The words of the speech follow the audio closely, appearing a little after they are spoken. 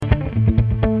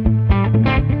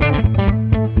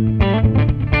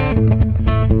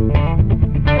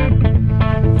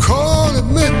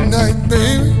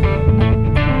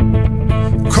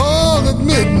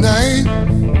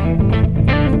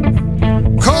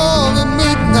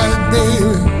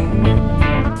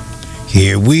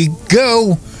Here we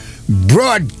go,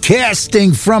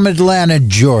 broadcasting from Atlanta,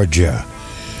 Georgia,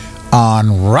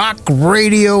 on Rock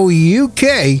Radio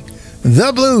UK,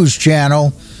 the Blues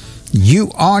Channel.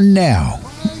 You are now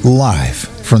live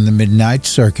from the Midnight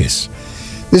Circus.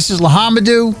 This is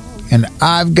Lahamadou, and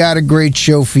I've got a great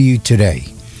show for you today.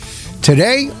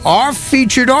 Today, our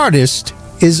featured artist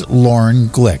is Lauren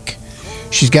Glick.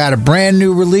 She's got a brand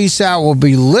new release out. We'll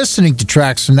be listening to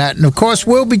tracks from that, and of course,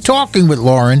 we'll be talking with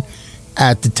Lauren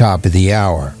at the top of the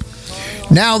hour.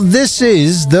 Now, this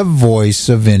is the voice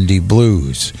of indie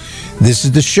blues. This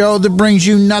is the show that brings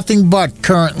you nothing but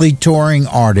currently touring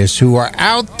artists who are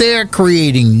out there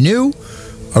creating new,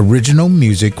 original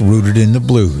music rooted in the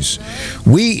blues.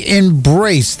 We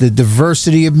embrace the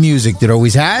diversity of music that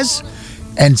always has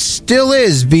and still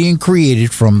is being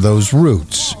created from those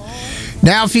roots.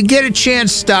 Now, if you get a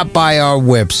chance, stop by our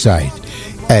website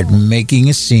at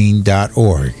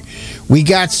makingascene.org. We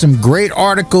got some great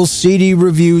articles, CD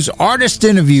reviews, artist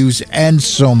interviews, and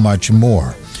so much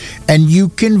more. And you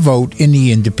can vote in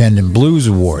the Independent Blues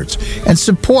Awards and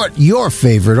support your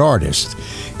favorite artist.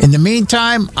 In the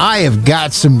meantime, I have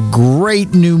got some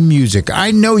great new music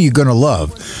I know you're going to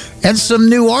love, and some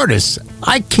new artists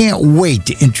I can't wait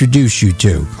to introduce you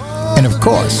to. And of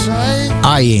course,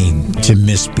 I aim to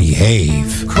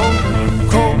misbehave.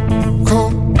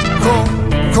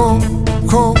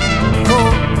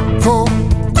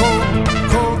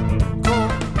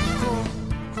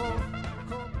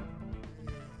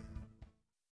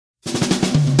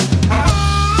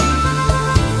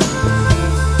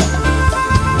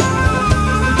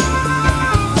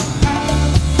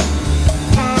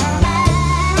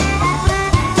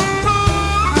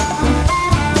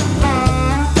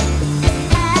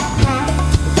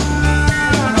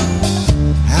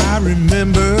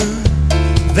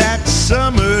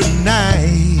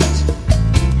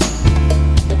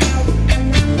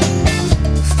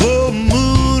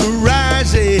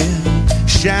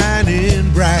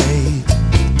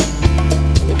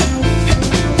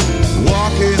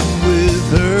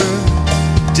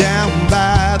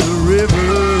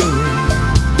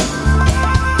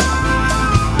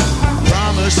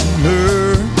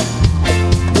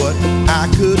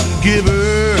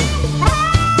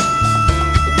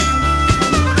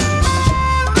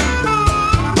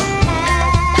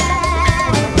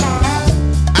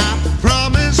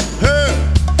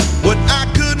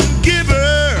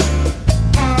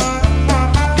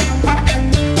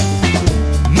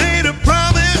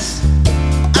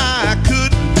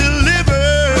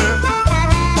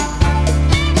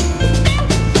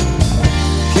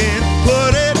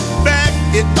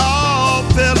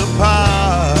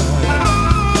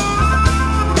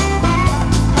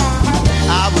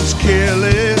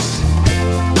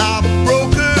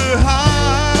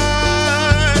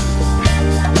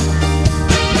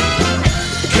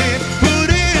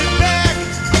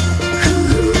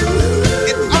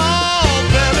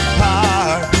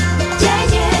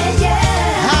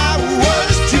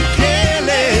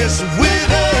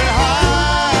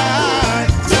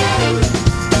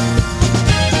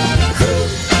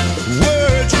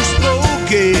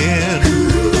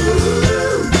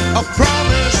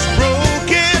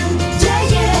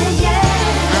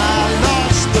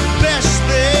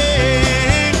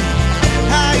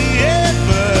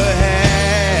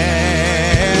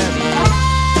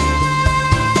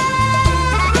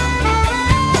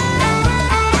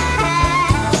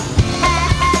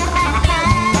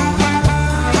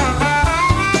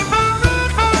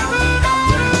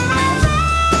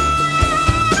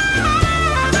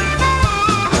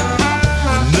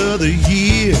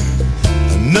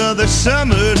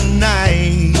 Summer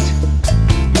night,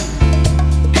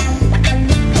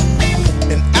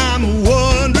 and I'm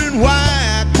wondering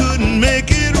why I couldn't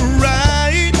make it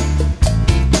right.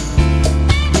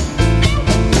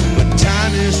 But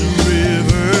time is a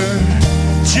river,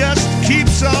 just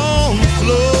keeps on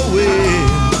flowing.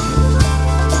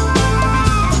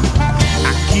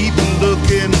 I keep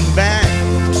looking back,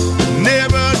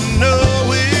 never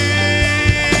knowing,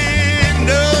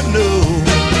 no,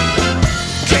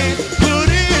 can't put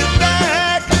it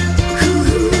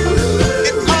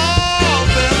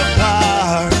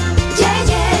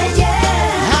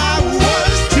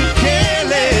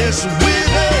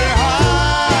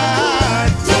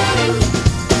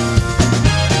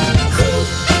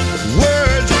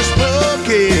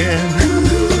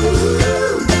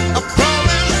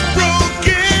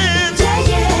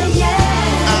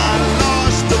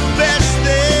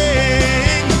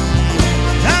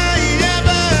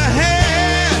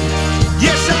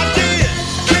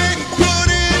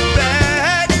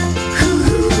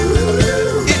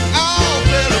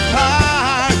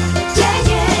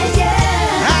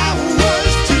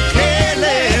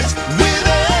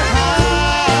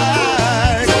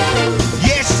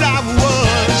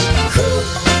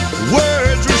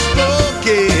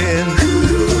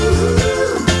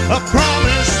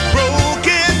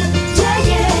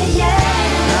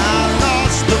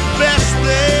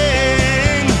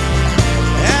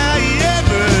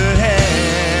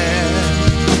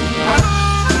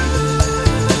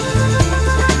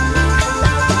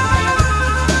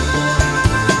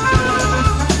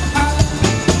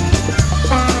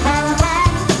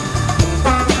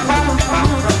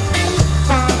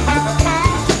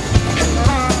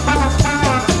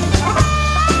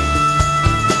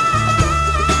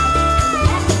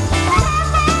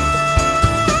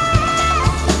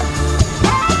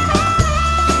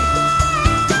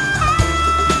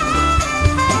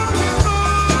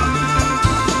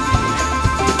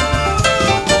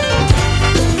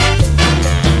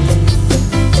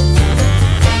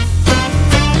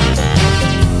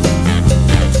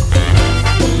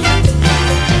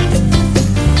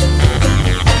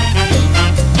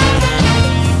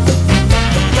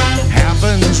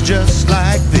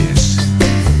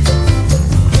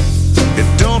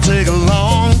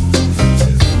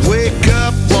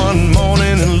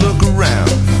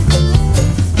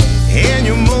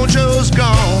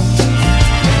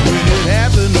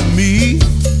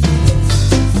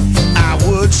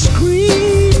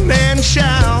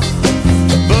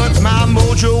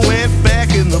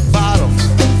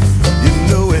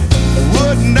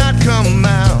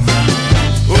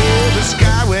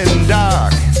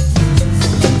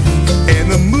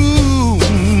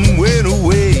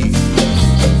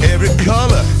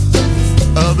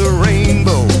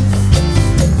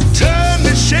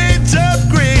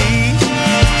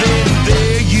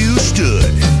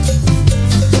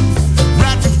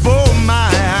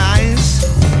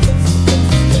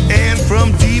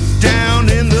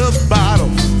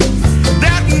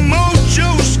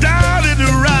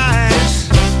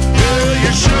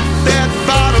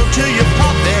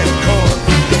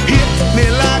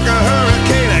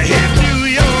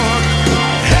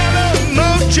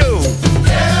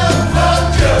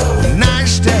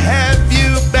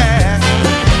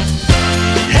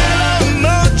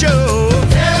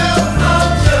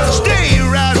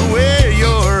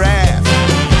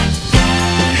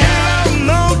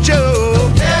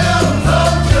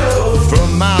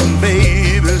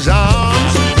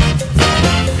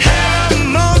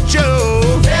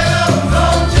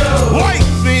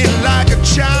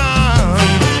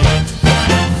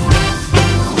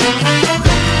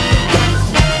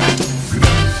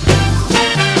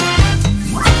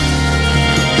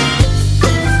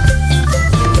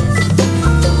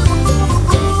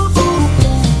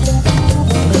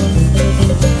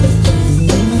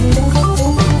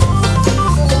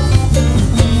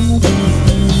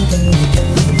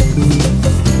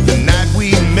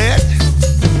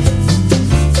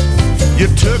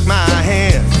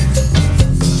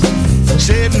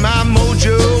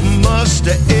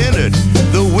must have entered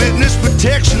the witness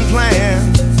protection plan.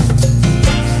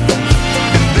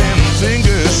 And then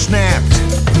fingers snapped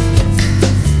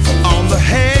on the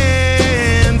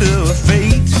hand of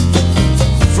fate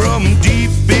from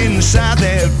deep inside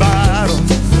that bottle.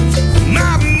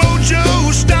 My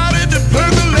mojo started to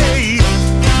percolate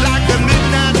like a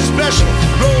midnight special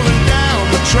rolling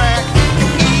down the track. You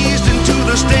eased into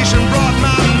the station, brought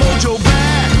my mojo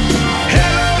back.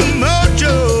 Hello,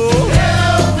 mojo.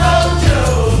 Hello,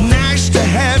 mojo. Nice to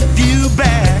have you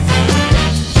back.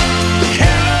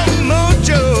 Hello,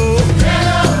 mojo.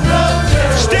 Hello, mojo.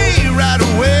 Stay right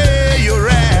where you're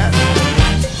at.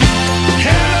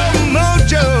 Hello,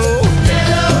 mojo.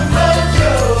 Hello,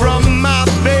 mojo. From my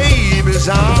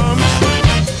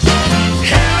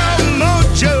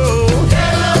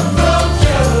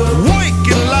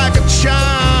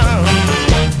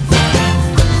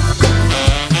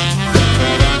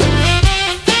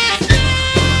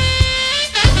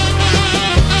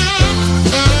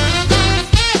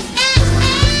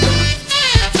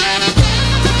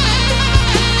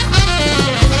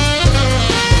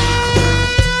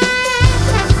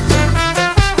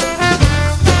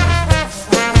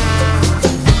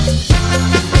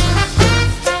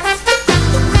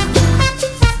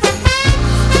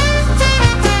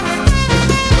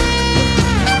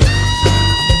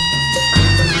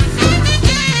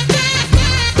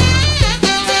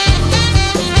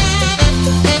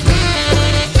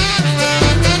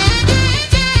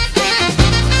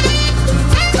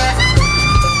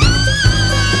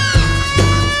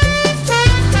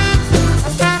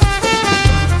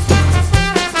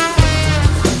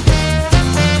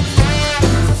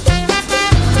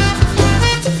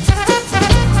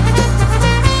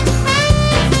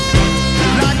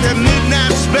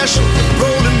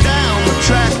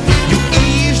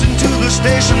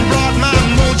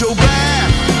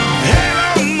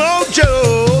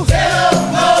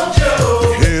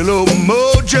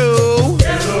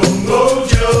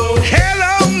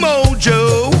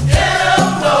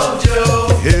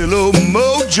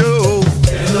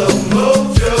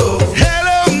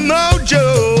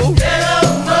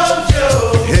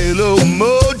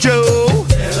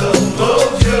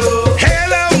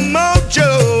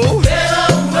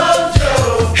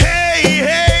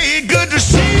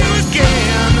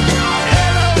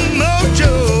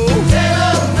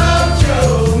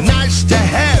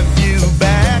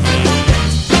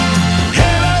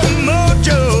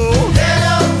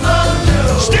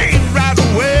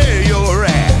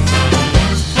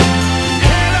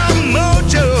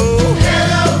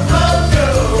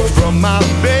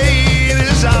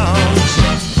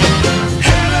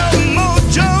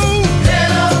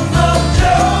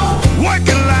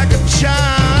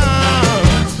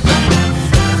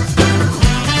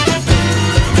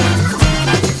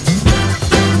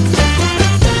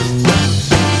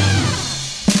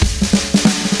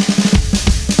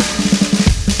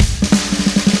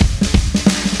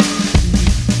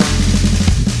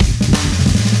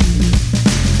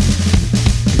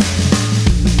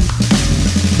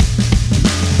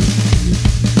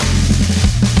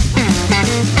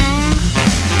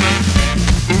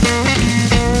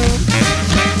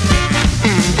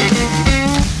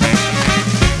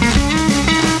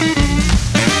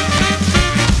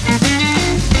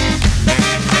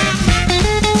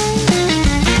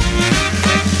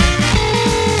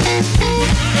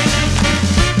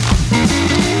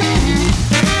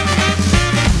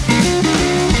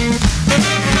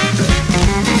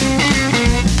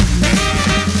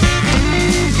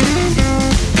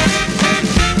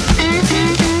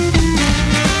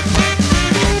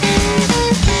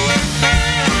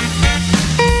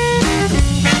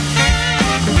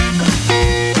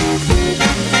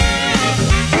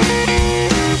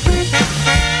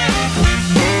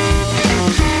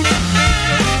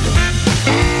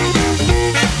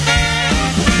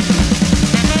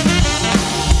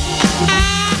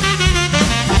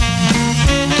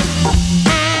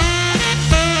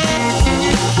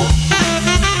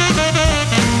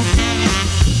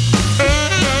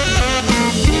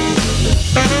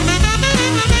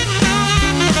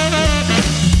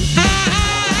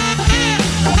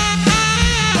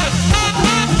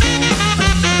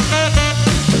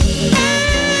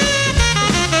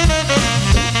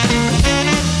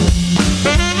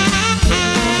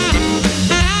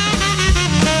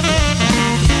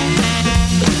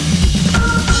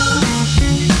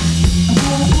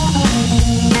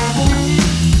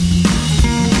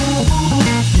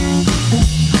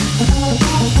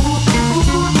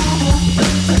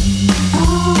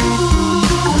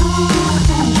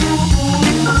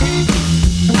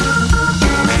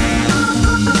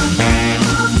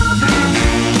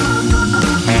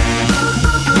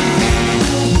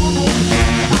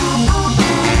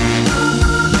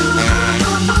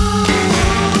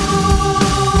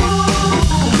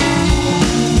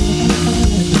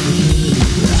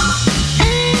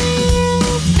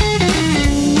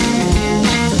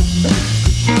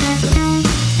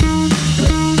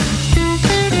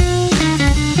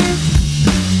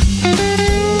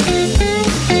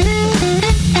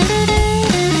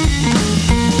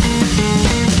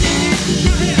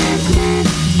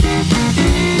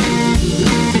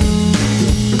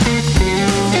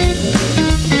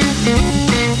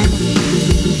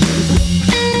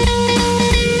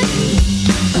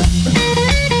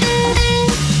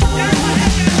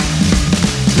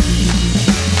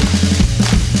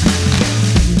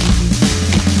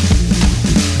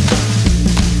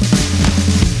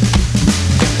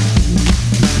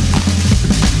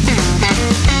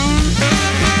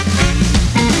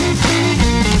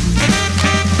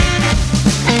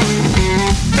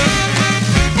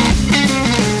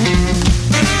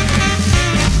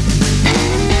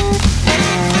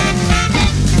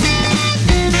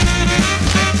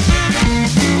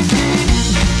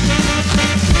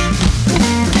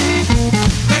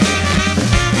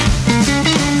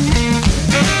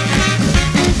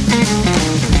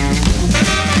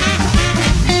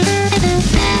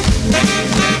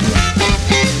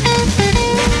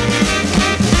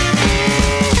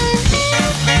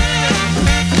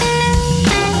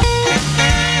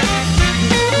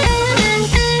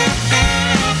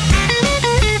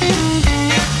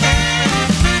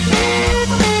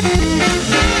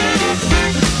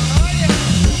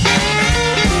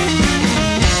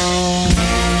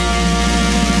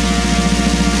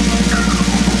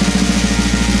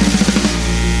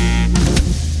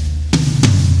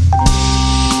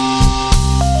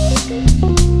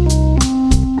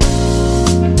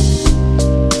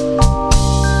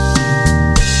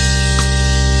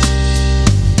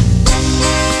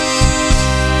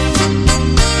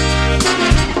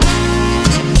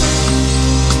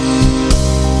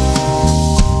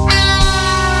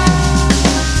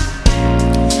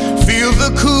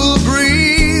cool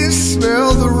breeze,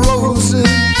 smell the roses,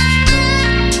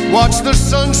 watch the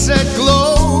sunset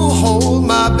glow, hold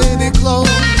my baby close,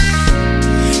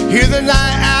 hear the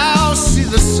night owl, see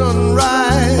the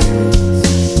sunrise.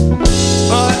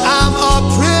 But I'm a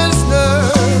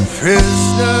prisoner,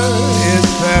 prisoner in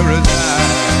paradise.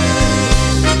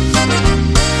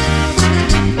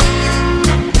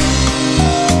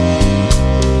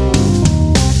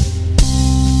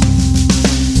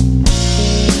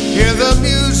 Hear the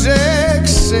music,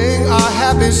 sing our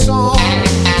happy song,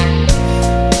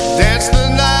 dance the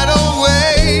night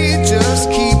away, just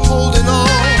keep holding on.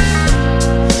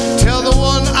 Tell the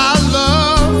one I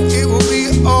love it will be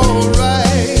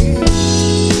alright.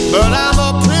 But I'm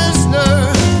a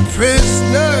prisoner,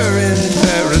 prisoner in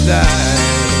paradise.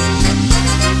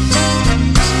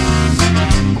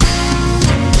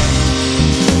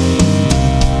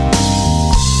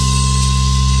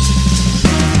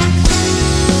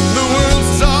 The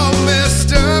world's all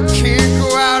messed up, can't go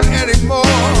out anymore.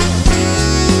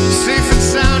 Safe and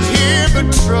sound here, but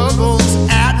trouble's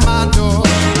at my door.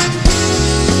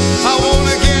 I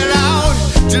wanna get out,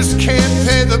 just can't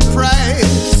pay the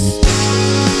price.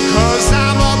 'Cause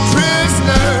I'm a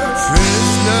prisoner,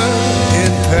 prisoner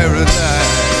in paradise.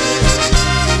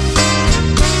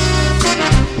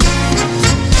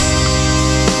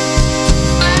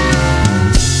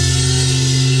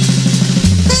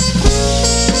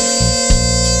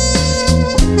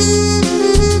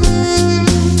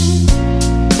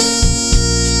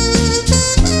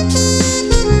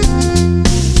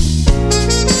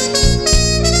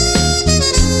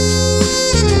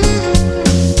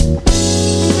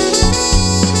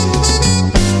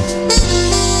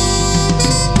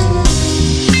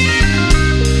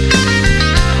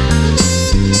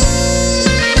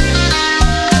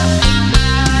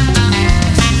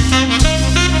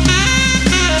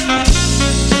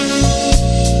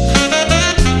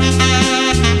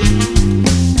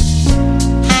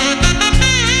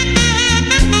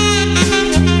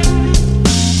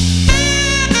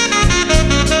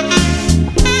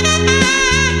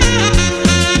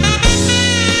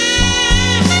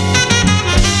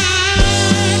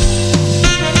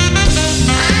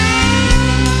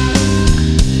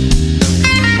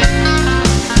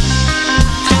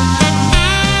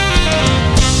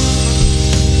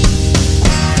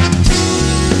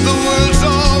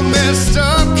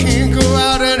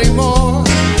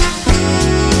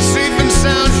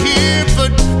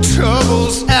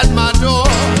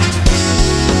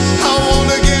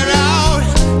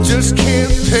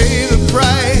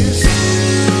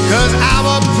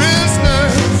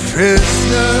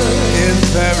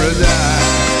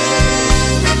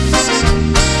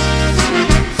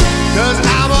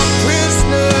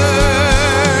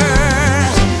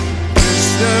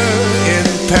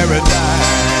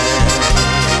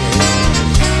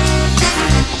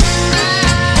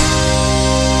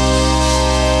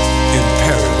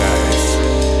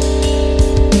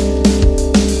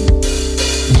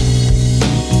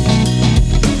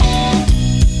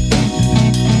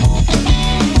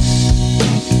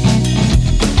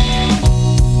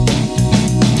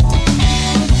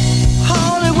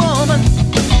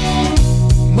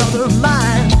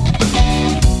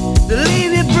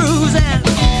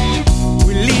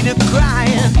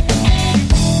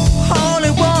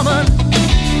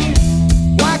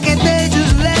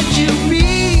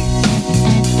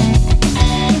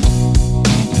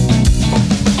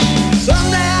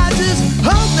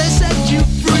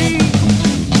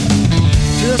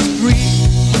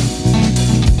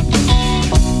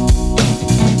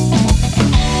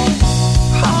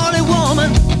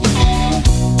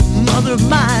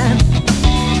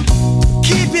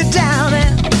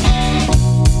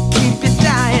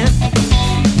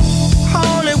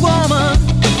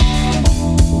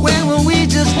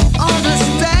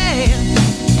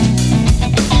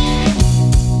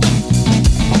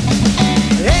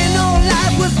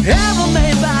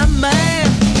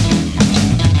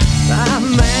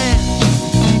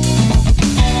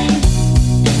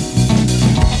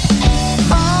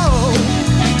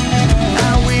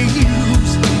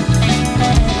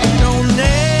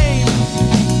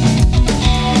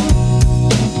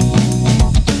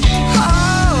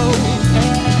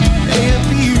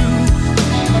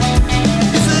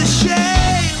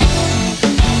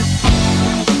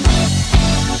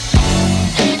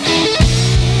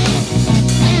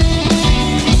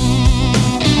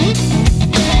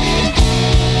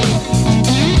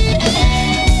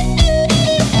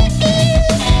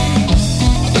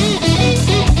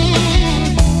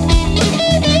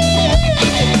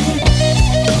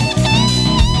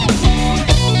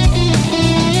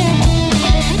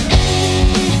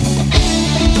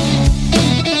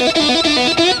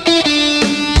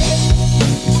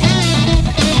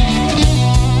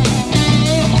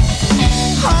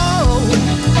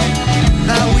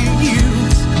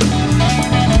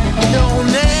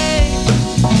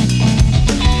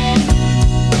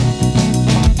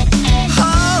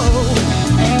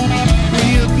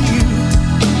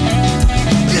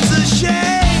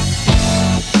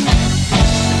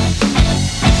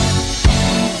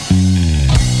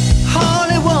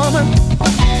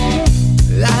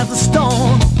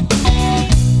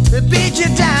 you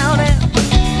down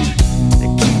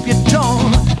and keep you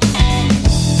torn.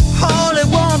 Holy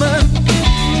woman,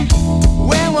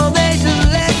 when will they just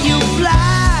let you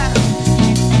fly?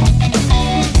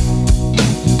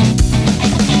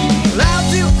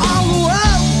 Love you all the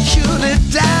world, surely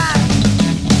die.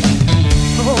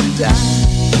 Oh, die.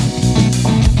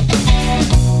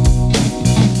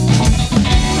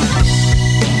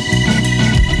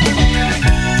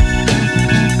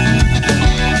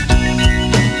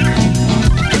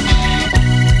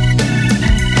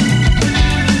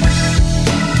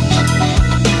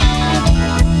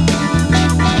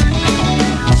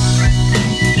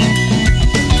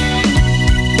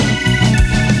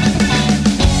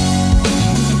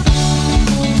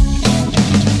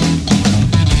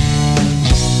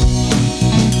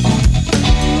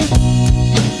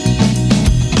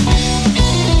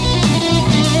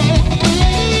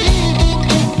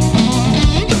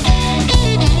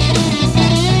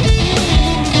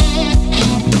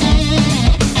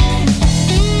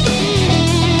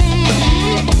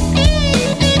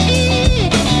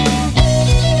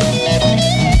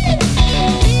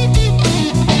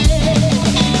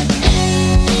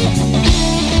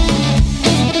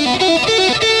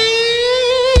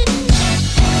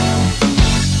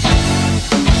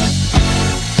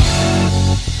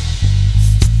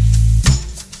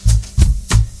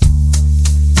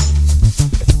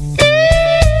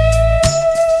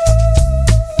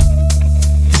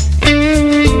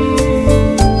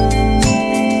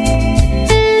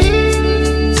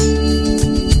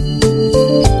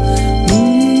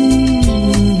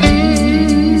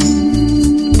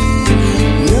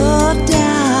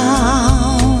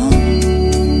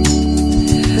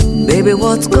 Baby,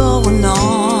 what's going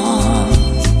on?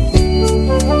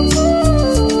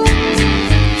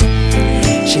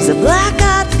 She's a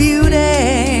black-eyed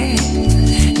beauty,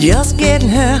 just getting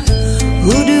her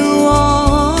hoodoo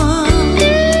on.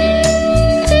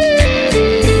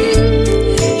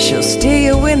 She'll steal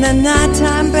you in the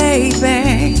nighttime,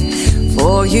 baby,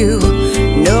 for you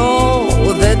know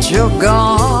that you're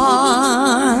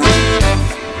gone.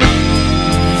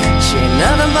 She ain't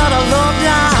nothing but a low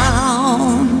down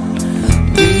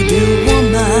voodoo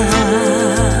woman,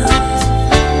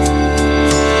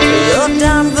 low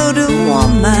down voodoo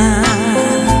woman.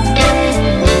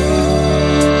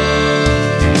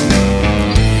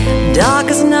 Dark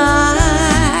as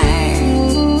night,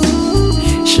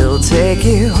 she'll take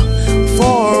you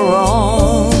for a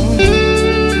roam.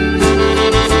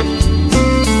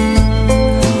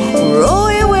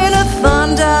 Roll you in a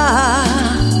thunder,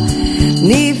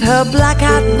 neath her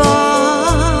black-eyed bone.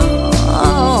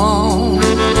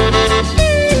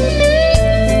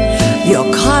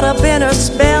 You're caught up in her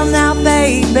spell now,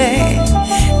 baby.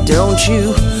 Don't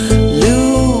you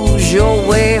lose your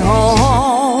way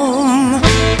home.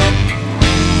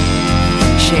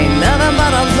 She ain't nothing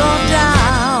but a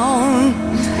low-down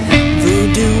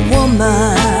voodoo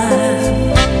woman,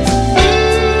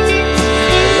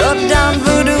 low-down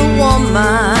voodoo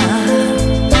woman.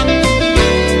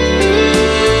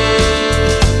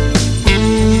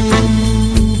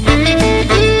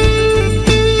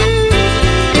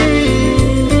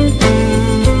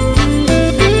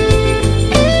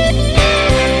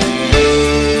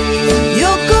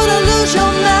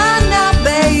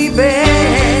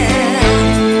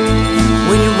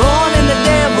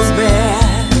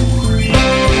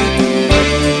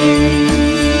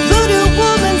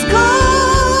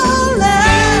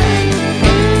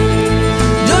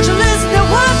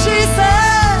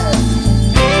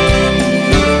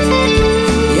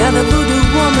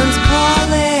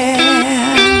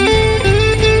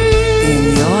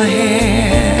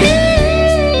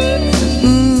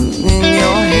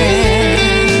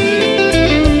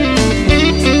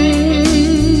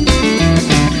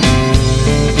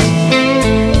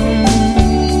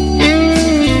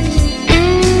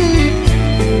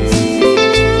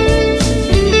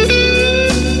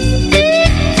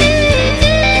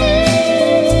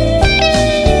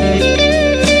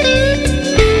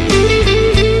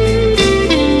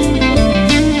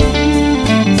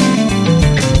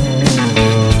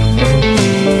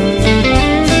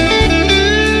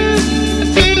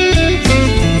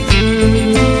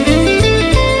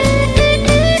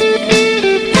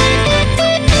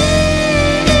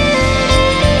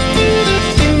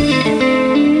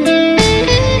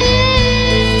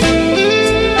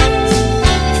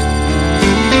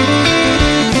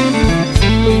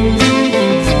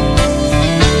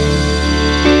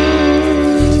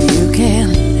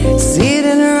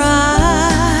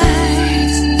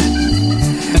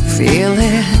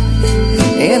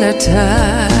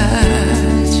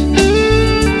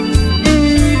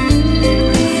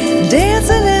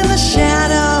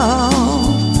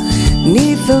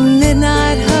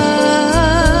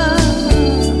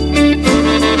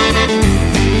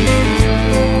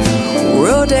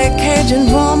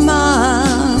 Norwegian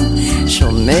woman,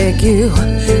 she'll make you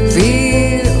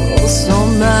feel so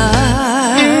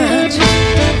much.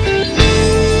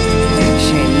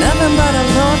 She ain't nothing but a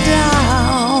low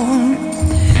down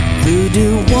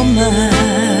voodoo woman.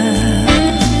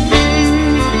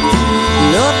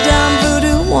 Low down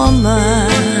voodoo woman.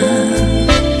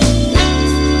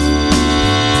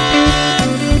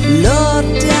 Low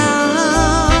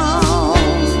down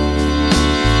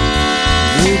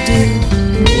voodoo woman.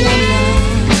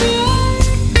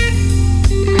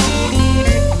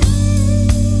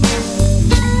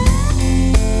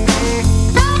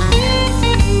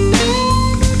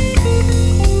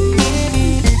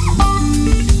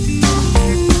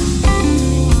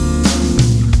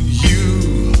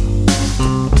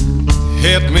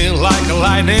 Hit me like a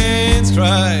lightning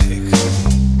strike.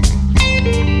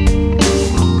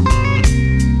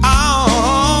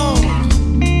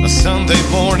 On a Sunday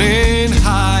morning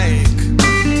hike.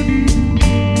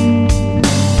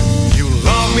 You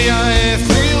love me, I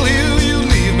feel you. You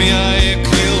leave me, I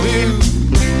kill you.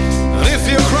 And if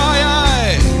you cry, I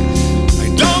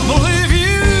don't believe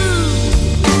you.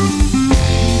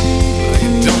 I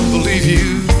don't believe you.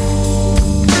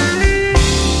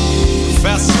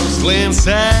 Professor Slim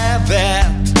said that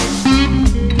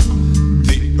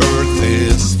the earth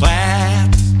is flat.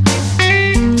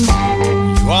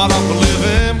 You ought to believe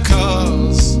him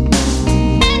 'cause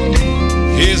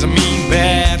he's a mean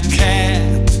bad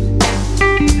cat.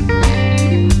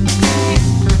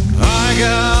 I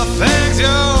got things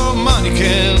your money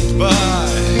can't buy,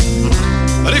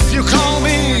 but if you call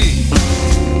me,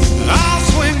 I'll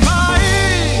swing by.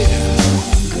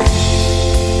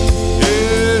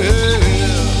 Yeah.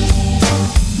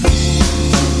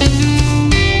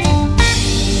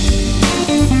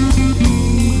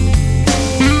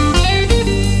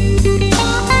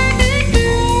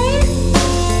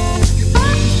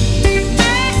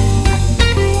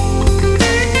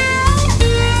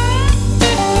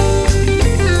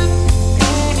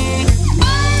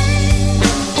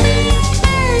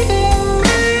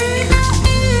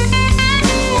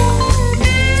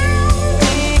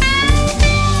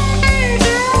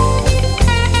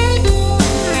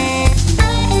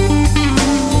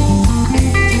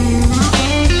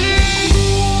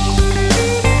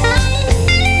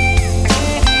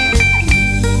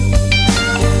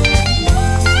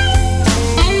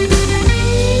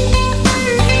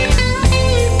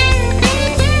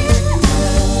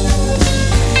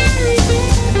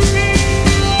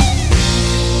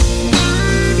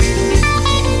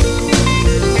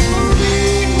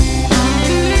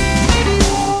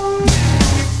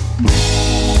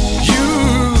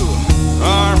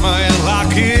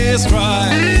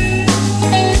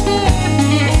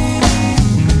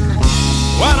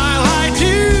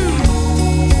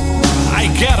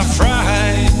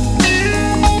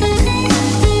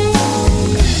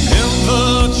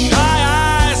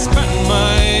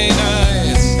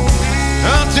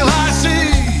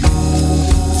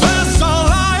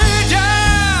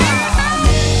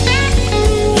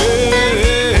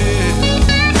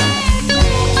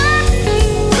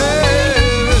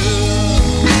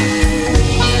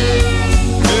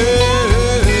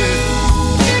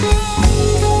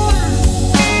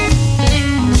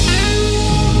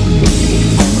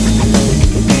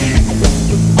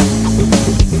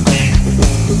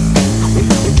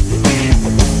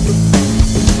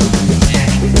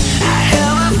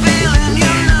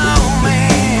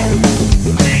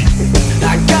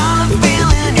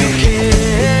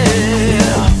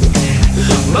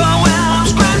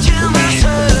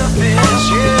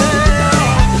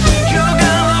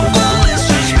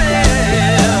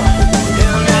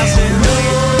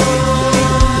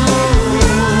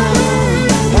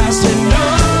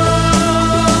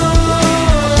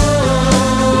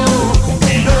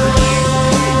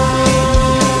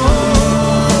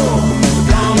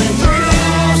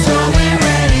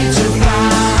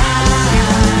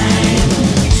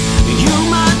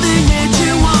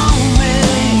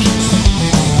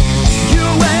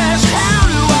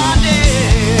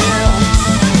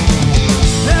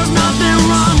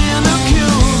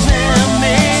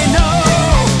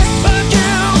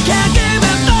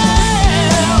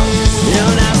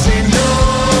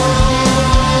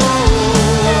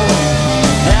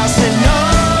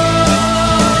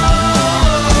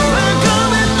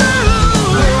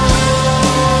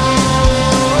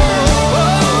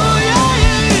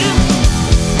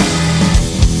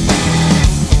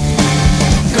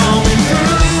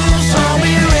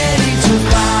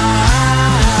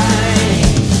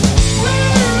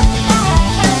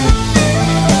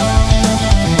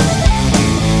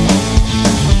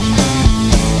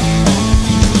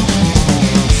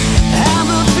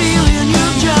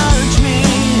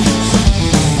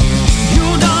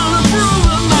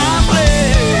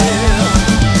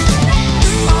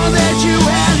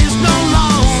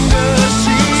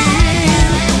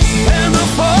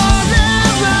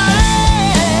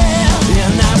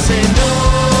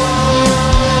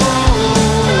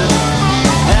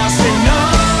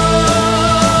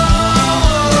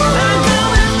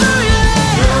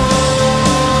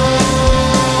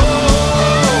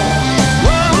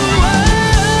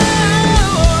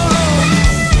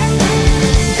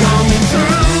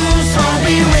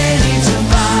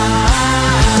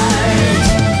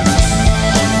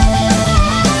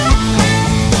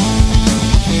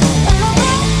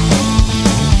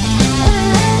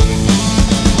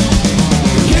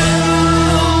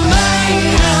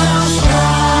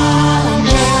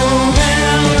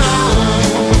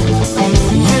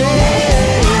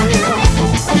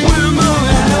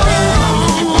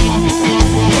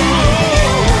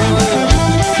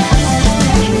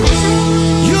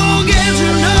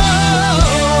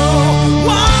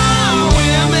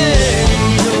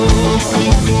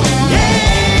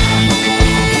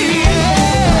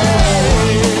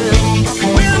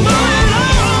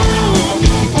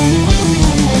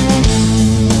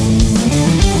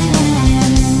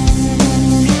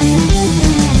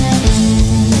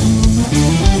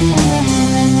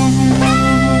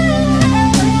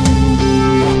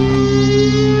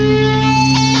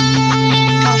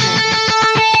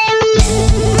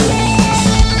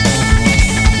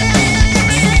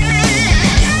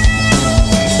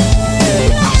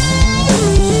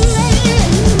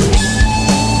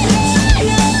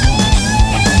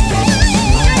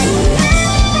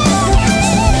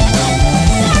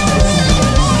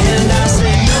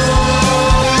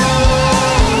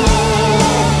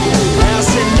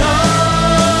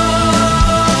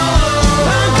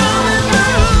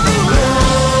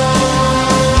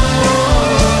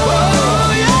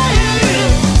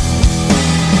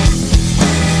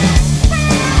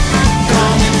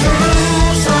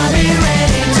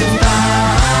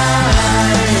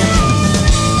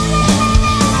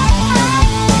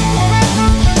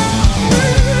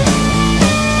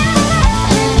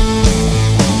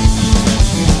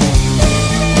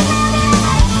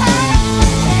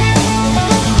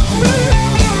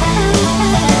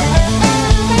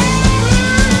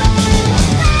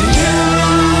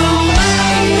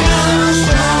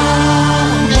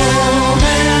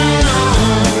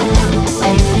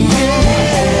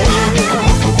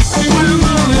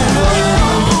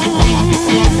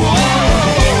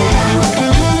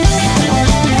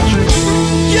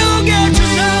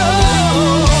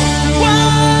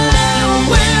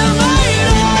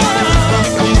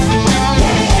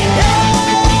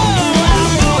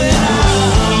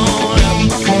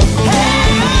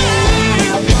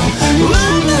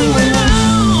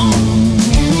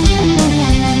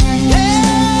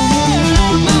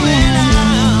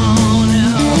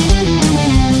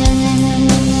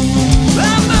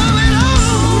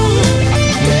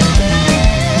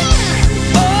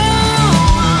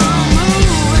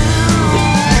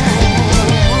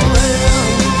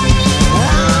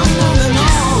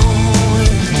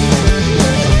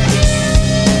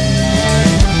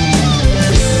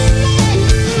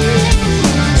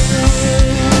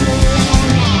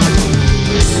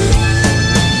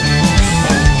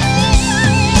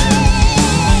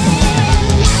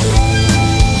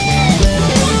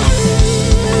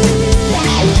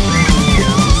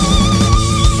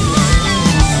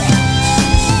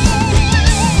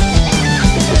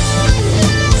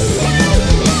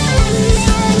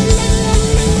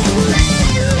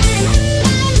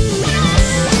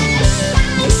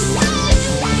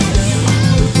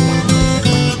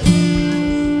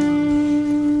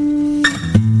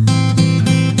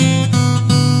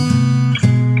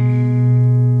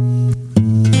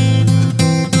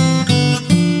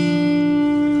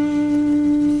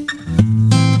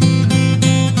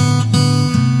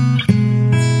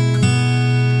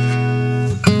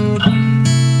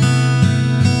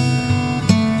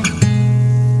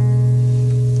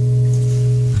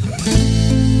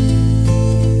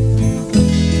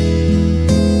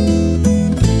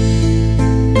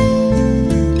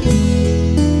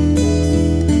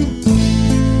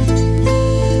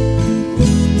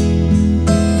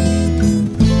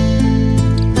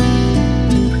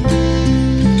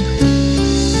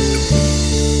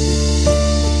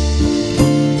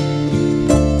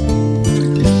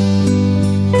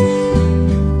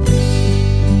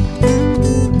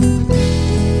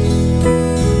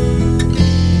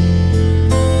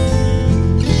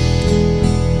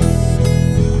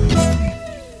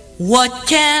 What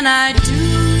can I do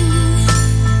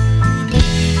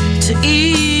to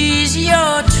ease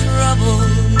your trouble?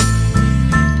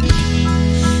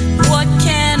 What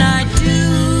can I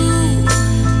do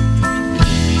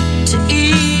to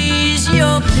ease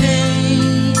your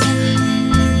pain?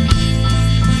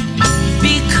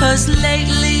 Because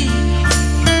lately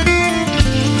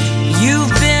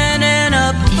you've been in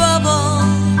a bubble.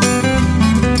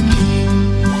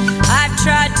 I've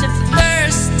tried to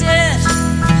burst it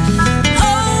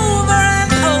over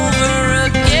and over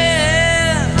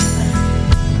again.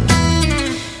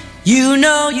 You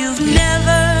know you've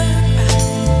never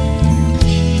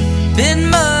been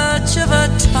much of a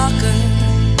talker,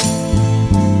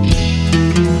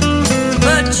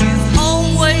 but you've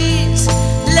always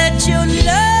let your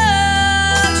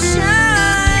love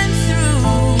shine through.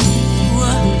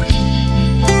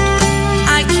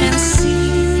 I can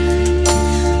see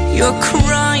you're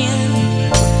crying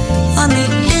on the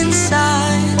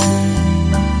inside,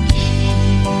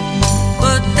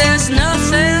 but there's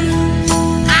nothing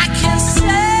I can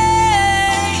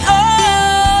say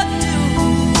or do.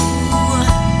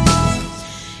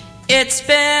 It's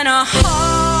been a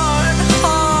hard,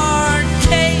 hard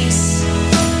case,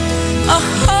 a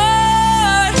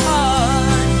hard,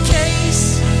 hard case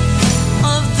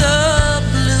of the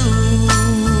blues.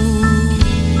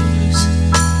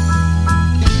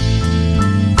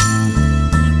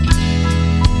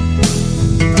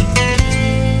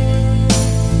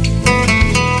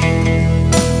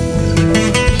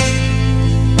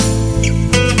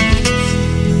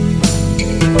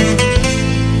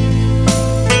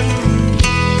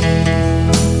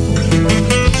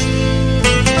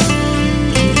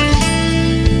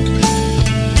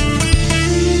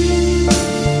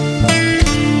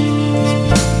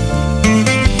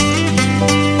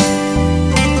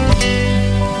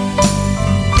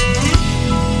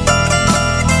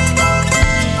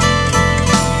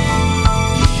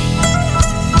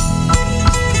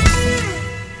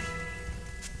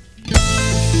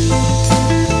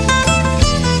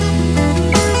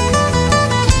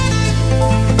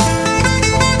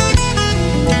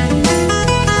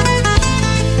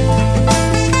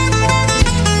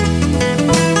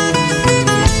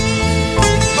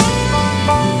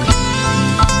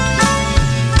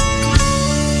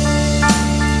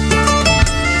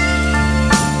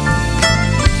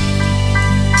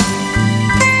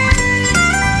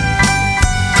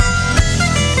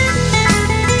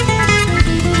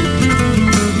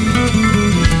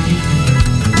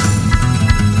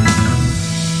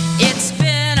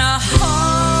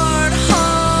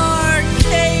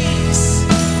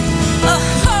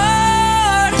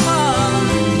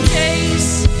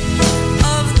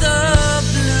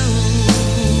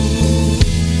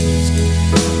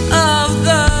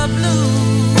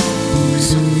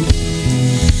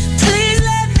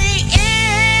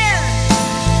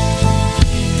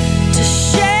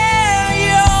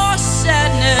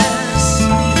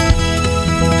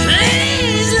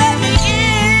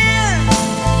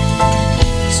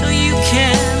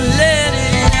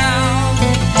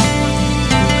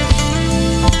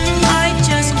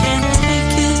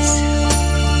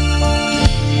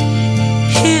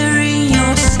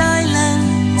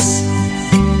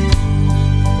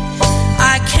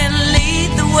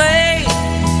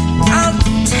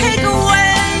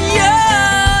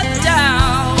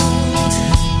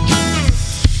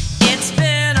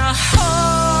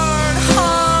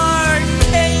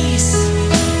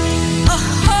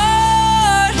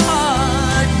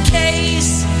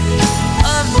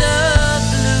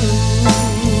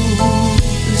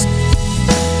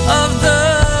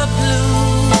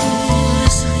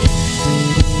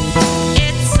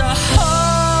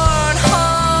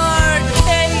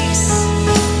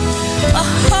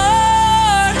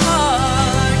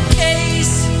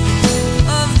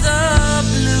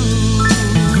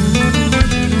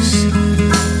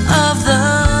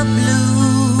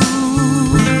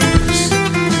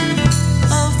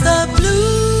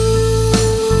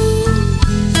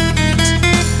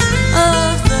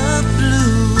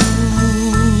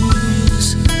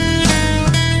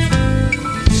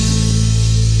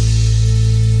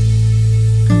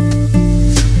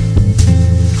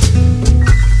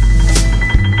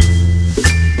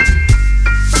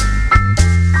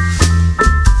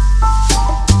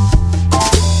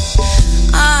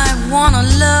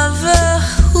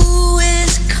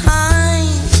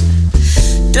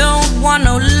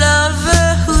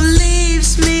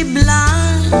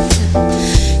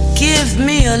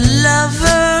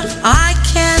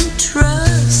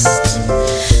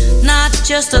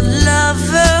 just a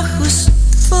lover who's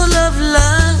full of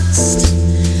lust.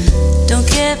 Don't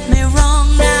get me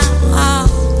wrong now,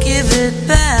 I'll give it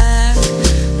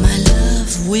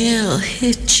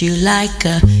hit you like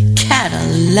a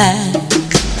Cadillac.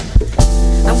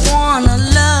 I want a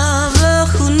lover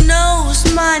who knows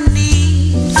my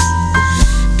needs.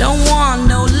 Don't want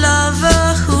no lover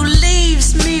who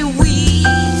leaves me weak.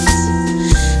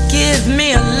 Give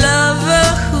me a lover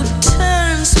who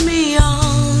turns me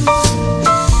on.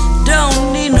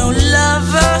 Don't need no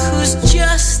lover who's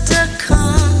just a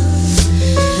con.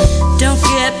 Don't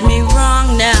get me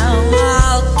wrong now,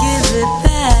 I'll give it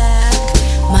back.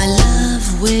 My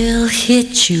love will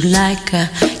hit you like a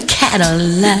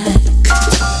Cadillac.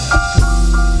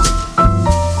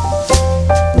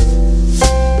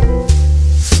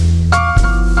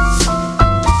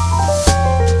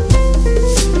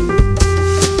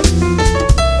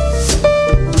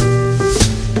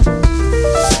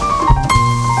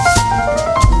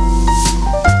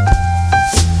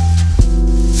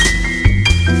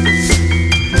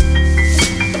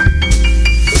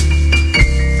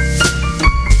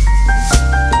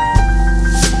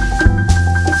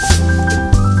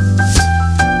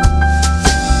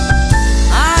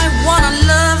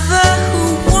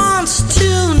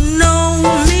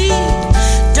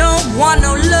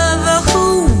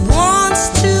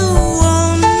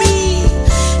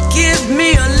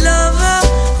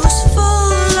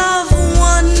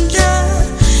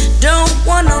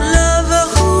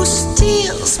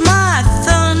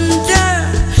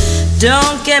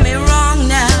 Don't get me wrong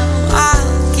now,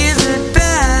 I'll give it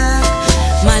back.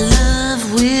 My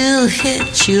love will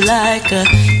hit you like a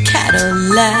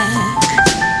Cadillac.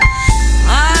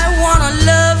 I want a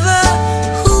lover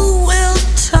who will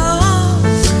talk.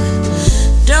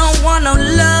 Don't want no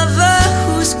lover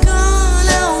who's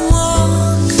gonna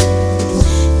walk.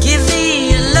 Give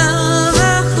me a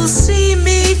lover who'll see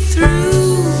me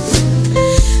through.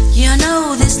 You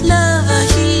know this lover,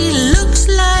 he looks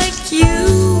like you.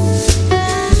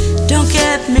 Don't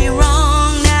get me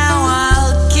wrong now,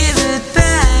 I'll give it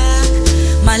back.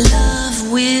 My love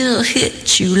will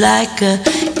hit you like a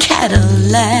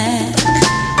Cadillac.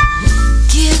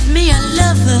 Give me a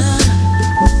lover.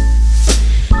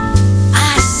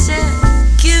 I said,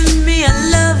 give me a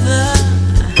lover.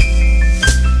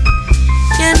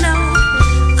 You know,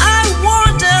 I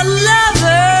want a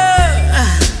lover.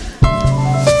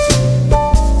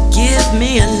 Give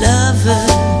me a lover,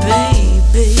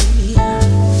 baby.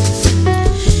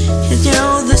 You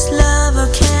know this lover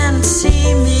can't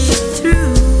see me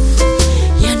through.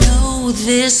 You know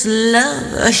this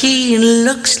lover, he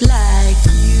looks like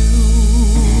you.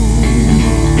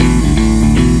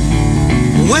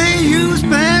 When you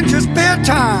spend your spare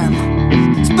time,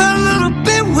 spend a little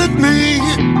bit with me.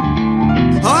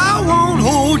 I won't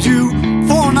hold you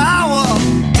for an hour,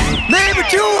 maybe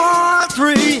 2 or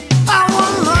 3. I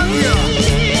wanna love you.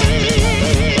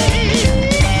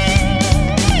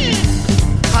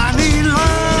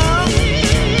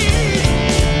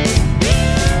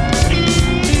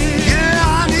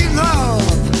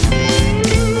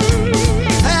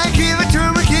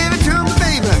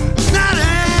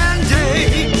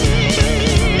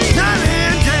 Night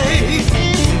and day.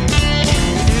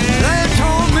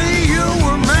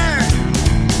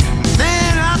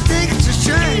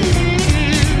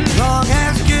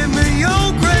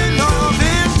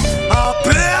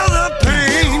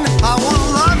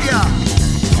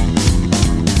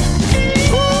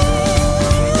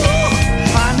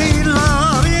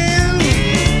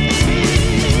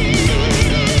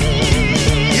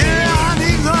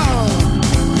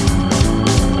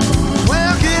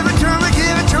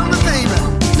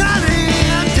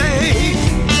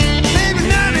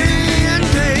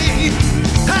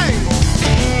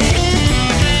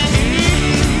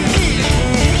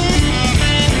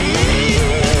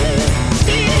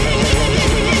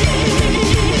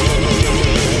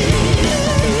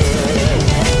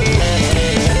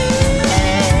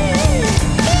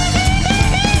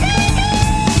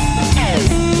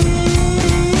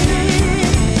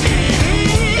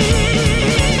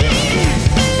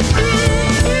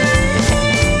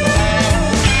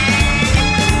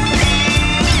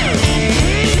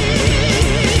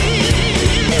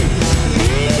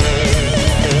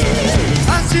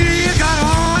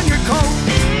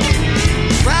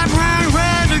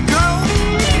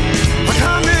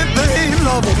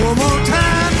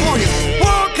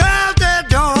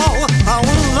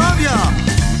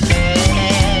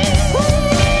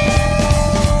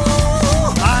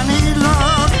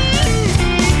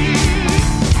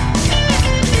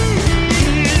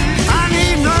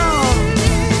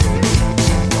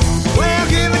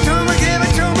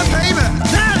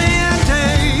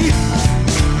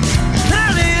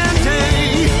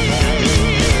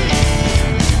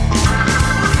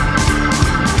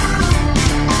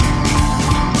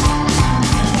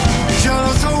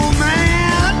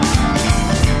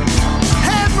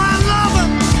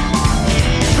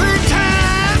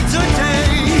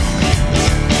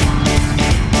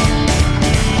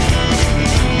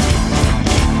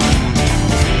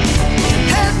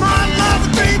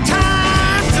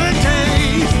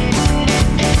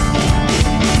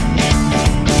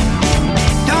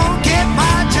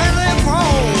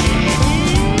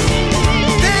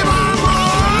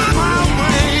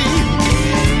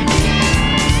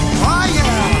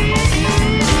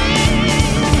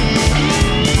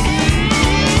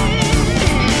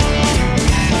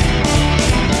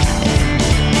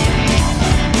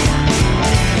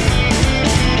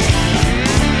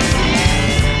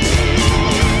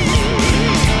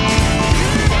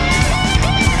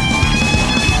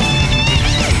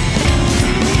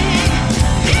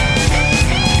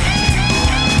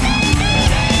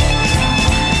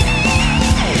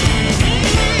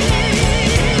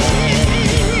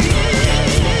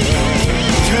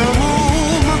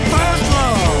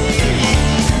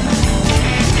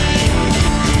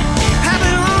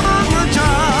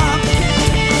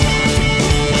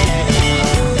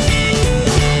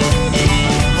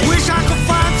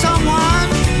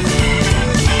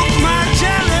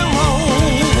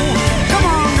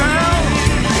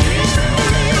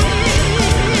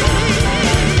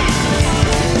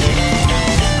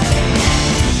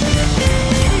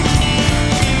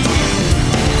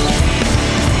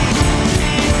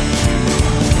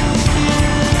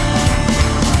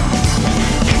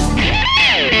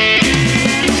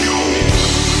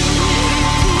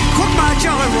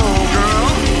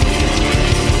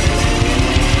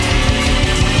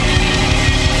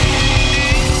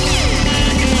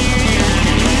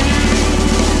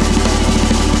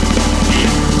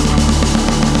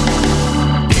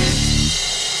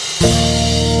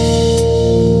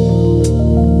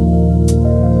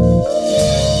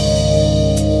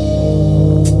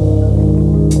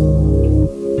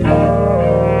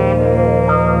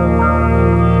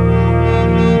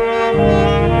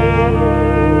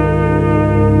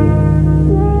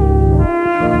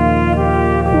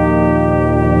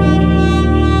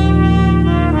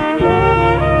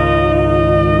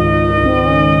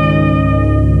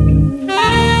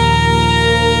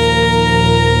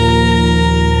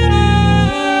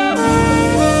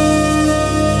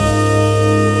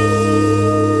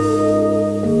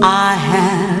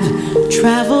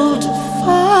 traveled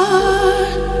far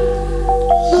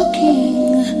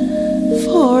looking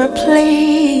for a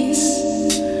place,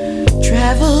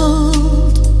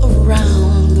 traveled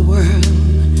around the world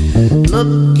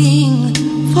looking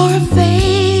for a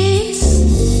face,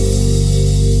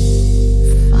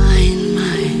 find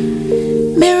my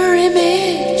mirror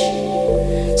image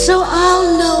so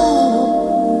I'll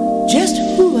know just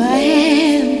who I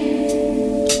am,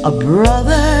 a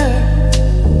brother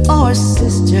or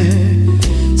sister,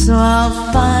 so I'll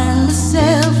find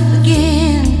myself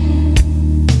again,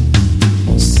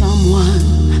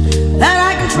 someone that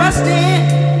I can trust in,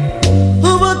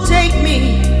 who will take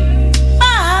me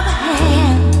by the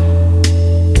hand,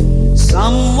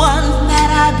 someone that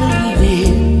I believe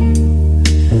in,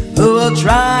 who will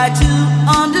try to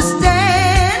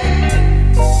understand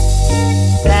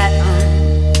that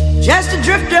I'm just a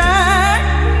drifter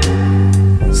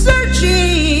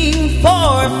searching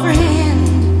for a friend,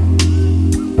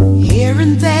 here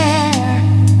and there,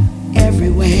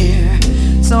 everywhere,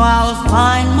 so I'll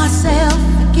find myself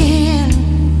again.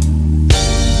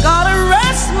 Gotta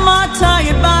rest my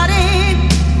tired body,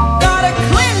 gotta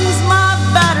cleanse my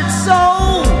battered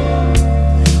soul.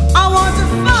 I want to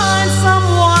find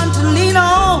someone to lean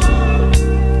on,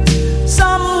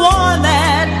 someone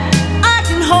that I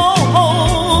can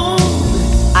hold.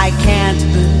 I can't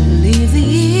believe the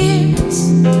years,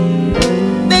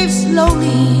 they've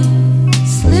slowly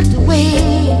slipped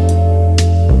away.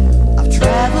 I've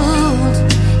traveled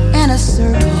in a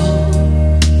circle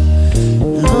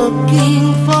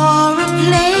looking for a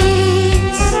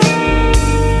place.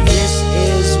 This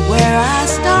is where I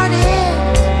started,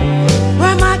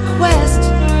 where my quest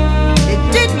it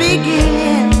did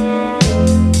begin.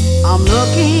 I'm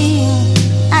looking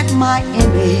at my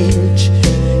image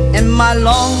and my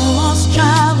long lost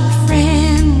childhood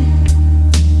friend.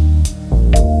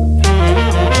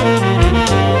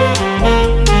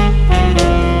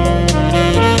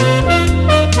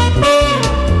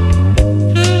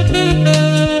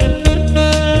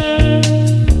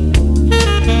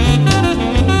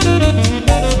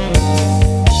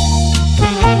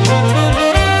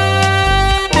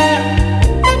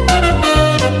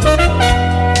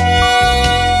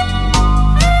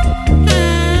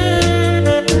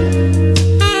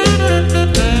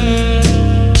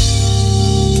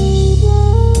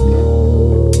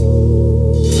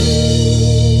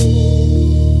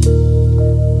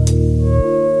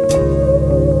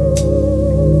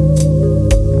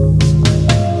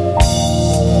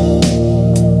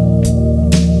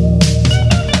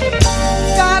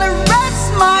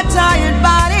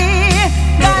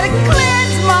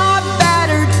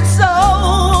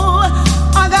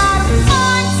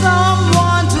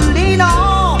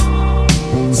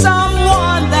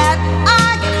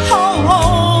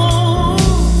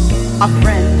 A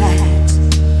friend that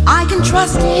I can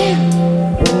trust in,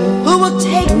 who will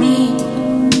take me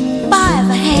by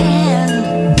the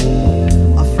hand,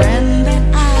 a friend that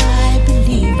I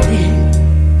believe in,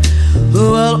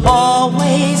 who will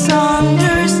always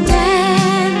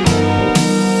understand.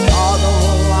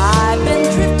 Although I've been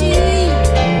drifting,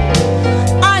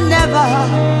 I never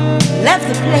left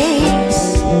the place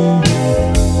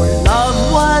where love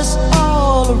was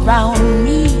all around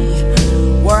me,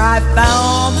 where I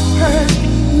found the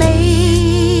perfect mate.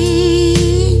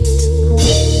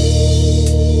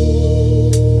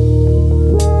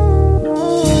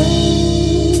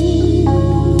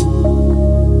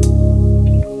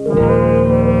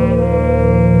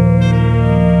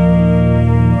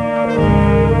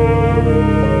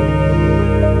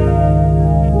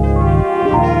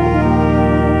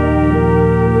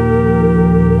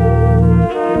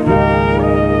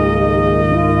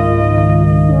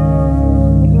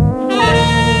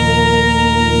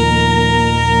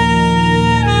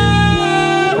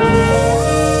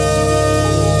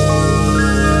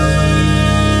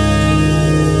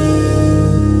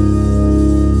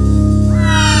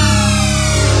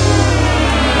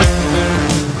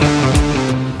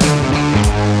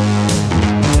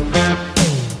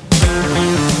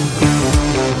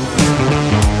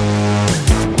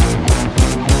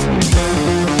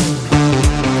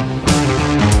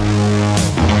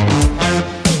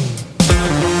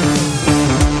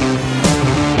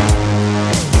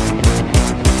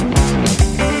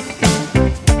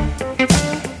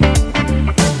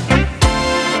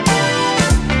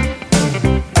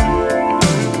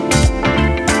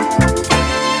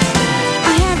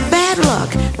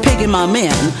 My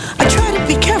men, I try to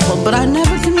be careful, but I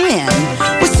never can win.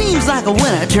 What seems like a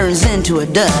winner turns into a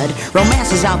dud.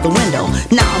 Romance is out the window,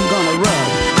 now I'm gonna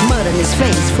rub mud in his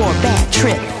face for a bad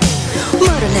trip.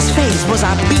 Mud in his face, was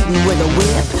I beaten with a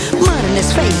whip? Mud in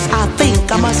his face, I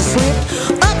think I must have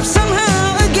slipped up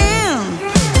somehow again.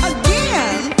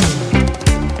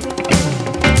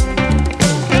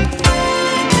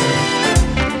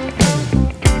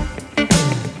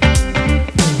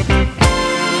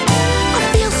 I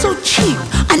feel so cheap,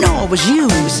 I know I was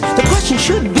used. The question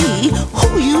should be,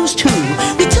 who used who?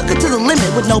 We took it to the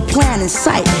limit with no plan in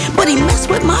sight, but he messed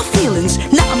with my feelings.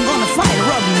 Now I'm gonna fight,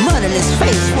 rub mud in his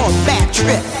face for a bad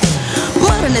trip.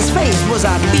 Mud in his face, was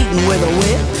I beaten with a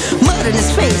whip? Mud in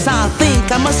his face, I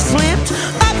think I must have slipped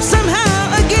up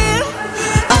somehow again.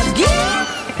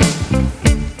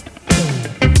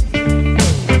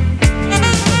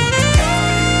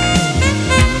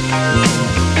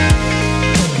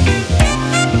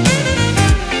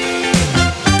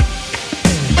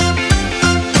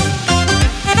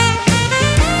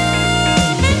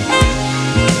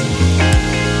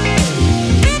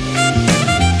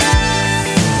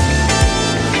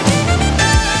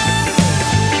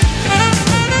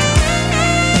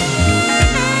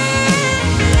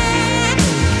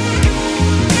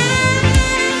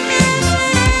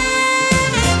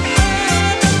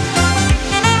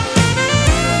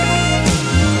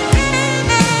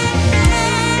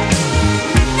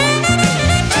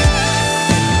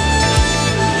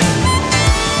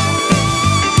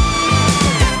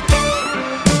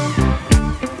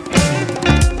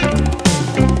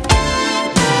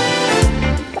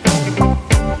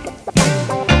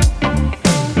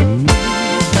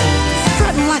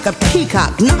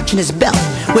 Notching his belt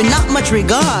with not much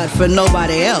regard for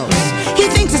nobody else. He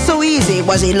thinks it's so easy.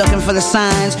 Was he looking for the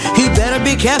signs? He better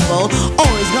be careful,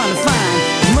 or he's gonna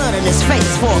find mud in his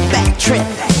face for a back trip.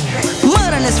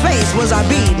 Mud in his face, was I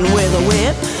beaten with a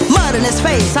whip? Mud in his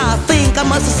face, I think I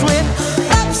must have slipped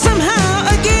up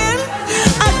somehow again.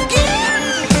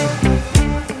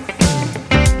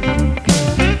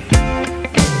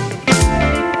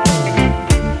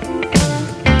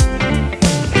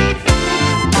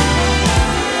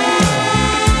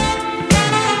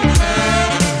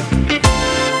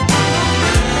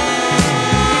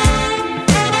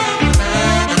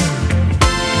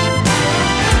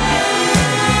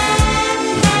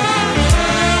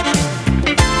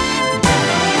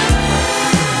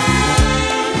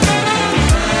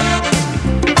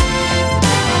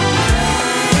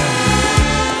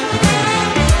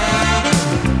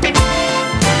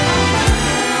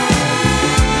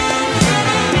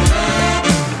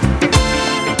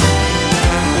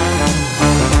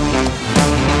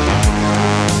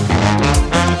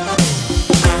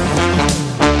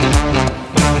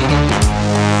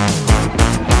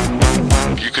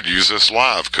 This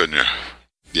live, couldn't you?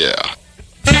 Yeah.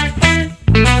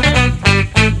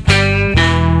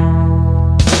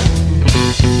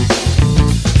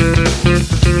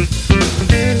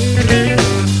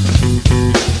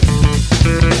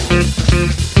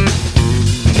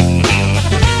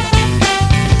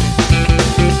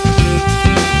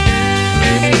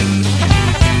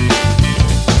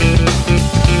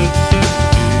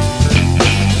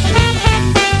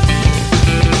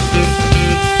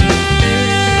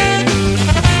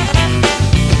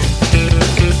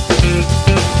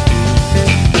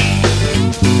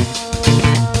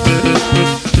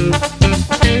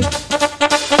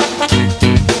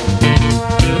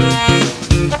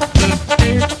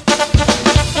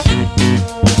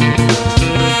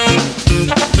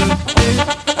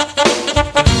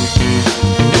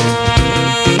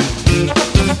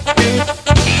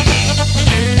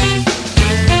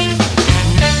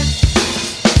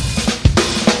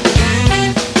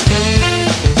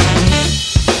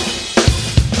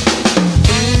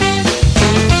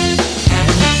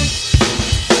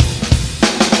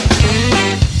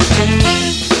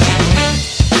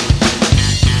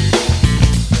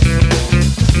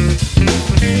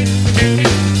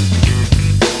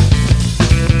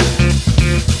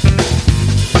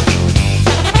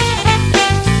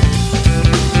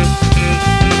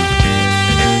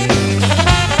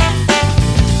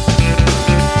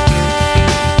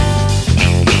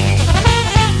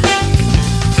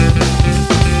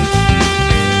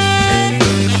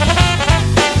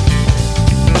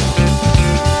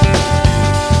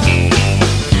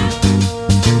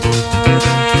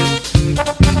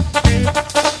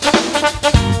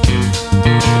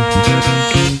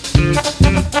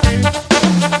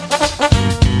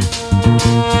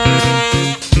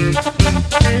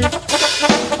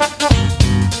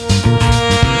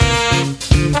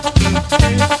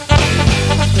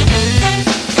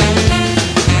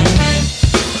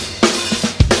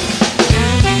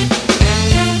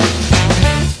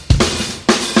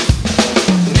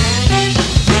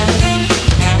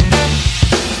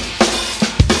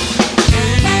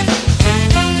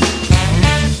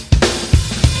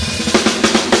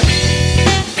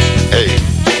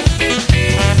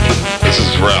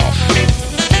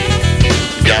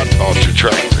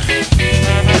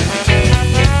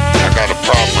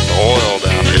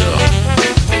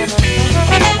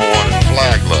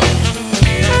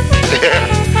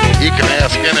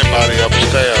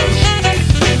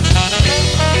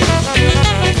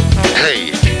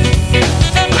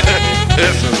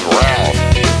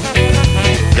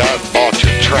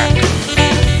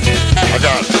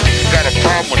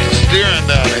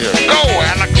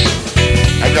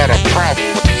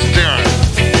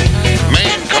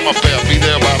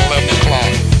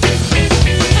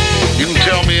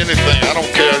 anything. I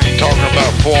don't care if you're talking about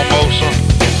Formosa.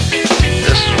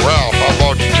 This is Ralph. I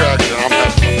bought your tractor and I'm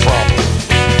having a problem.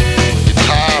 Your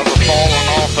tires are falling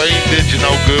off. They ain't did you no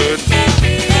good.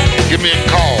 Give me a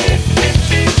call.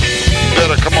 You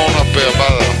better come on up there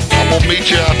I'm gonna meet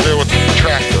you out there with the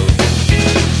tractor.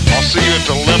 I'll see you at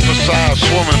the Olympus-sized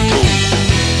swimming pool.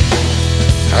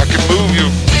 I can move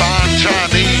you fine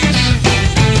Chinese.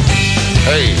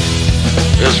 Hey,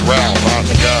 it's Ralph. I'm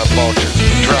the guy who bought you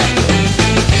the tractor.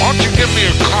 Why don't you give me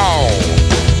a call?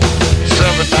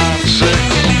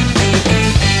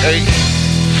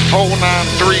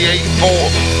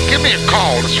 796-849-384. Give me a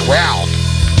call. It's Ralph.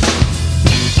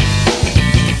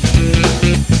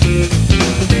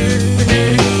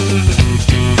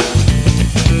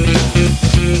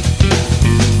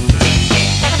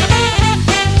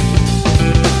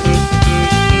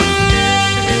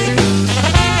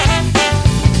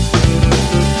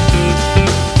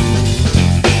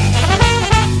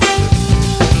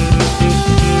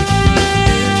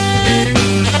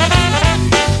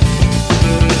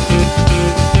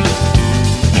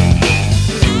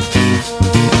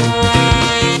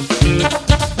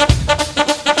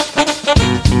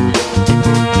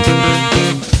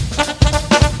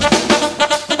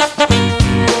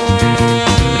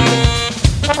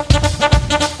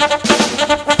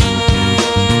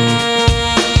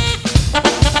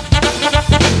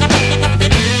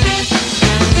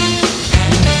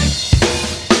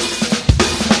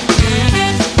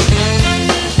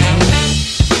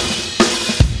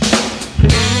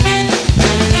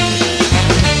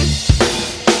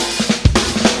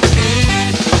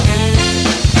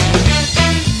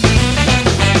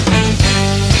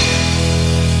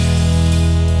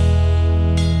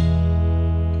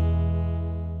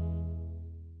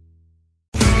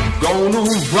 Gonna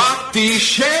rock the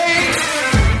shade,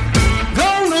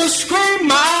 gonna scream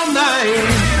my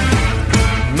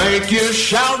name, make you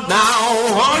shout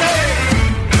now,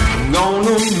 honey,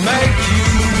 gonna make you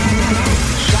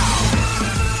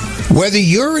shout. Whether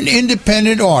you're an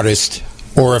independent artist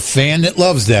or a fan that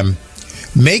loves them,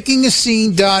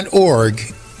 MakingAScene.org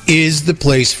is the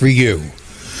place for you.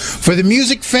 For the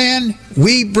music fan,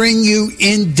 we bring you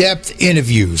in-depth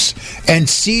interviews and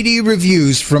CD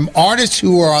reviews from artists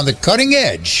who are on the cutting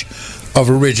edge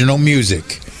of original music.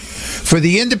 For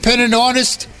the independent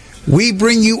artist, we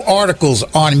bring you articles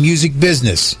on music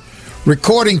business,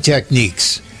 recording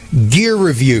techniques, gear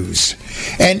reviews,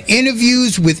 and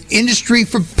interviews with industry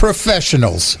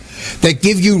professionals that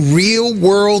give you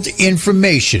real-world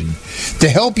information to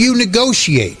help you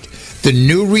negotiate the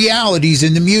new realities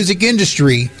in the music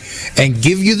industry and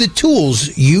give you the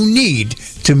tools you need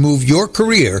to move your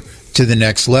career to the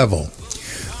next level.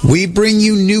 We bring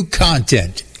you new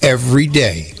content every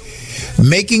day.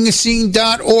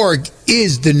 MakingAScene.org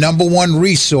is the #1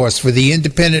 resource for the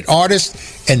independent artists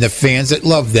and the fans that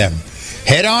love them.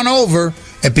 Head on over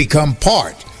and become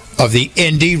part of the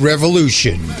indie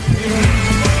revolution.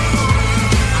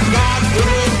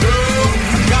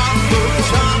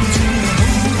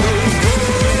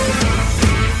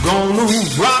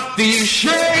 Rock the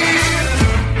shade,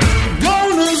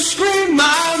 gonna scream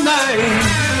my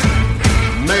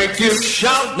name, make you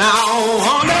shout now,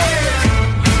 honey,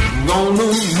 gonna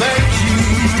make you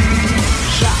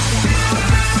shout,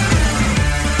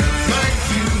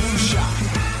 make you shout,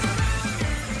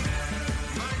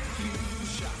 make you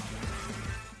shout.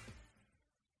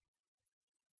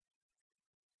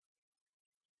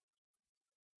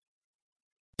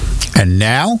 And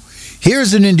now,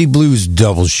 here's an Indie Blues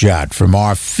double shot from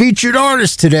our featured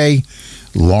artist today,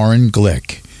 Lauren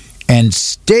Glick. And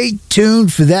stay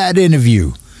tuned for that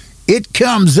interview. It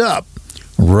comes up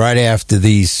right after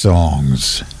these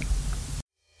songs.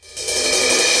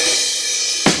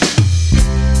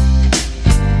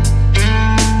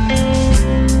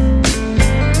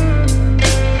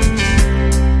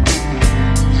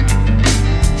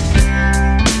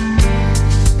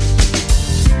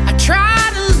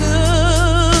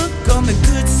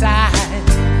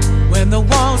 The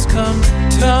walls come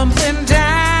tumbling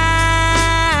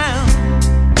down.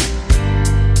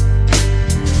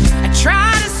 I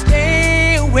try to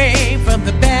stay away from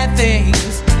the bad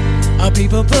things of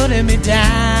people putting me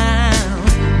down.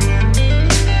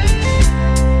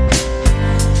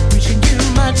 Wishing you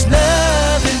much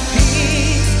love and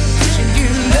peace. Wishing you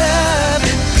love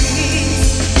and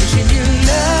peace. Wishing you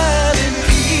love and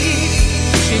peace.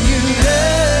 Wishing you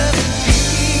love.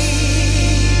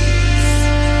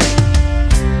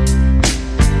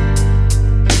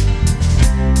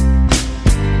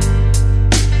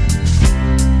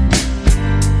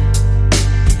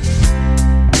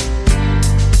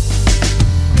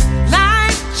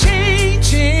 Life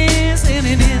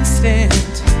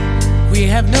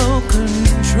have no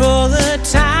control of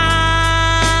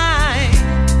time.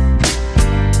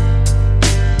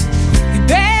 You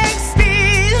beg,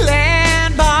 steal,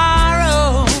 and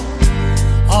borrow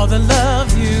all the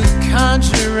love you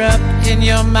conjure up in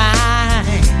your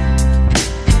mind.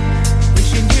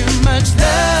 Wishing you much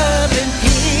love and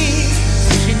peace.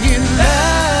 Wishing you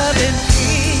love and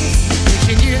peace.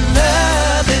 Wishing you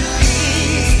love and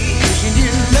peace. Wishing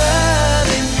you love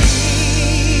and peace.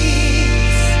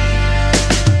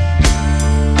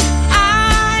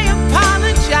 I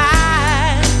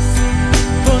apologize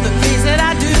for the things that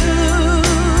I do.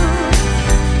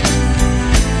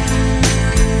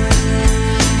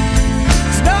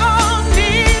 There's no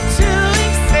need to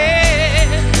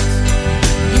accept.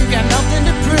 You got nothing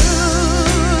to prove.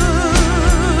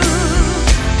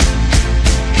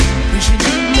 Wishing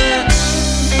you love.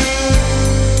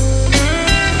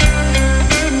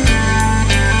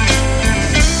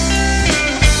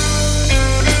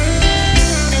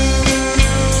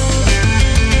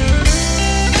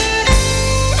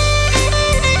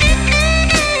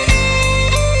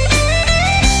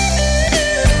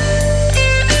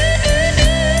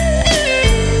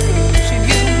 Wishing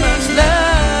you much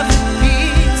love and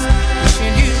peace.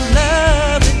 Wishing you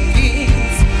love and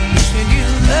peace. Wishing you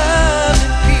love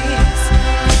and peace.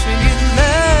 Wishing you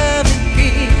love and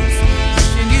peace.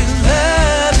 Wishing you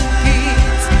love and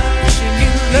peace. Wishing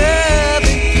you love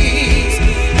and peace.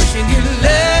 Wishing you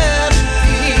love and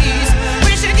peace.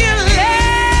 Wishing you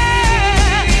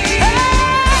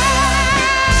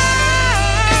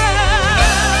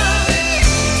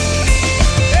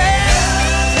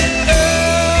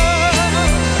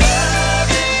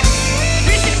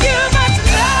Wishing you much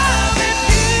love and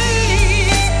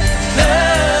peace.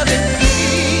 Love and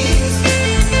peace.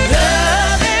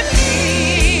 Love and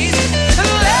peace.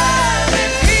 Love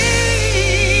and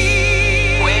peace.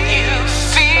 When you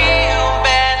feel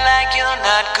bad like you're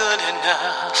not good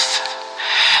enough,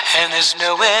 and there's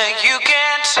nowhere you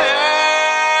can turn,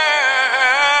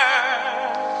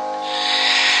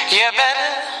 you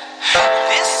better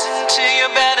listen to your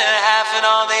better half and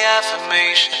all the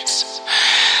affirmations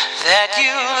that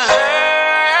you learned.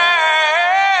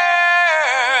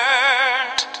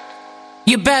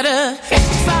 You better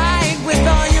fight with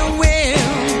all your will.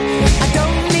 I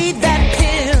don't need that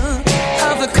pill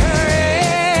of the courage.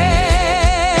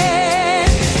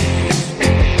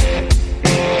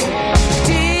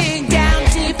 Dig down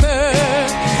deeper,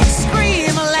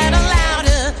 scream a little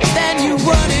louder than you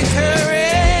would encourage.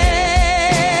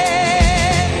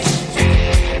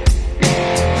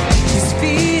 These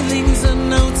feelings are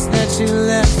notes that you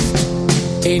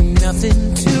left, ain't nothing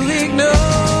to ignore.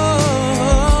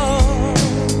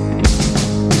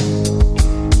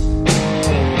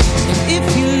 And if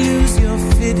you lose your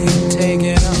fitting, take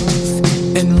it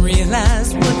off and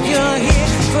realize what you're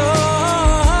here for.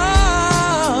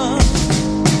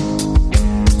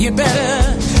 You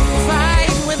better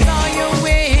fight with all your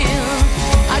will.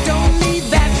 I don't need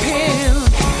that pill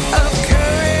of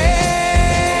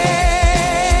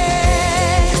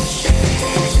courage.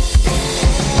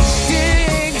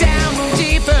 Dig down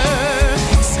deeper,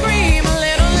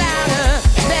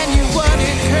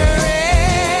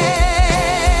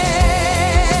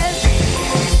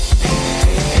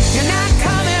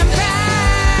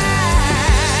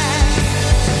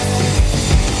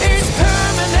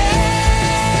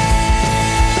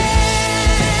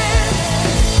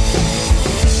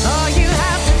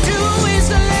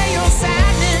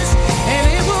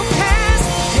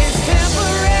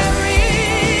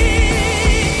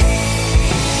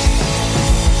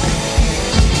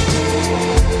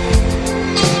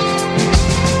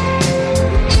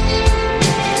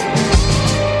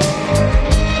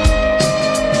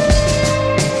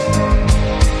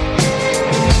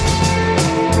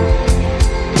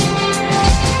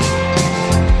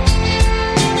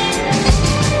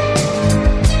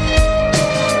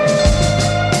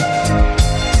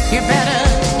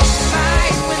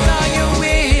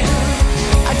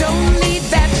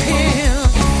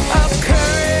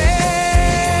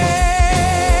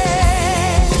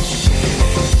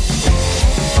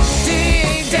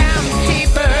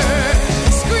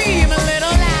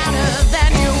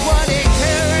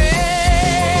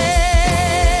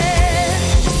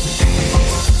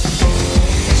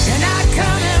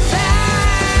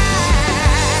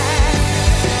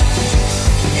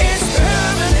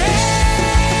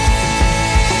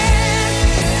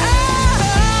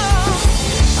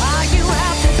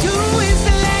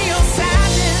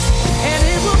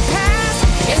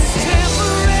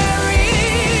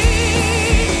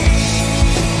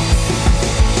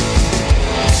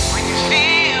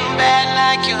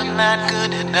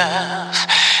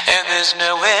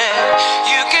 when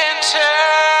you can turn.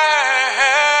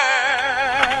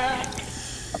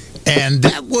 And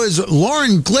that was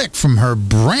Lauren Glick from her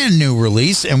brand new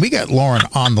release, and we got Lauren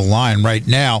on the line right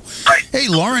now. Hey,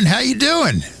 Lauren, how you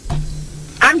doing?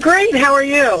 I'm great. How are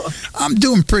you? I'm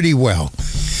doing pretty well.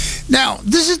 Now,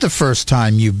 this is the first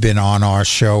time you've been on our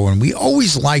show, and we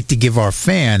always like to give our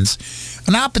fans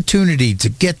an opportunity to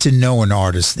get to know an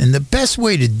artist, and the best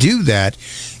way to do that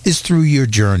is through your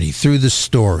journey, through the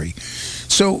story.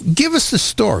 So give us the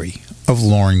story of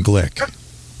Lauren Glick.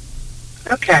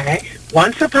 Okay.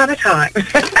 Once upon a time.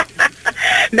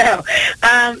 No.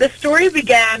 The story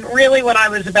began really when I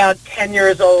was about 10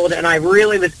 years old, and I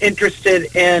really was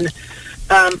interested in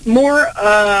more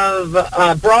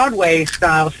of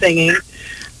Broadway-style singing.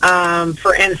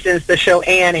 For instance, the show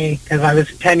Annie, because I was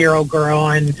a 10-year-old girl,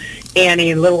 and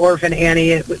Annie, Little Orphan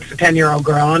Annie, it was a 10-year-old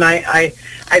girl, and I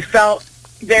felt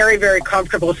very, very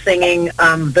comfortable singing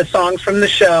the songs from the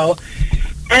show,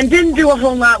 and didn't do a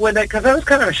whole lot with it because I was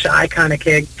kind of a shy kind of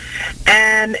kid.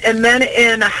 And then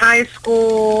in high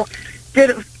school, did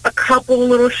a couple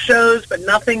little shows, but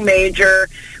nothing major.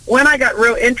 When I got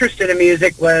real interested in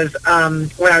music was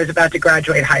when I was about to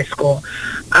graduate high school.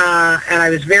 And I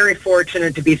was very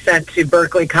fortunate to be sent to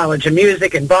Berklee College of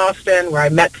Music in Boston, where I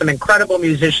met some incredible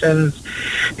musicians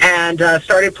and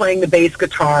started playing the bass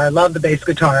guitar. I love the bass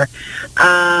guitar.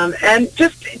 And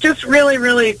just really,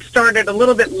 really started a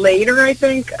little bit later, I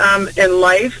think, in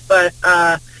life, but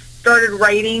started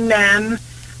writing then,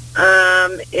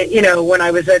 when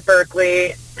I was at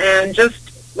Berklee, and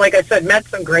just, like I said, met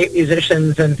some great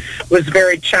musicians and was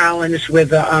very challenged with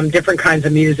different kinds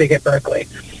of music at Berklee.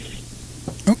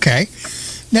 Okay.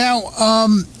 Now,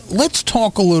 let's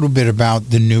talk a little bit about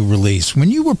the new release.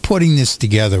 When you were putting this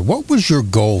together, what was your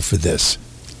goal for this?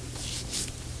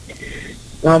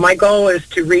 Well, my goal is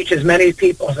to reach as many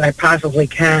people as I possibly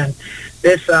can.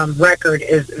 This record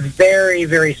is very,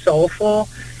 very soulful,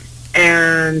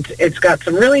 and it's got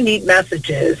some really neat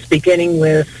messages, beginning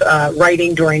with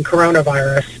writing during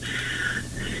coronavirus.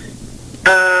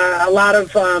 A lot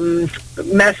of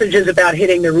messages about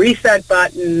hitting the reset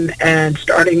button and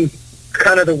starting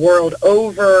kind of the world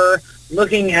over,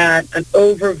 looking at an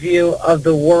overview of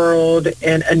the world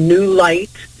in a new light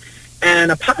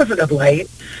and a positive light.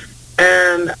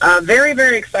 And very,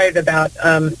 very excited about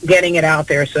getting it out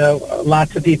there so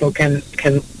lots of people can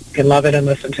love it and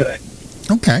listen to it.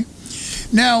 Okay.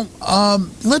 Now,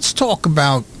 let's talk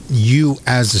about you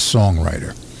as a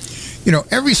songwriter. You know,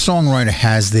 every songwriter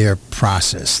has their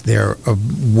process, their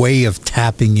way of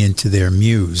tapping into their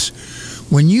muse.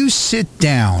 When you sit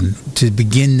down to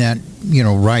begin that,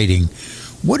 writing,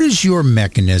 what is your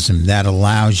mechanism that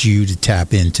allows you to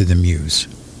tap into the muse?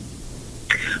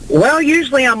 Well,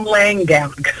 usually I'm laying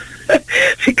down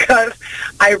because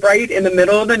I write in the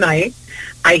middle of the night.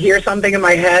 I hear something in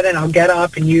my head, and I'll get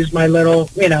up and use my little,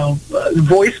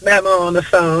 voice memo on the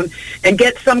phone and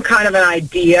get some kind of an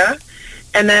idea.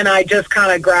 And then I just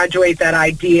kind of graduate that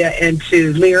idea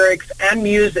into lyrics and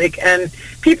music. And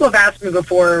people have asked me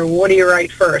before, what do you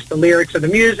write first, the lyrics or the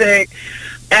music?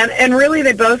 And really,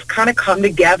 they both kind of come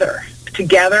together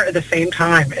at the same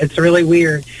time. It's really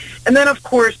weird. And then, of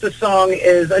course, the song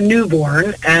is a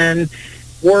newborn, and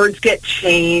words get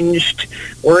changed,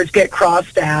 words get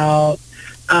crossed out.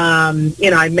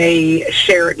 I may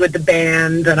share it with the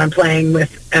band that I'm playing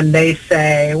with, and they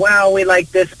say, well, we like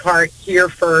this part here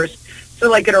first. So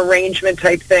like an arrangement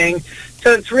type thing.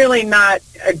 So it's really not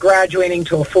graduating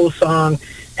to a full song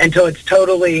until it's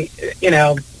totally,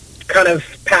 kind of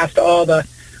past all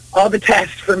the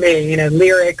tests for me,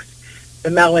 lyrics, the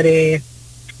melody,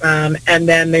 and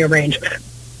then the arrangement.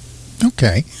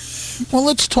 Okay. Well,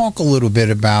 let's talk a little bit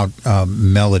about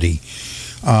melody.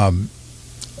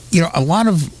 A lot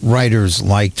of writers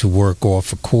like to work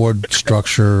off a chord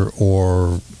structure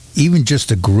or even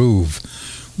just a groove.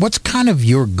 What's kind of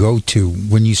your go-to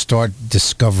when you start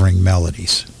discovering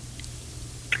melodies?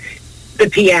 The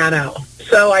piano.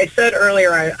 So I said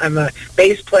earlier I'm a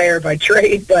bass player by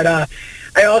trade, but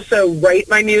I also write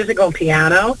my music on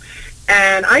piano.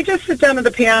 And I just sit down at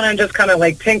the piano and just kind of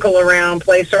like tinkle around,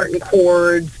 play certain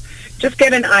chords, just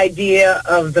get an idea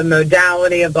of the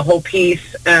modality of the whole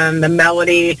piece and the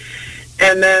melody.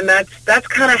 And then that's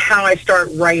kind of how I start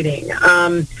writing.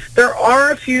 There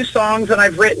are a few songs that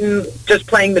I've written just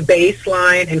playing the bass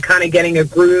line and kind of getting a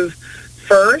groove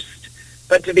first.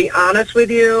 But to be honest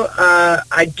with you,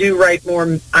 I do write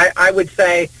more. I would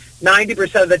say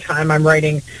 90% of the time I'm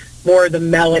writing more of the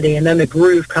melody, and then the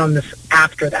groove comes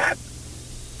after that.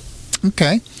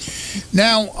 Okay.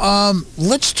 Now,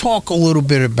 let's talk a little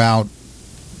bit about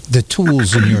the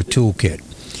tools in your toolkit.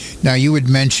 Now, you had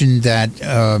mentioned that,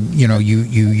 you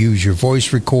use your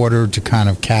voice recorder to kind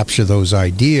of capture those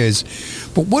ideas.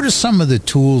 But what are some of the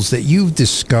tools that you've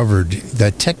discovered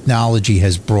that technology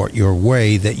has brought your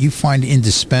way that you find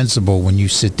indispensable when you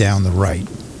sit down to write?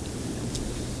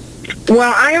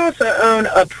 Well, I also own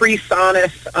a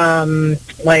PreSonus,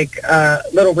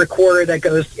 little recorder that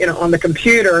goes, on the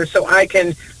computer, so I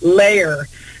can layer.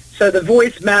 So the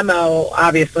voice memo,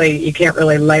 obviously, you can't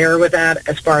really layer with that,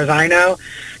 as far as I know.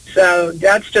 So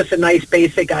that's just a nice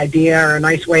basic idea or a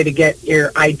nice way to get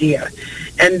your idea.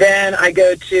 And then I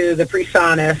go to the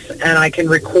PreSonus and I can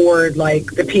record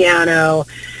like the piano,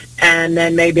 and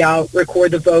then maybe I'll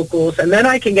record the vocals, and then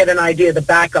I can get an idea of the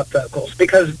backup vocals,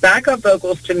 because backup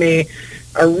vocals to me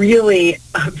are really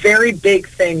a very big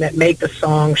thing that make the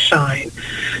song shine.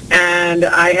 And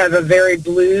I have a very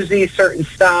bluesy certain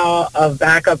style of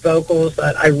backup vocals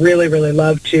that I really, really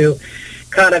love to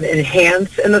kind of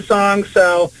enhance in the song.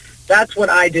 So that's what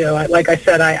I do. Like I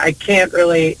said, I can't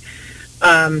really,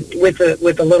 with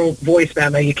the little voice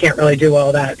memo, you can't really do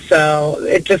all that. So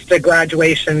it's just a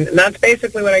graduation, and that's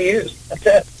basically what I use. That's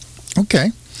it.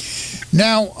 Okay.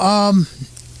 Now,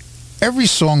 every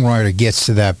songwriter gets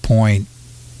to that point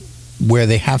where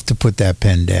they have to put that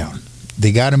pen down.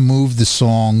 They got to move the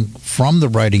song from the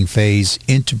writing phase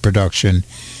into production,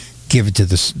 give it to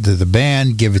the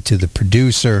band, give it to the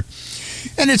producer.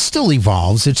 And it still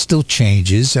evolves. It still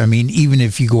changes. I mean, even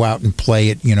if you go out and play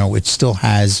it, it still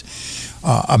has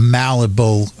a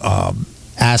malleable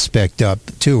aspect up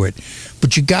to it.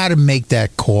 But you got to make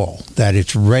that call that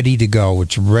it's ready to go.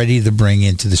 It's ready to bring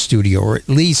into the studio, or at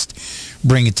least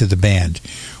bring it to the band.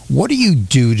 What do you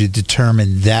do to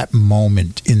determine that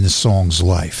moment in the song's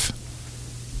life?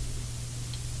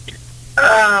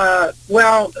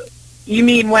 Well, you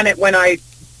mean when I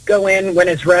go in when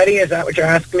it's ready? Is that what you're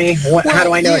asking me? How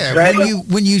do I know it's ready?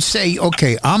 When you say,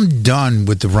 okay, I'm done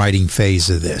with the writing phase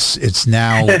of this. It's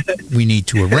now we need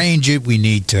to arrange it. We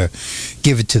need to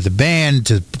give it to the band,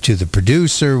 to the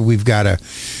producer. We've got to,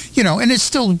 and it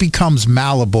still becomes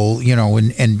malleable,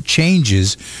 and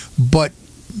changes. But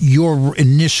your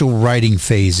initial writing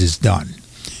phase is done.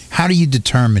 How do you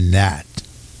determine that?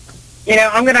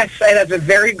 I'm going to say that's a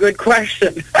very good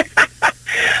question.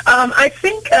 I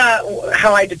think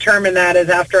how I determine that is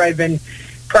after I've been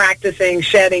practicing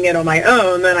shedding it on my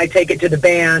own, then I take it to the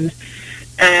band,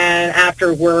 and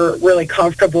after we're really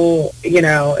comfortable,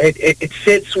 it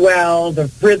fits well, the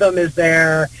rhythm is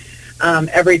there,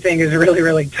 everything is really,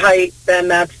 really tight, then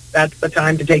that's the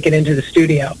time to take it into the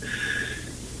studio.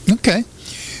 Okay.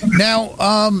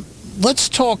 Now, let's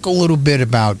talk a little bit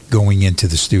about going into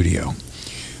the studio.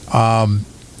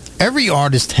 Every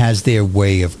artist has their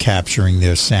way of capturing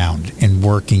their sound and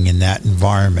working in that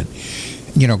environment.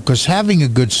 Because having a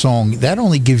good song, that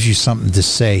only gives you something to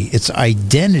say. Its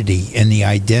identity and the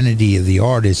identity of the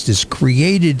artist is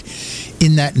created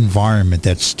in that environment,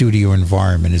 that studio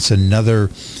environment. It's another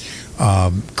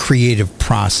creative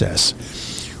process.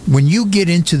 When you get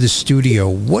into the studio,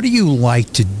 what do you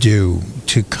like to do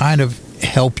to kind of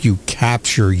help you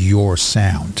capture your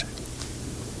sound?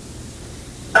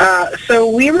 So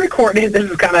we recorded, this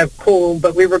is kind of cool,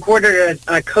 but we recorded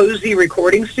at Cozy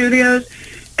Recording Studios,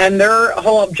 and their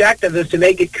whole objective is to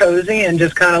make it cozy and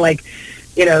just kind of like,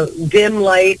 dim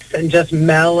lights and just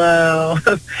mellow.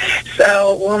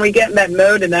 So when we get in that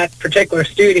mode in that particular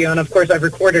studio, and of course I've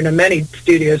recorded in many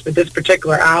studios, but this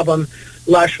particular album,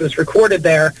 Lush, was recorded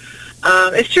there,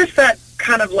 it's just that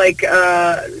kind of like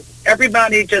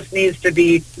everybody just needs to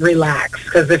be relaxed,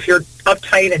 because if you're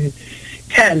uptight and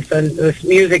tense, and this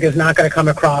music is not going to come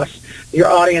across. Your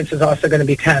audience is also going to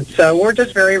be tense. So we're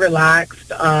just very relaxed.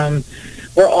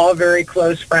 We're all very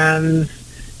close friends.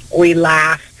 We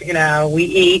laugh, we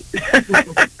eat.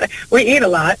 We eat a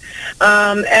lot.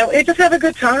 And we just have a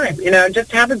good time,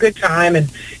 just have a good time and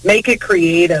make it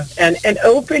creative and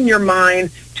open your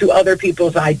mind to other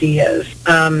people's ideas.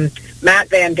 Matt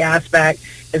Van Gasbeck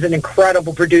is an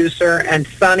incredible producer, and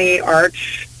Sonny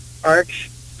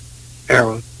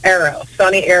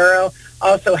Sonny Arrow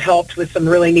also helped with some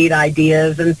really neat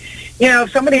ideas. And,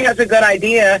 if somebody has a good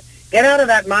idea, get out of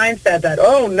that mindset that,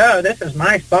 oh, no, this is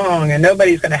my song and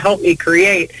nobody's going to help me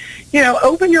create.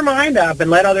 Open your mind up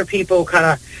and let other people kind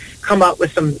of come up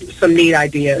with some neat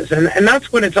ideas. And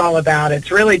that's what it's all about. It's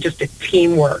really just a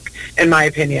teamwork, in my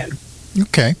opinion.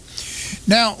 Okay.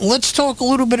 Now, let's talk a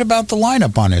little bit about the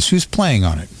lineup on this. Who's playing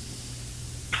on it?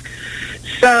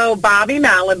 So Bobby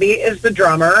Malaby is the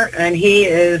drummer, and he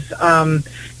is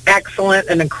excellent,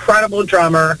 an incredible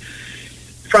drummer.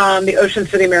 from the Ocean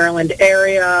City, Maryland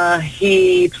area.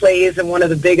 He plays in one of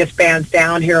the biggest bands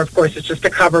down here. Of course, it's just a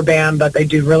cover band, but they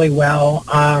do really well.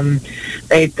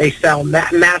 They sell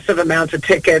massive amounts of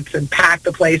tickets and pack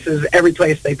the places, every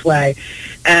place they play.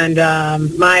 And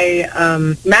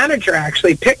my manager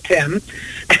actually picked him,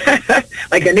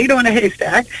 like a needle in a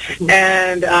haystack,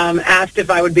 and asked if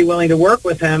I would be willing to work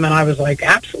with him. And I was like,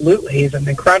 absolutely. He's an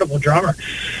incredible drummer.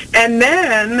 And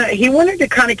then he wanted to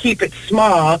kind of keep it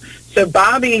small. So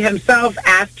Bobby himself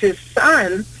asked his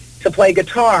son to play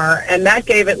guitar, and that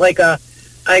gave it like a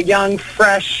young,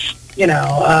 fresh,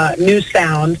 new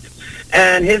sound.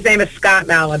 And his name is Scott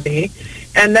Malaby.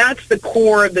 And that's the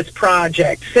core of this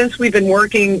project. Since we've been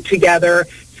working together,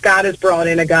 Scott has brought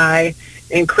in a guy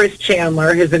named Chris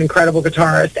Chandler, who's an incredible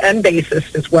guitarist and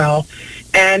bassist as well.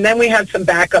 And then we had some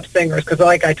backup singers, because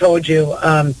like I told you,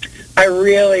 I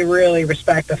really, really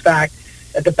respect the fact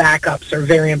that the backups are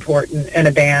very important in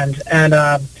a band. And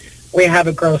we have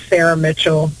a girl, Sarah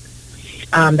Mitchell,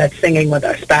 that's singing with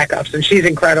us backups, and she's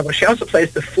incredible. She also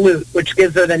plays the flute, which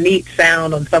gives it a neat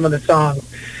sound on some of the songs.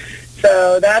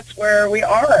 So that's where we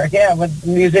are, with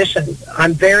musicians.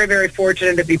 I'm very, very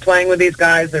fortunate to be playing with these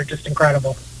guys. They're just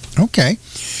incredible. Okay.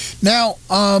 Now,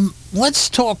 let's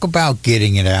talk about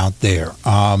getting it out there.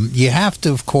 You have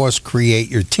to, of course, create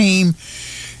your team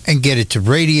and get it to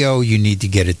radio. You need to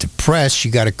get it to press.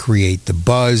 You got to create the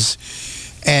buzz.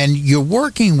 And you're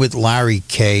working with Larry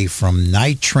Kay from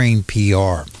Night Train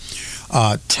PR.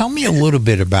 Tell me a little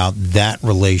bit about that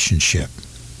relationship.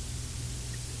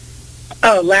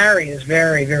 Oh, Larry is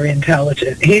very, very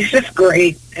intelligent. He's just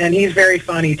great, and he's very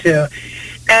funny too.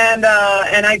 And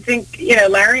I think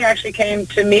Larry actually came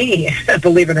to me,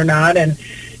 believe it or not,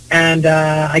 and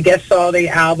I guess saw the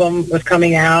album was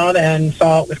coming out and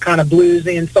saw it was kind of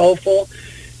bluesy and soulful,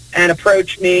 and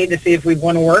approached me to see if we'd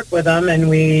want to work with him. And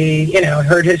we,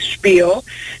 heard his spiel,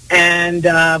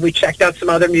 and we checked out some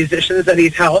other musicians that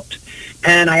he's helped.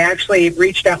 And I actually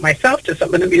reached out myself to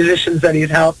some of the musicians that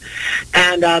he's helped,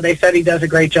 and they said he does a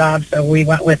great job, so we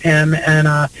went with him.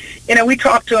 And, we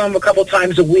talked to him a couple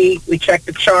times a week. We checked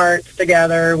the charts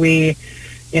together. We,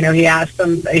 he asked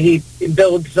them, he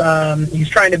builds, he's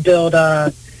trying to build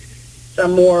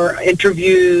some more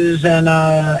interviews,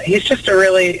 and he's just a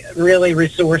really, really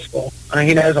resourceful.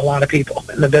 He knows a lot of people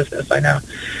in the business, I know.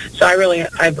 So I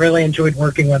really enjoyed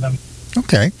working with him.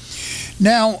 Okay.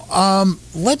 Now,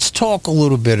 let's talk a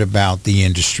little bit about the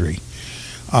industry.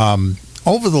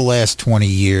 Over the last 20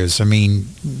 years, I mean,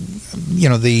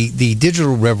 the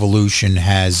digital revolution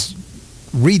has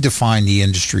redefined the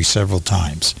industry several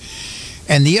times.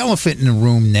 And the elephant in the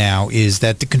room now is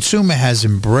that the consumer has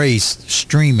embraced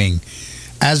streaming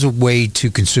as a way to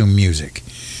consume music.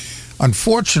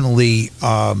 Unfortunately,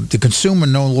 the consumer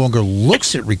no longer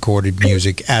looks at recorded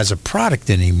music as a product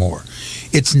anymore.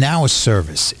 It's now a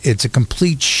service. It's a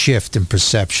complete shift in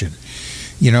perception.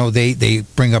 They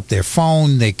bring up their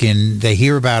phone, they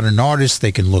hear about an artist,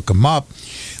 they can look them up,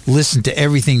 listen to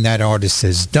everything that artist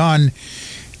has done,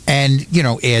 and,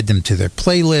 add them to their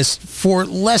playlist for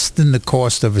less than the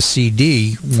cost of a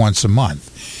CD once a month.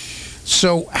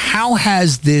 So how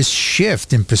has this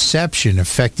shift in perception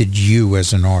affected you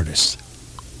as an artist?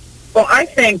 Well, I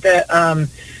think that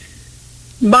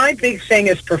my big thing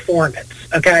is performance.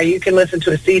 Okay, you can listen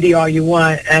to a CD all you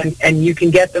want, and you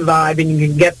can get the vibe, and you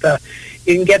can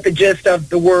get the gist of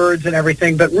the words and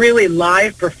everything. But really,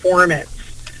 live performance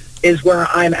is where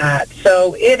I'm at.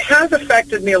 So it has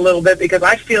affected me a little bit, because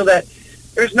I feel that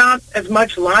there's not as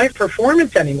much live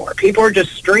performance anymore. People are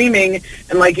just streaming,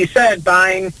 and like you said,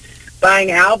 buying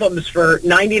albums for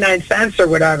 99 cents or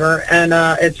whatever, and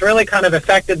it's really kind of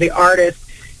affected the artist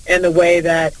in the way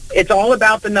that it's all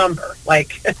about the number.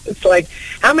 Like, it's like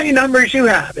how many numbers you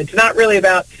have. It's not really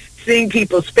about seeing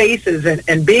people's faces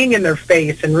and being in their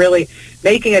face and really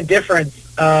making a difference,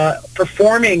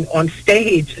 performing on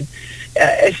stage.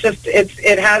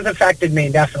 It has affected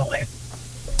me, definitely.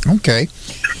 Okay.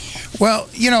 Well,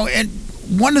 and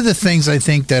one of the things I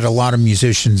think that a lot of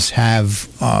musicians have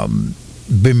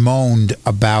bemoaned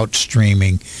about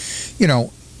streaming,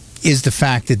 is the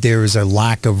fact that there is a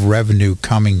lack of revenue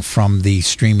coming from the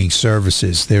streaming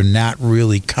services. They're not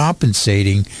really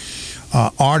compensating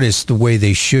artists the way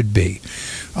they should be.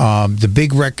 The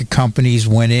big record companies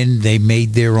went in, they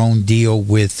made their own deal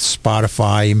with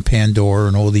Spotify and Pandora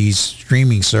and all these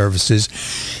streaming services,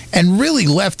 and really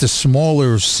left a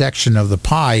smaller section of the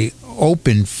pie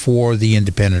open for the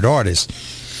independent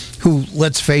artists, who,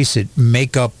 let's face it,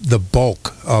 make up the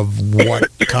bulk of what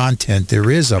content there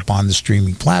is up on the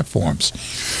streaming platforms.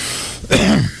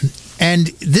 And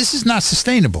this is not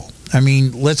sustainable. I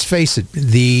mean, let's face it,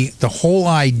 the whole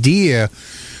idea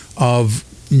of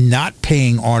not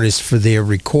paying artists for their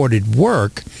recorded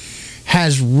work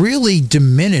has really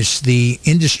diminished the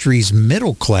industry's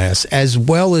middle class, as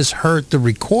well as hurt the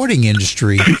recording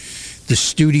industry, the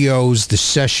studios, the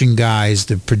session guys,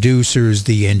 the producers,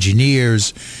 the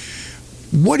engineers.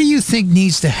 What do you think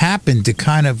needs to happen to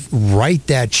kind of right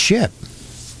that ship?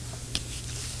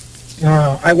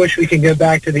 I wish we could go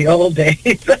back to the old days.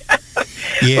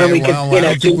 Yeah, when we well, could, I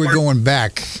don't think we're going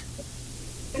back.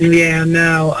 Yeah,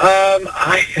 no.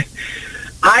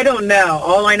 I don't know.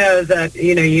 All I know is that,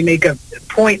 you make a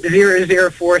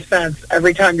 0.004 cents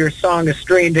every time your song is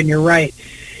streamed, and you're right.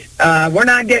 We're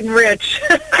not getting rich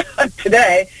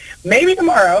today. Maybe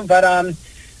tomorrow, but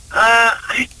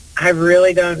I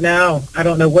really don't know. I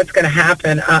don't know what's going to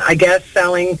happen. I guess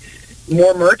selling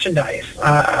more merchandise.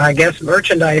 I guess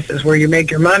merchandise is where you make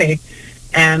your money.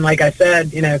 And like I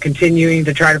said, continuing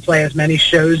to try to play as many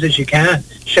shows as you can,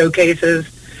 showcases.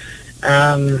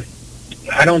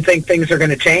 I don't think things are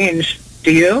going to change.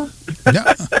 Do you?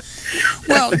 No.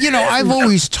 Well, I've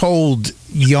always told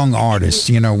young artists,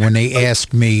 when they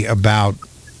ask me about,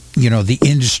 the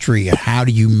industry and how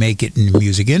do you make it in the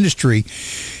music industry,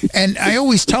 and I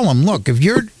always tell them, look, if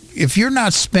you're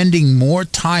not spending more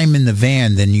time in the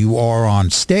van than you are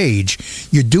on stage,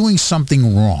 you're doing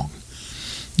something wrong.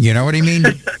 You know what I mean?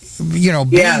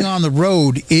 Being on the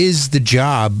road is the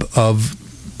job of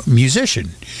a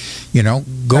musician.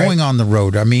 Going on the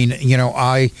road. I mean,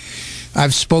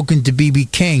 I've spoken to B.B.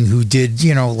 King, who did,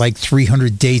 like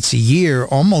 300 dates a year,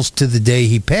 almost to the day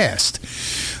he passed.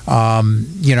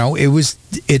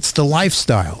 It's the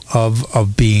lifestyle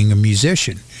of being a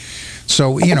musician.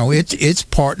 So, it's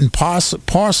part and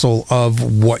parcel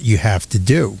of what you have to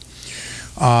do.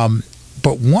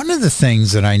 But one of the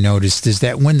things that I noticed is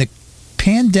that when the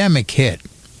pandemic hit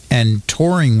and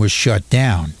touring was shut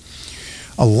down,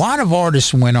 a lot of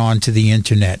artists went on to the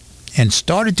internet and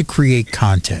started to create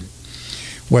content,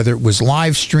 whether it was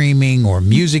live streaming or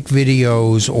music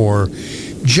videos or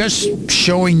just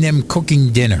showing them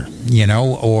cooking dinner,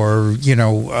 or,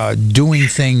 doing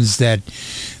things that,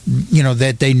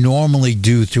 that they normally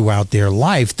do throughout their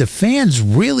life. The fans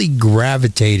really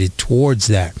gravitated towards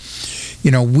that.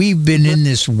 We've been in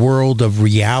this world of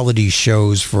reality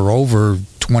shows for over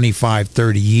 25,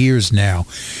 30 years now.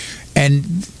 And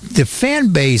the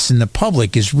fan base and the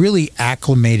public is really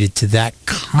acclimated to that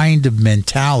kind of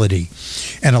mentality.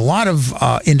 And a lot of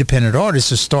independent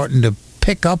artists are starting to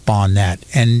pick up on that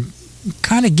and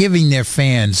kind of giving their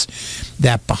fans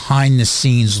that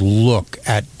behind-the-scenes look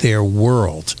at their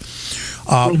world.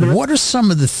 What are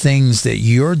some of the things that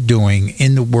you're doing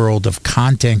in the world of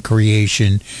content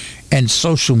creation and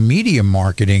social media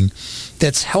marketing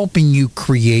that's helping you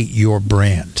create your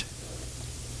brand?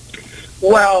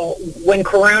 Well, when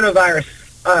coronavirus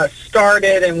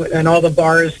started and all the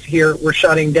bars here were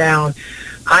shutting down,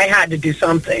 I had to do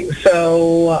something.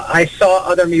 So I saw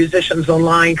other musicians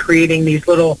online creating these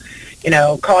little,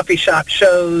 coffee shop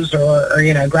shows or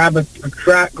grab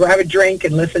a drink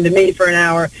and listen to me for an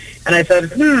hour. And I said,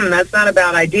 that's not a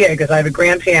bad idea because I have a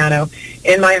grand piano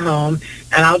in my home,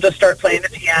 and I'll just start playing the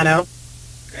piano,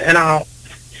 and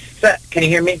can you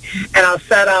hear me? And I'll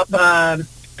set up.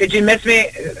 Did you miss me?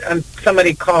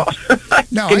 Somebody called.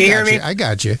 No, Can you hear me? I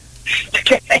got you.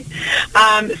 Okay.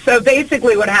 So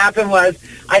basically, what happened was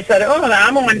I said,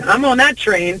 I'm on that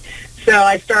train. So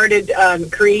I started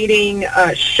creating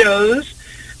shows,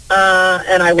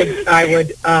 and I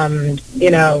would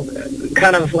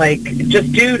kind of like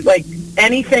just do like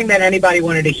anything that anybody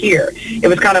wanted to hear. It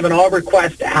was kind of an all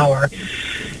request hour,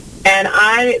 and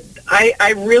I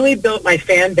really built my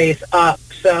fan base up.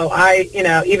 So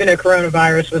even though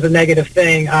coronavirus was a negative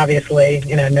thing, obviously,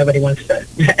 nobody wants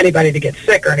anybody to get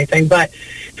sick or anything. But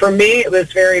for me, it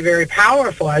was very, very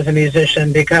powerful as a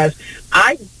musician because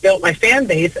I built my fan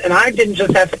base, and I didn't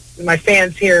just have my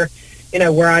fans here,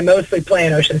 where I mostly play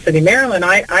in Ocean City, Maryland.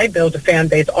 I built a fan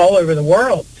base all over the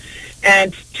world.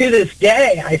 And to this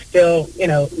day, I still,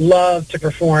 love to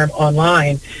perform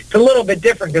online. It's a little bit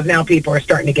different because now people are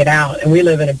starting to get out, and we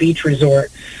live in a beach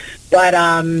resort. But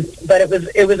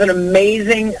it was an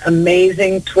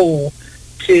amazing tool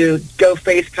to go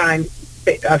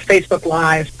Facebook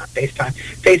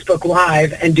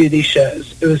Live and do these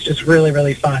shows. It was just really,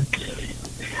 really fun.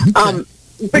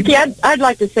 Ricky, I'd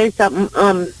like to say something.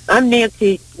 I'm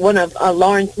Nancy, one of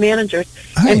Lauren's managers,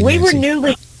 Hi, and we Nancy. were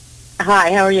newly.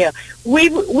 Hi, how are you?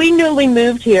 We newly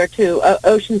moved here to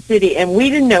Ocean City, and we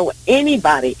didn't know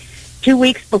anybody 2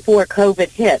 weeks before COVID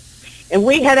hit. And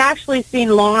we had actually seen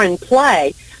Lauren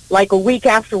play like a week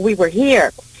after we were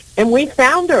here. And we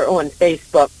found her on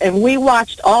Facebook, and we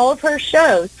watched all of her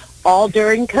shows all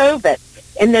during COVID.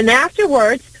 And then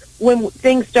afterwards, when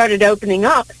things started opening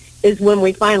up is when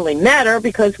we finally met her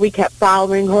because we kept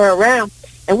following her around.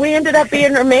 And we ended up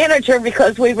being her manager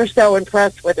because we were so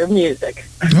impressed with her music.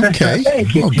 Okay.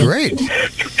 Thank you. Oh, great.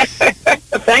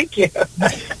 Thank you.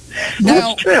 Now,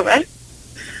 That's true, right?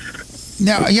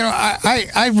 Now, you know,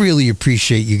 I really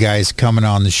appreciate you guys coming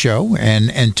on the show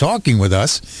and talking with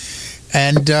us.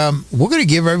 And we're going to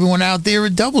give everyone out there a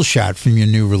double shot from your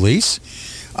new release.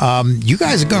 You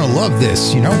guys are going to love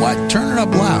this. You know what? Turn it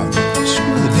up loud.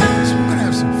 Screw the dance. We're going to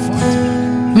have some fun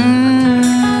tonight.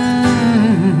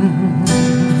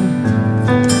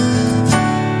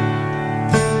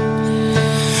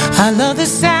 I love the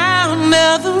sound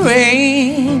of the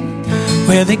rain.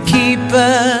 Will they keep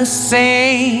us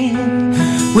sane?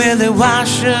 Will they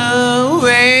wash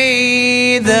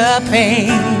away the pain?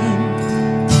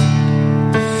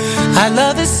 I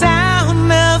love the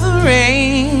sound of the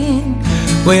rain.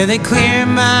 Will they clear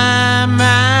my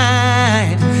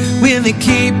mind? Will they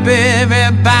keep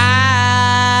everybody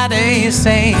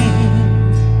sane?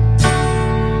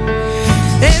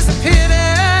 There's a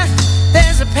pitter,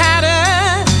 there's a patter.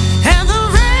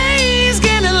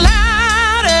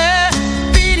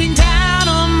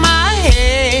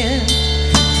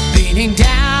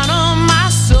 Down on my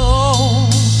soul.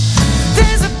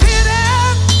 There's a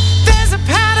pitter, there's a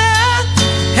patter,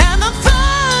 and the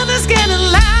thunder's getting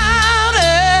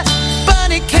louder,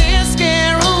 but it can't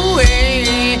scare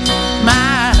away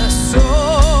my soul.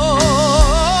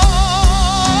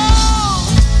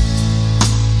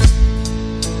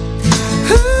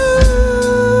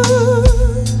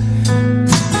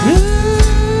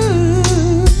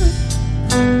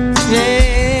 Yeah.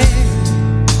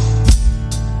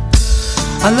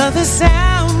 I love the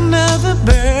sound of the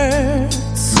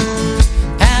birds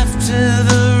after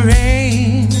the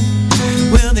rain.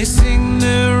 Will they sing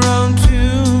their own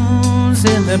tunes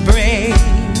in the brain?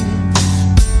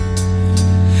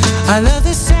 I love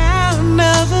the sound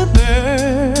of the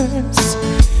birds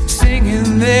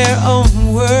singing their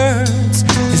own words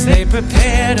as they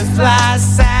prepare to fly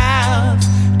south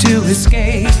to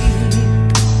escape.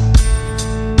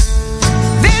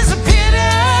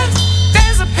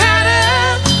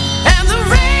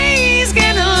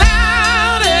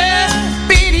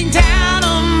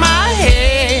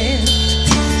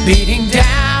 Beating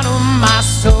down on my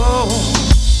soul.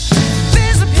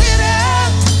 There's a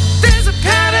pitter, there's a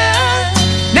patter.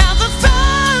 Now the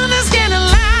thunder's getting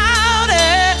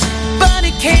louder, but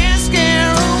it can't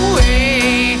scare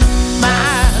away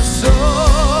my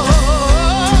soul.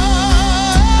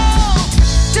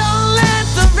 Don't let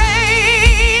the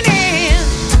rain in.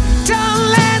 Don't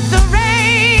let the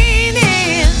rain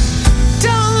in.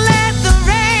 Don't let the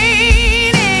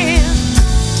rain in.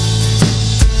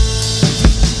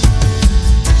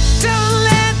 Don't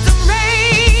let the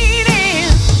rain in.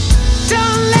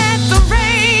 Don't let the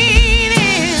rain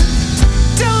in.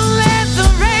 Don't let the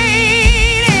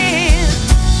rain in.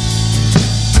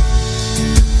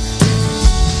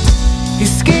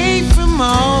 Escape from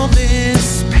all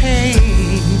this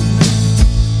pain.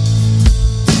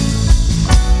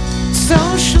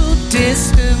 Social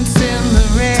distance in the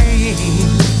rain.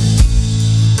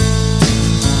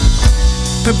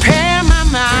 Prepare my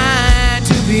mind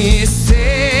to be safe.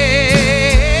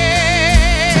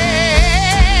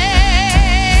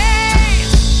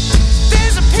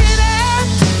 There's a pitter,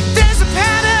 there's a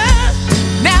patter.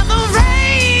 Now the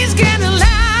rain's getting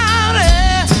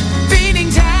louder, beating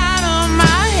down on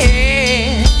my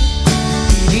head,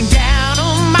 beating down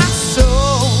on my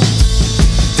soul.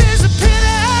 There's a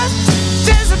pitter,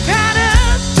 there's a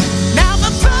patter. Now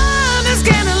the thunder's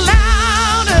getting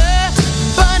louder,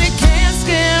 but it can't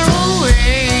scare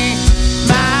away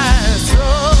my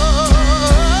soul.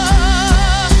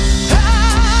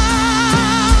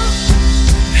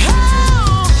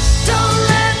 Don't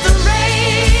let the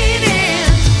rain in.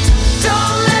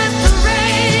 Don't let the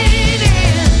rain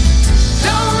in.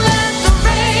 Don't let the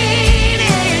rain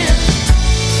in.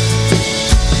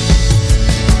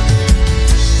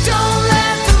 Don't let the rain in. Don't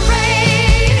let the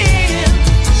rain in.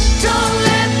 Don't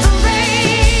let the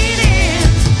rain in.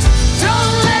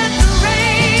 Don't let the rain in. Don't let the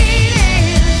rain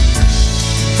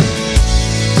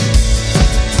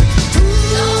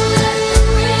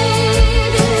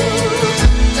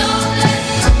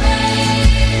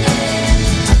in.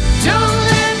 Don't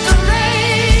let the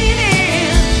rain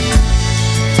in.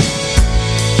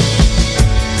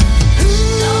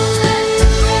 Don't let the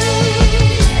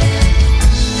rain in.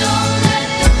 Don't let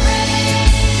the rain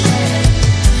in.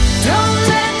 Don't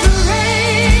let the rain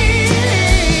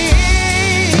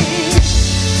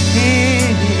in.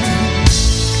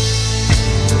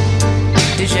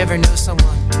 Did you ever know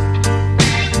someone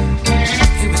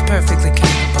who was perfectly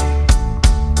capable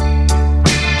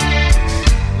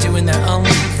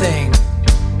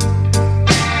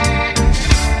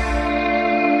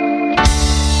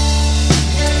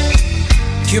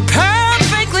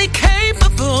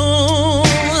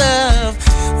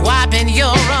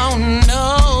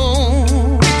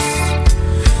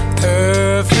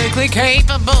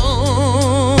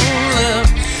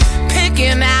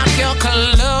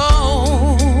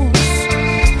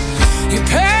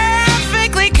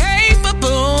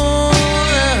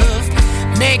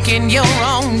making your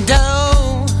own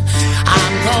dough.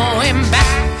 I'm going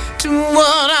back to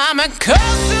what I'm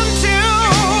accustomed to.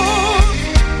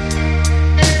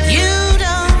 You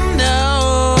don't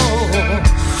know,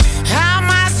 how am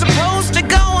I supposed to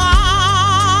go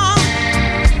on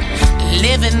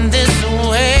living this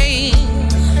way?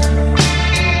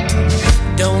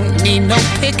 Don't need no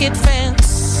picket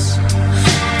fence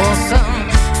or some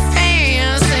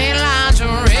fancy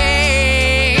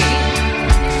lingerie.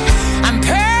 I'm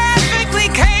perfectly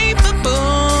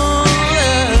capable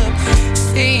of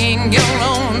seeing your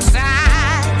own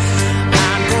side.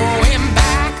 I'm going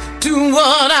back to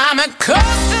what I'm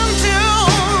accustomed to.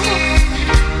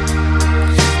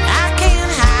 I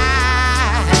can't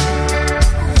hide.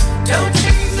 Don't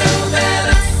you know that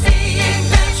I'm seeing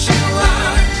that you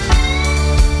are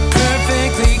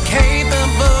perfectly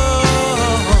capable?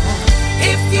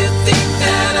 If you think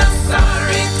that I'm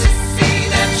sorry to see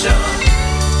that you're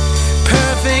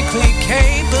perfectly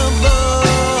capable,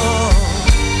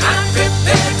 I'm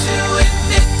prepared to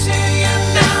admit to you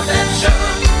now that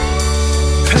you're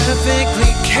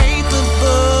perfectly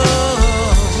capable.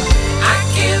 I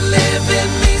can't live in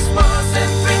these walls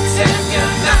and pretend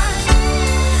you're not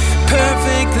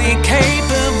perfectly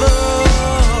capable.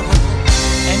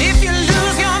 And if you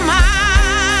lose your mind,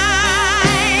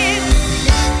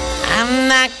 I'm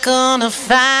not gonna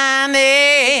find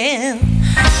it.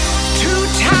 Too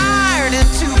tired and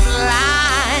too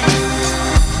blind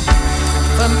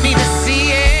for me to see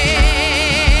it.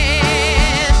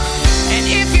 And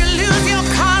if you lose your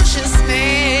consciousness,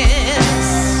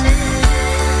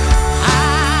 I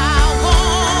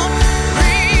won't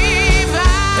revive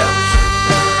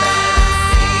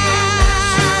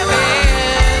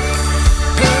it.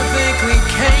 Perfectly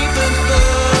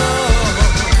capable.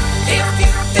 If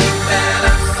you think that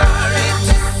I'm sorry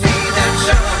to see that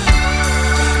you're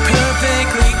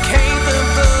perfectly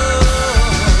capable,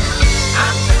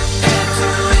 I'm prepared to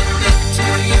admit to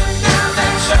you now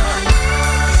that you're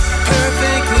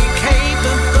perfectly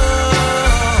capable.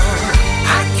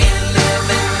 I can't live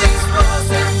in these walls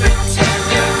and pretend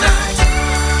you're not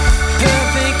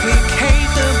perfectly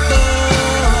capable.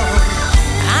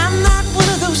 I'm not one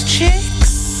of those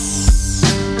chicks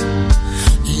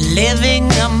living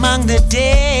among the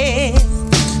dead,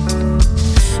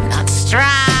 not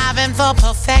striving for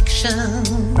perfection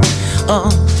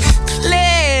or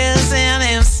pleasing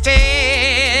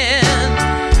instead.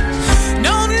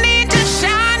 No need to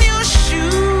shine your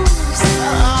shoes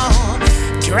or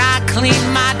dry clean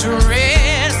my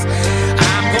dress.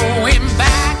 I'm going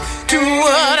back to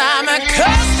what I'm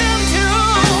accustomed to.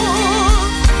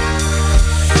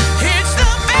 It's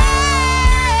the best.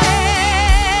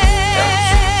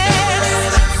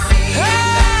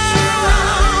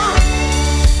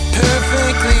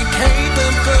 Perfectly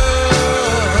capable.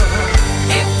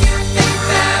 If you think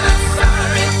that I'm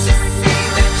sorry to see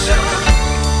that you're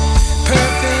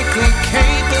perfectly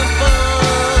capable,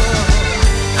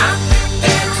 I'm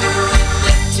prepared to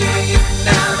admit to you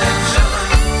now that you're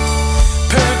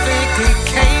perfectly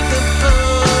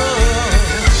capable.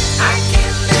 I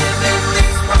can't live in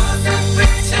these walls and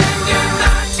pretend you're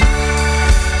not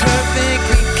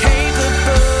perfectly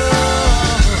capable.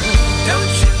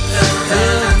 Don't you know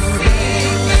that I'm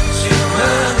seeing that you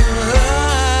are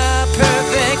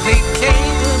perfectly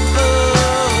capable?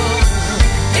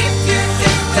 If you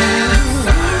think that I'm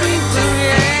sorry to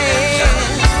see that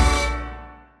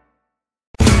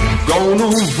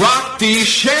Gonna rock these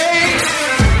shades,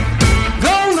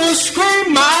 gonna scream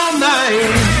my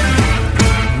name,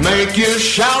 make you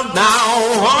shout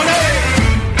now, honey,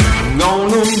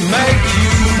 gonna make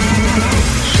you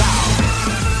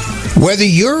Whether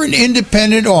you're an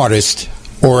independent artist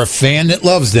or a fan that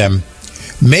loves them,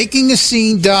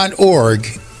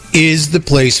 MakingAScene.org is the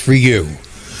place for you.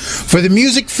 For the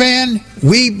music fan,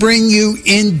 we bring you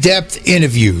in-depth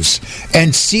interviews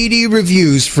and CD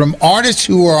reviews from artists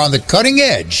who are on the cutting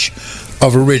edge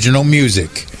of original music.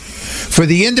 For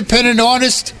the independent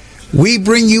artist, we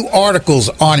bring you articles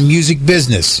on music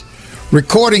business,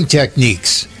 recording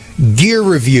techniques, gear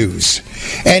reviews,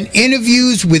 and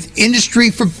interviews with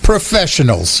industry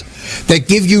professionals that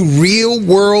give you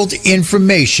real-world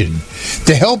information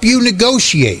to help you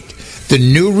negotiate the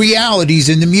new realities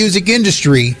in the music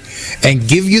industry and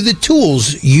give you the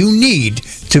tools you need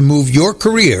to move your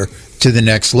career to the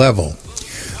next level.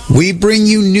 We bring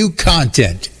you new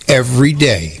content every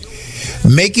day.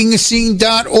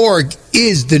 MakingAScene.org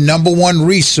is the #1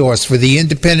 resource for the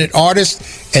independent artists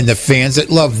and the fans that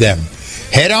love them.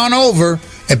 Head on over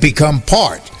and become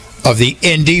part of the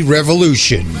indie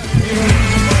revolution.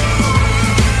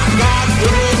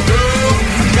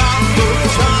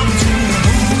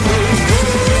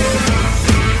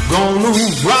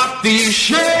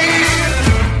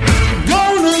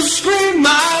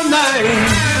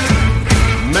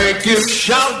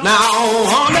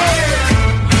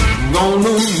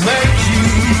 make you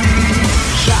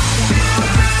shout.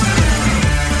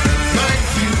 Make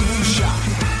you shout.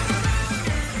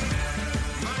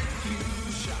 Make you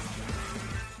shout.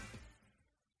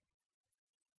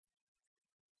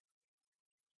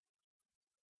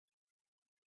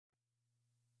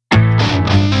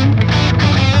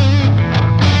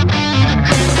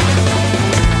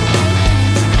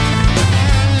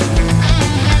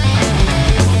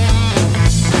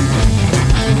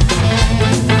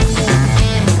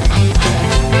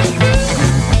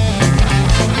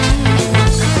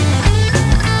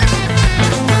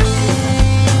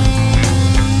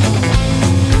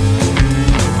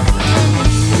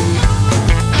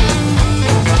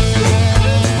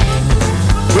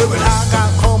 Well, when I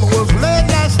got home, it was late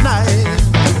last night.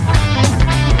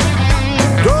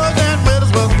 Doors and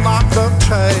windows was locked up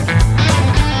tight.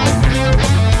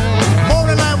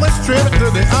 Morning I went straight to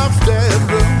the upstairs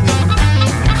room,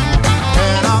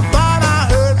 and I thought I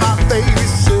heard my baby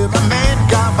say my man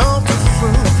got home too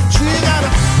soon. She got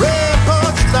a red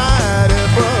porch light, it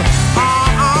was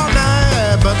all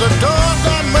night, but the doors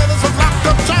and windows was locked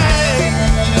up tight.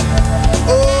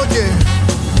 Oh yeah.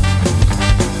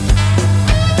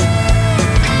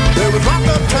 They was locked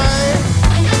up tight.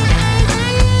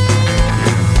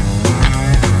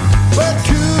 But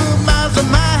 2 miles of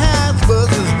my house was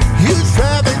this huge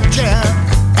traffic jam,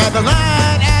 and the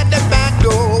line at the back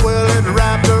door, well, it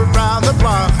wrapped around the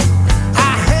block.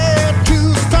 I had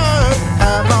to start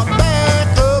at the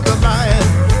back of the line.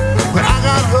 When I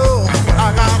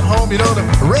got home, you know, the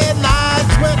red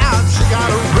lights went out. She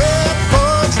got a red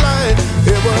porch light.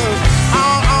 It was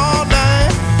all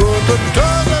night, but the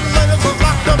doors and windows was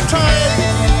locked up tight.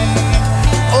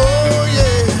 Oh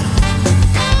yeah,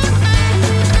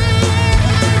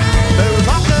 they was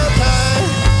locked up tight.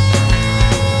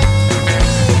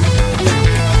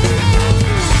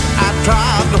 I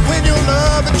tried to win your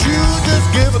love, but you just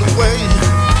give it away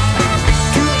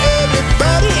to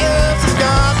everybody else has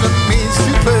got the means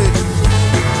to pay.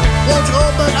 Won't you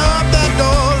open up that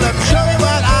door? Let me show you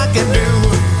what I can do.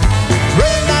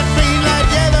 Red light, green light,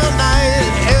 yellow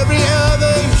light, every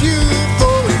other hue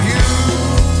for you.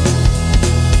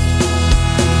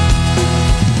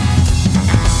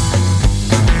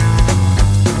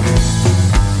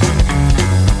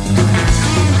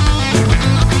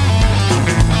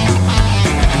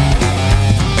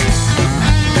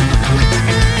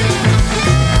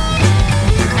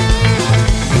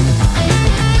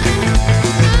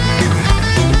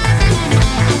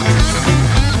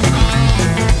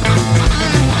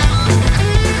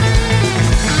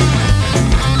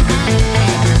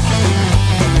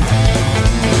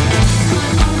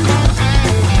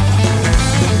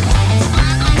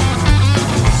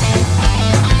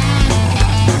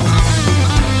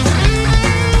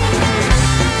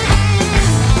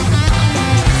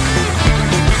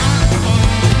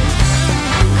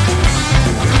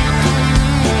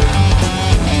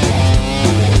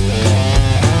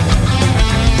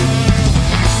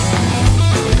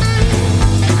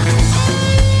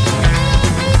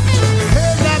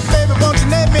 Hey, that baby, won't you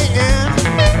let me in?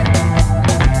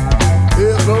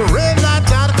 If the red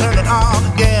light's out, turn it on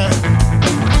again.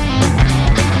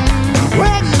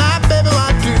 Red light, baby,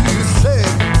 what do you say?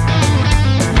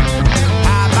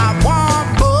 How about one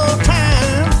more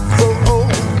time for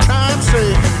old time's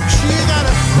sake? She got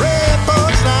a red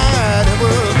porch light. It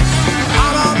was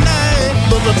all night,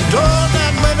 but the doors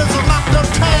and windows were locked up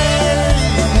tight.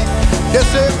 Yes,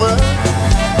 it was.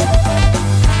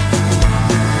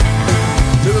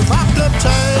 It was locked up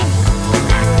tight.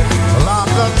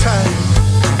 Locked up tight.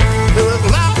 It was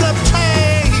locked up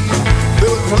tight. It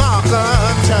was locked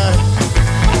up tight.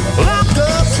 Locked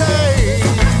up tight.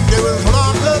 It was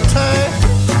locked up tight.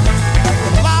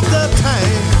 Locked up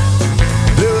tight.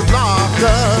 It was locked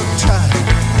up tight.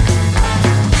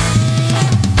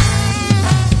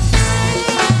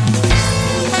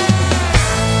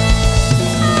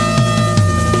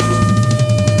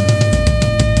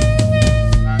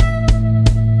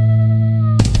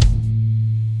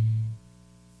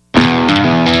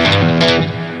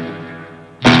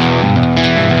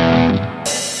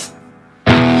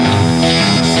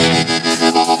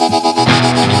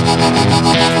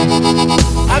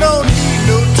 I don't need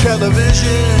no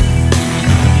television.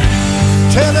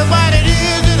 Tell me what it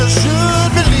is that I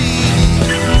should believe.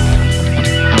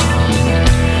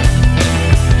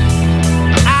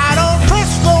 I don't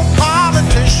trust no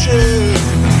politician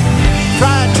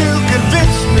trying to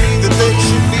convince me that they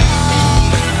should leave.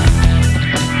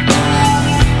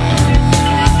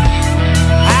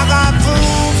 I got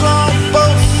fools on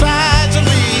both sides of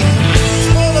me,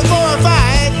 spoiler for a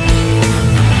fight.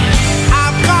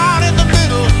 I'm caught in the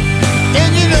middle, in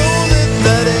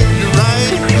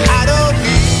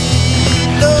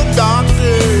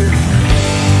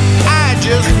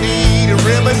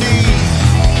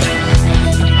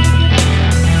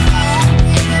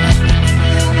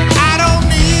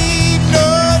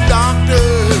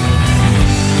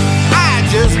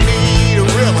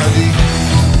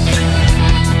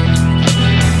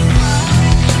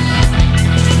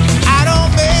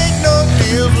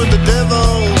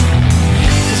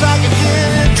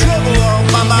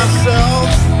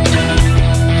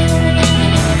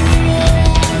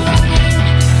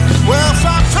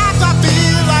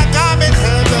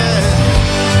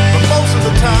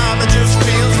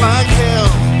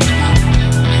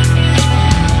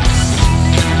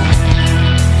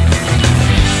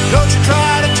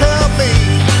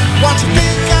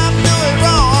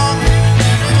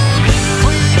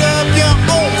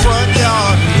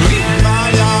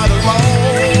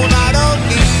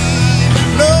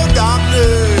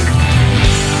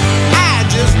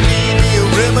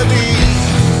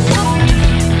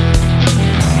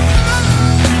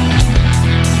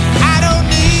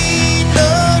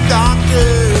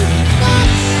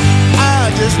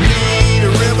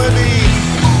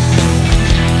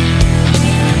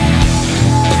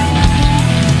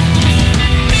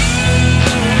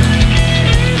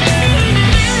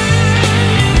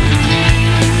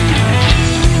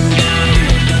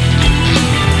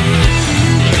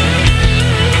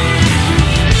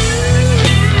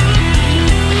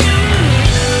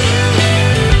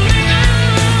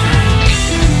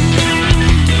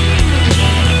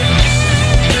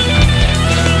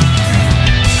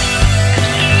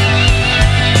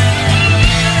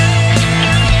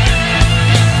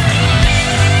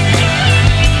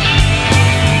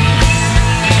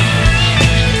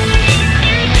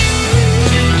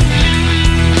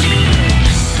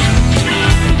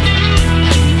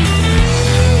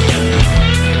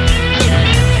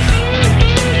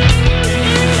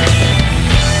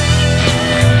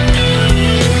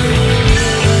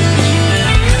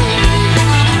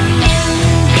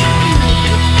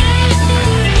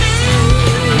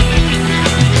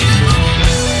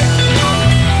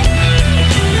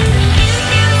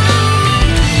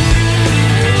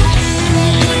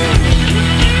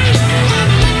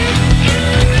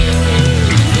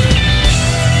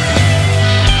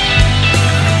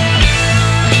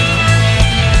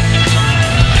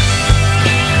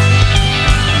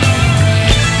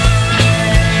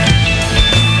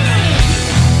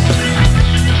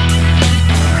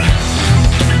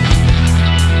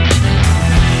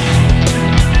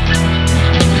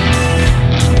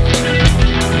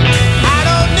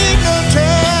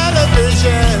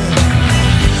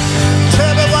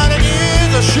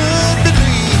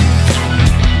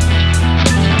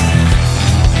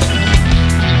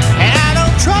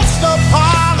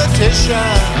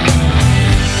nation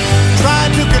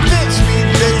trying to convince me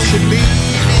they should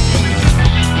leave me.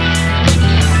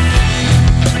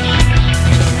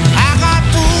 I got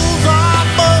fools on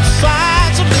both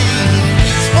sides of me,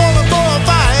 spoiling for a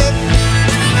fight.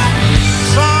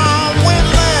 Some went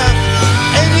left,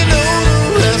 and you know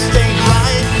the rest ain't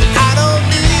right. I don't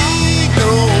need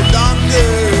no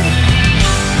doctor,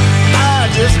 I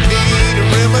just need a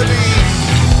remedy.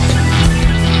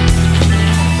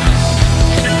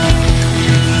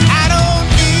 I don't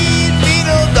need me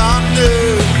no doctor,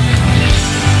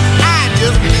 I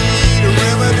just need a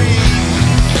remedy.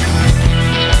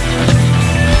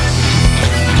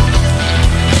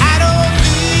 I don't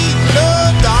need no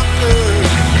doctor,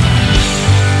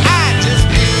 I just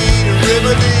need a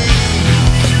remedy.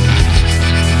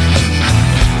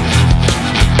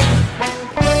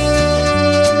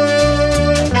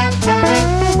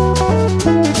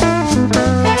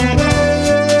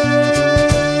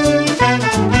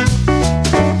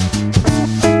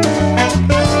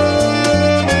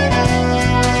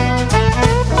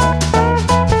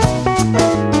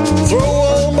 Throw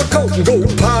on my coat and go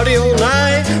party all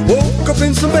night. Woke up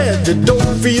in some bed that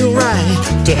don't feel right.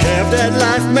 To have that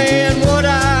life, man, what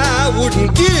I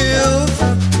wouldn't give.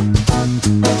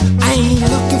 I ain't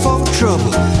looking for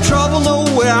trouble, trouble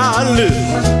nowhere I live.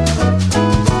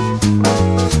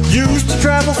 Used to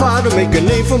travel far to make a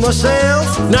name for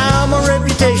myself. Now my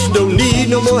reputation don't need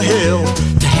no more help.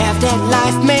 To have that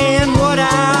life, man, what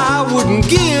I wouldn't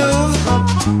give.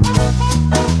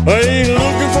 I ain't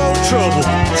looking for trouble,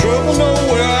 trouble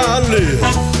nowhere I live.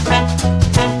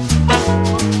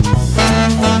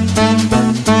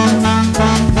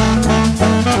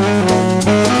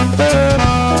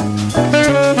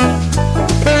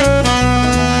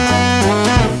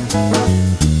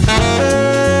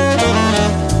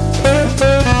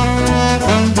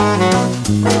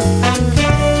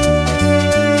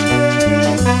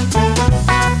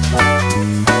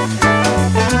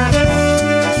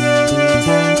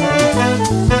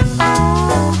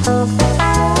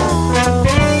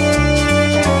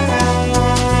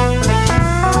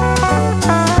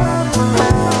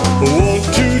 One,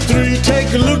 two, three,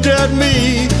 take a look at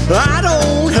me. I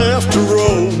don't have to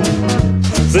roam.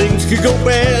 Things could go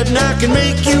bad and I can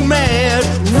make you mad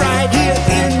right here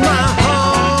in my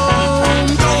home.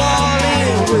 Go all in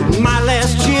with my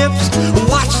last chips.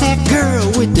 Watch that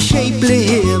girl with the shapely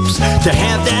hips. To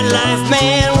have that life,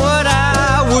 man, what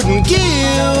I wouldn't give.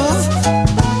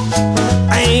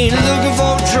 I ain't looking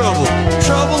for trouble,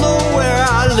 trouble nowhere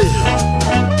I live.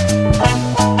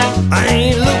 I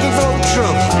ain't looking for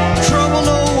trouble, trouble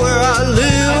nowhere I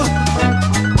live.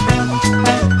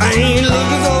 I ain't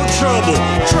looking for trouble,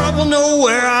 trouble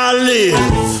nowhere I live.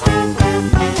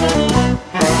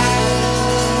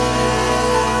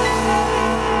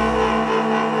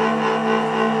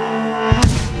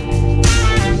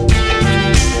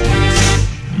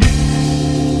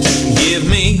 Give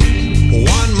me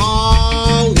one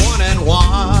more one and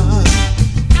one,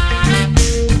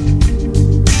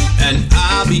 and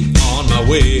I'll be on my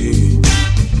way.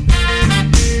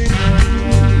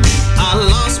 I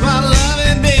lost my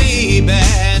loving baby,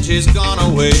 and she's gone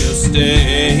away to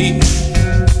stay.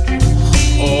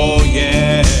 Oh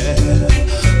yeah,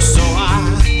 so I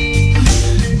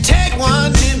take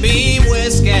one Jim Beam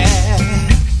whiskey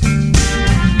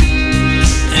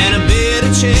and a bit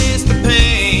of chase the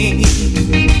pain.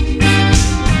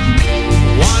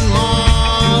 One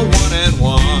more one and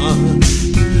one,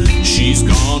 she's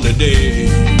gone today.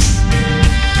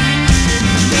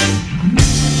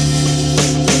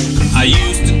 I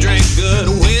used to drink good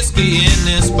whiskey in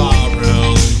this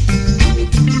barroom,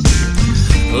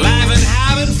 laughing,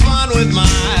 having fun with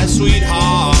my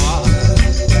sweetheart.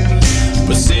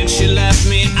 But since she left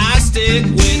me, I stick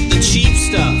with the cheap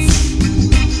stuff.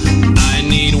 I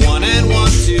need one and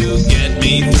one to get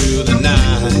me through the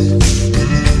night.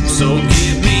 So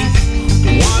give me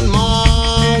one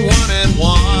more one and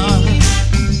one,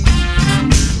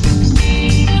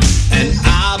 and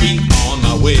I'll be on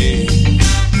my way.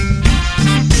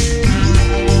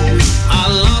 I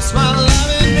lost my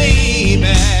loving baby,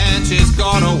 and she's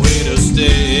gone away to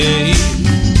stay.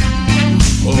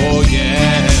 Oh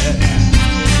yeah,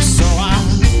 so I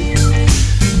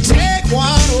take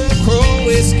one Old Crow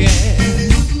whiskey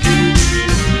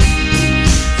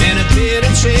and a bit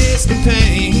of chase the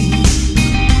pain.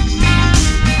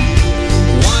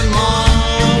 One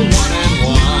more one and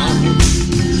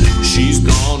one, she's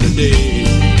gone today.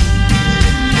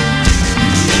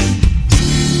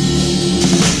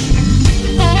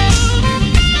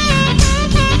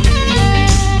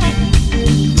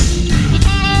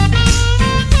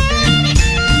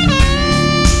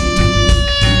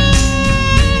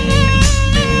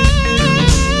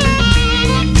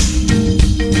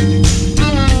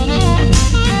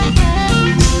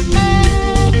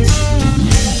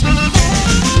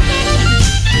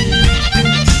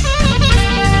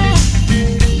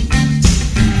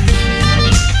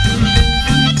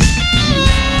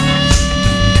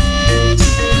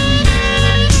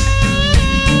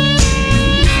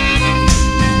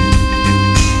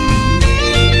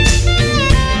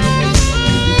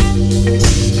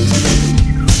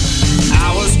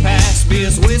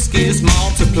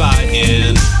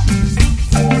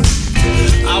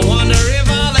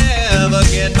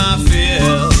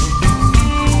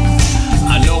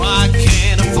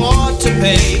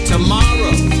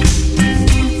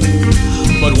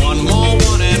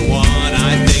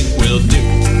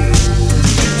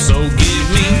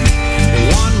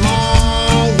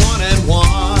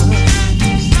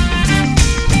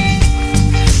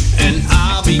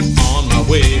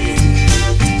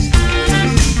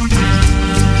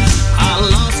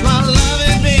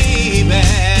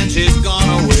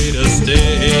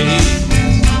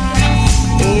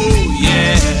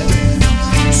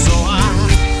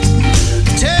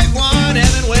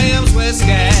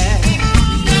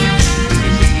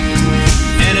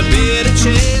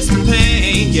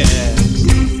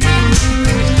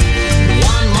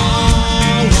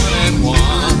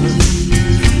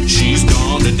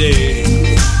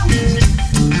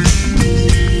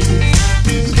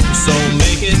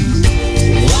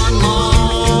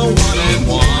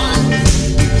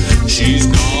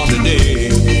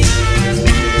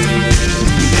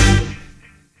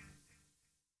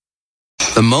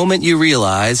 moment you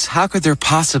realize, how could there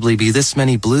possibly be this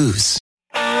many blues?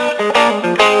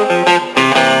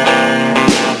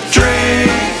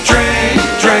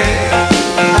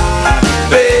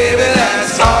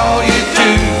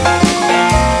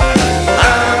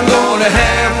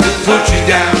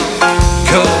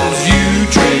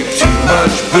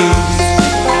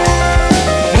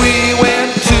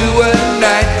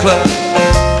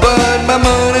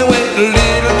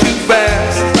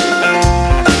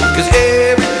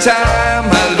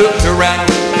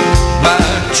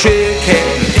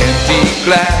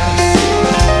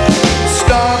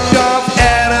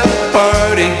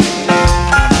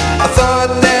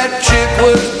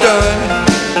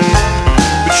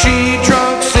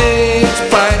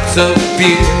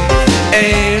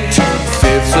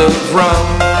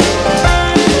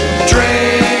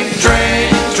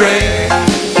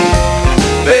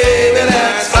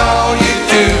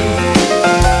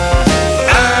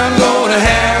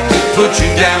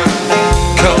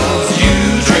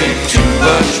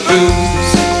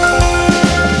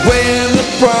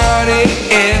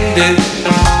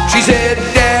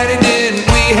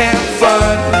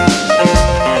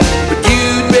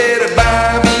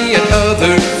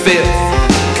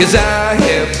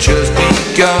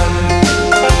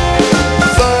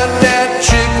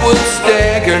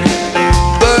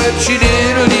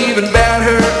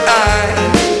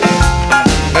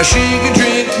 She can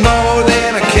drink more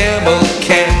than a camel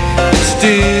can and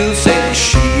still say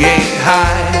she ain't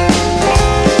high.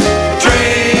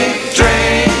 Drink,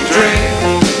 drink, drink,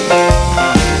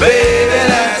 baby,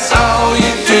 that's all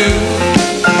you do.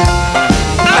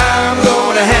 I'm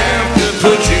gonna have to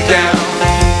put you down,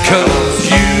 'cause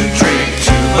you drink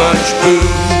too much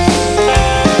booze.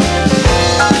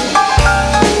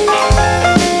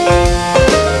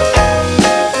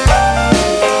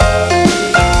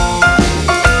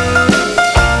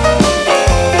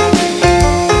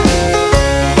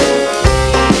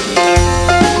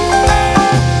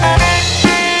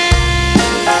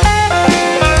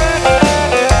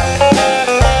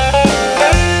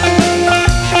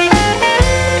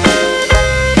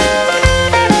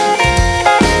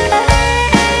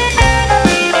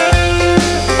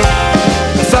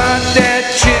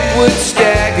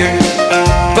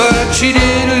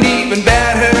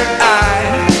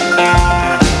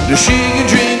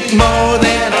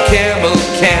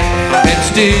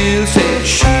 Still says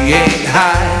she ain't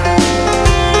high.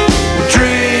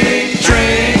 Drink,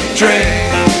 drink,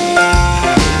 drink,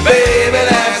 baby,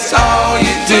 that's all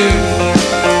you do.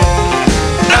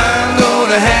 I'm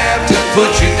gonna have to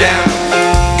put you down,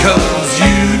 'cause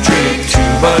you drink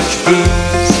too much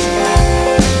booze.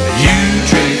 You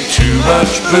drink too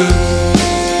much booze.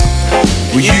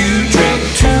 Well, you drink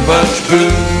too much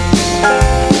booze.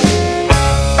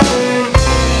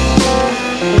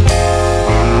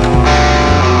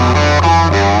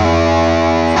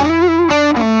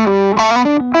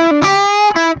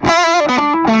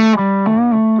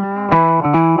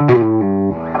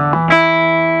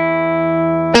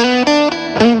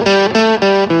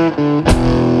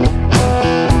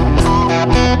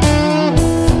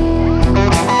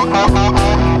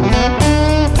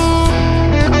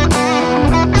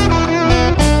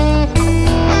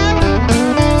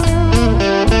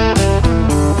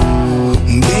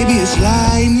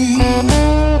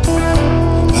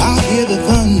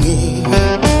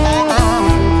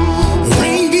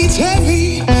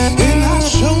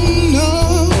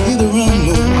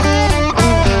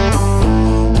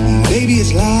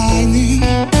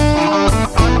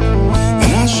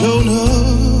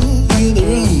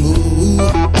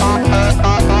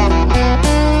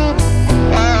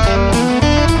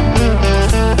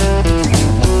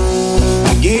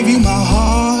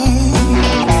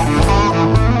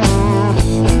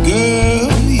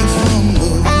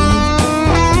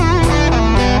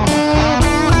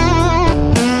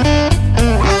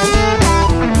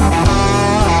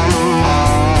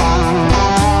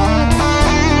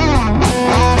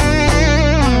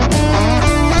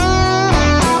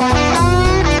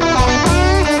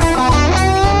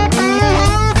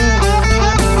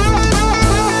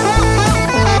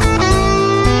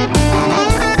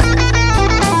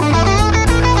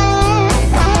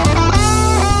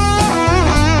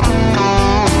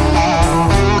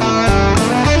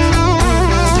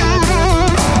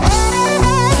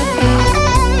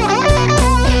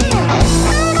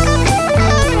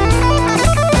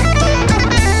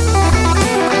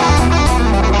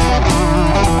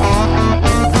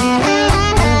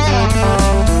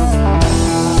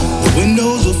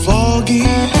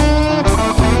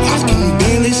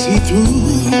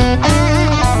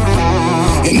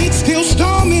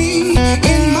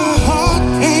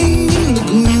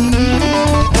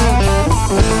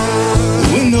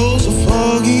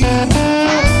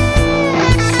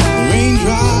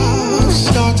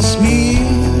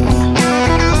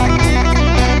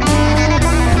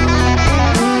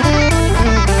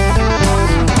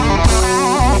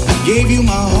 gave you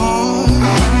my heart,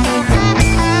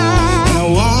 and I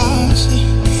watched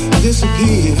it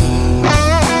disappear.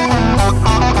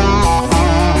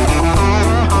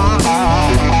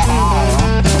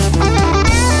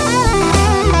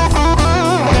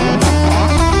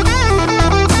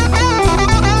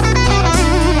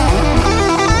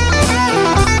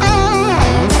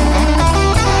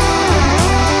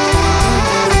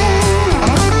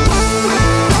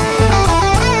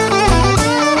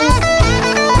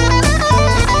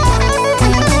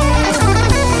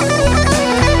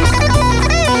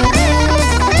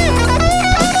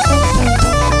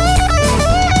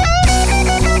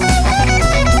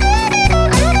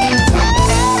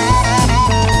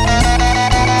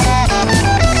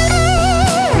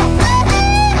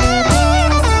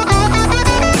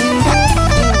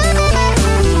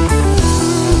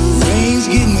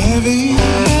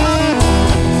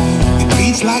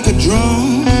 Like a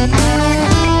drum, and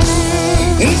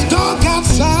it's dark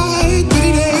outside, but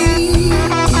it ain't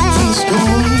from the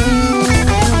storm.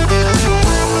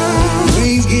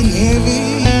 Rain's getting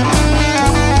heavy,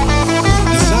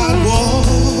 the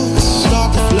sidewalks start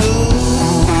to flood.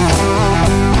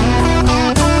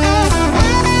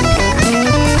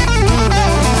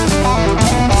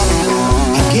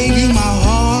 I gave you my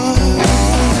heart,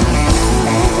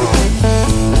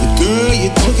 but girl, you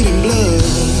took it in blood.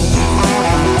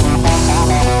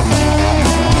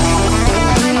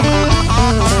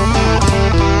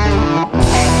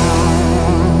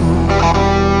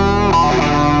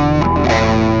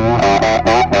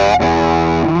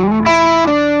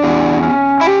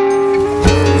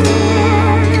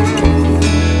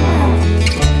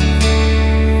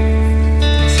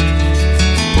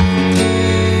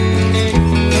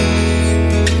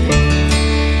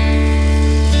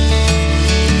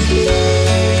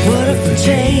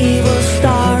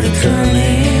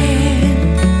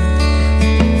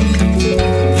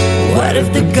 What if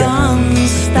the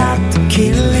guns stopped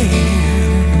killing?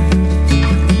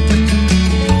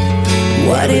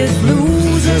 What if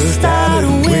losers started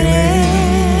winning?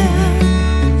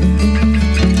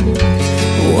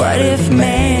 What if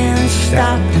man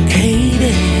stopped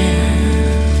hating?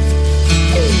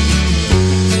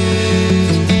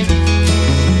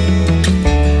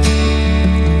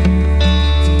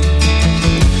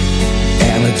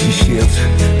 Energy shifts,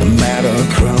 the matter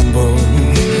crumbles.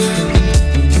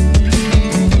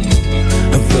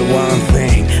 The one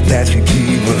thing that should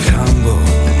keep us humble.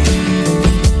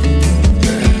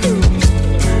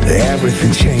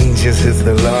 Everything changes, it's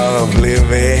the law of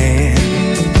living.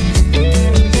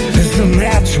 It's a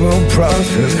natural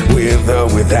process with or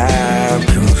without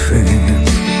consent.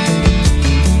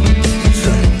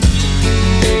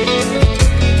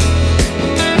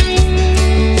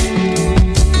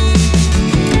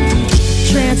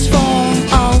 Transform,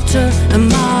 alter, and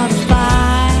modify.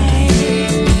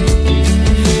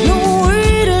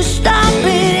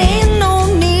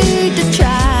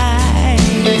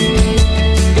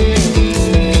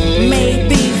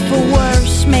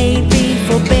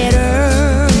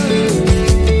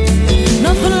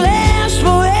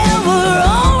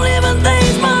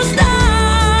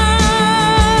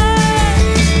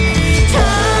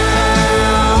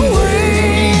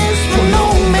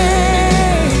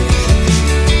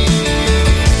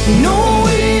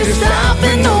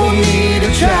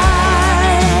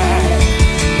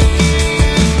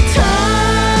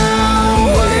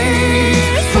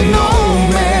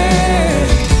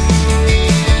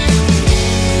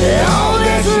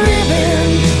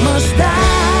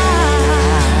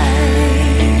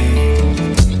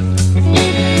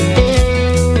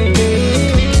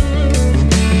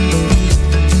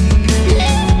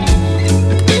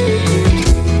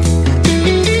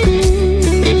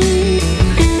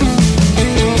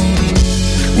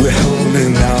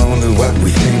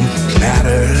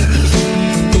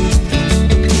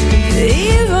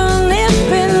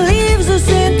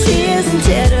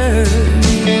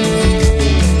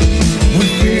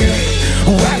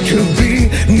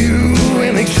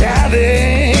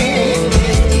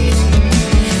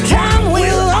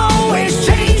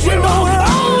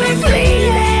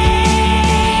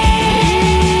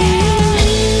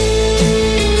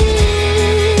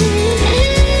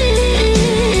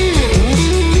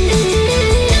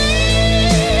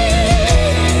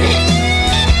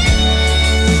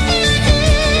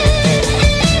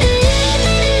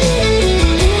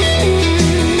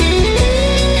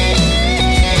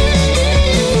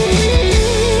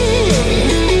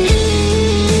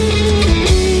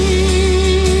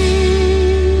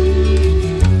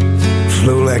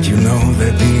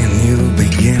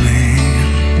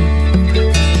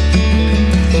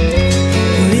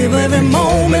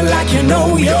 like you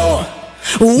know you're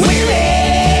willing.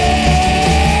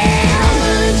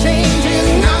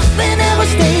 Changing, nothing ever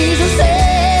stays the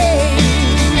same.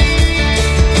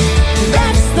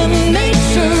 That's the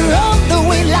nature of the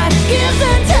way life gives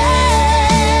and takes.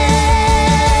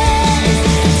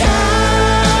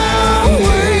 Time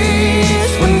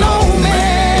waits for no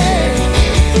man.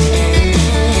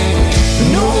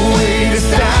 No way to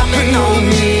stop and no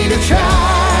need to try.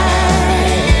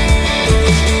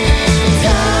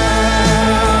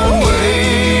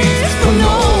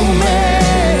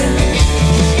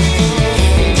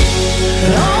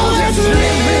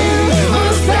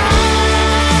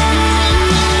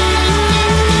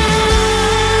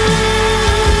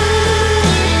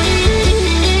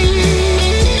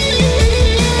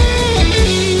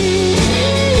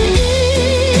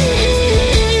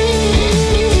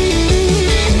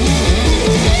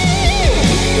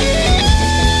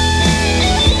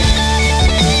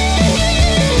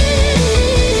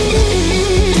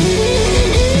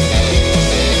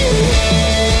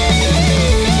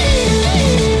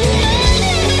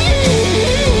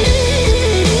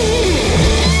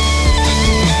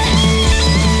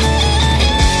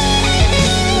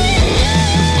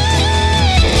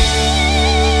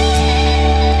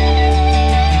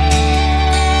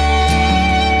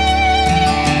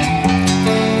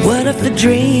 What if the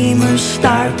dreamers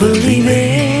start believing?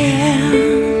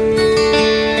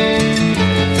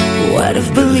 What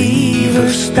if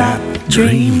believers stop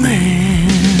dreaming?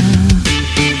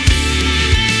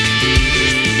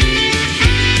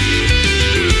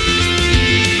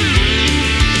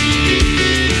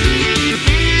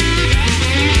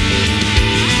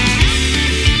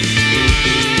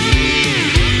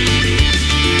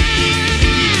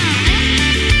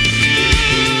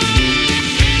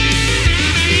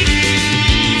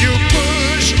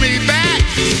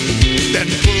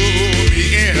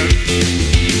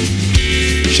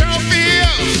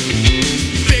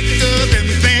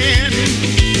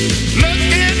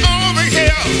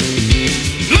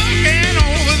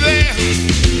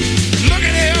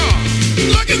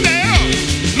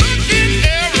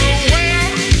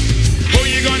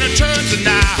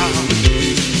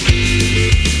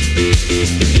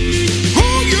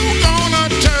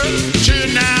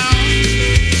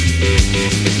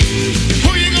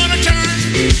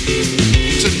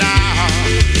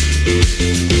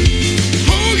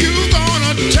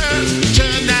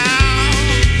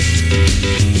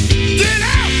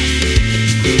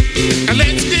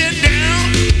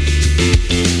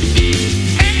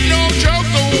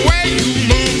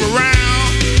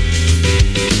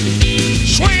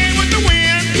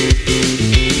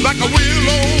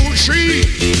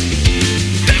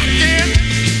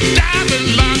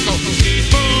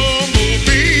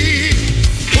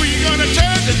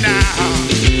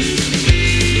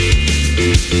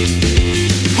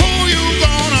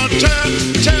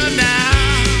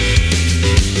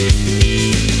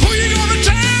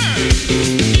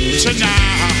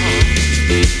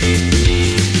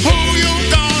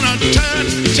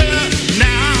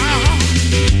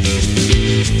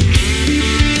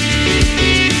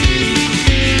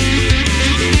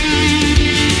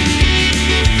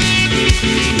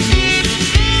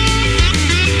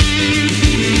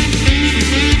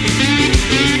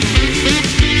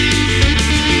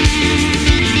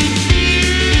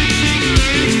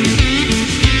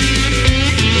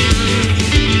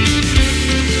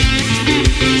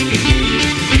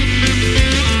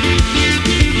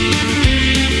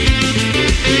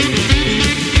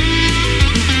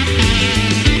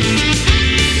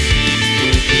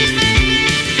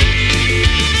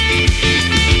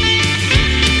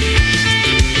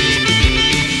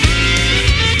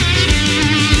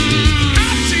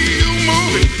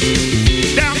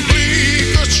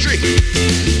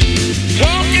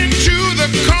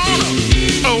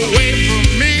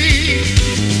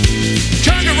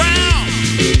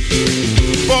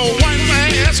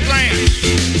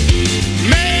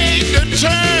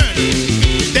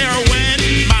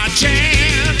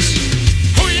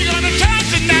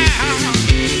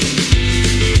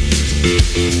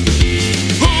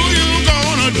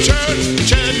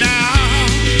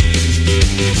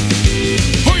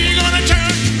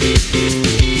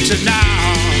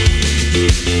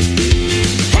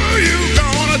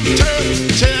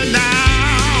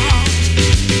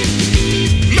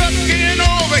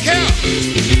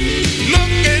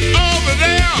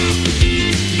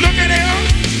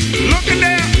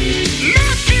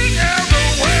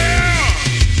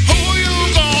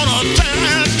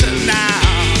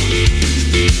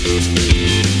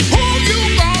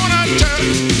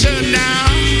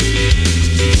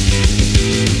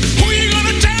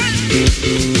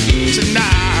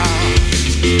 Tonight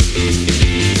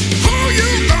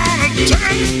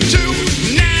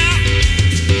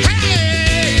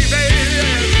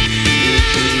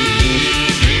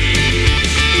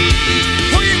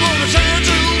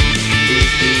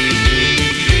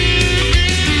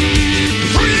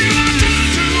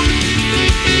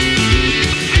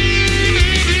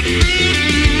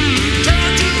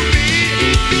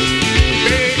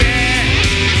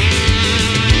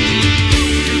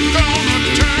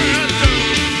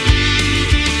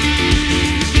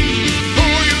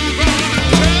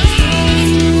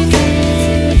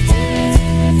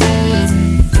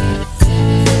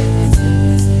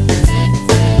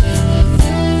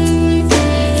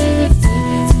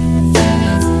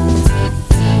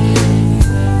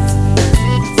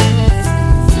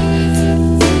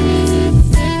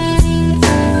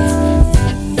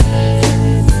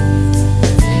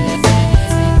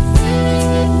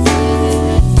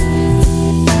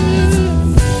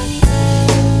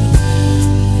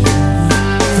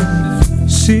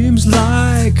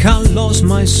like I lost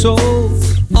my soul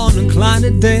on a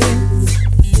cloudy day.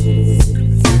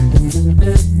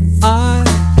 I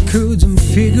couldn't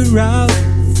figure out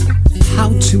how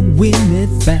to win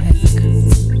it back.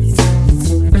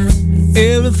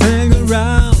 Everything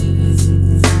around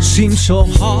seemed so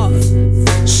hard,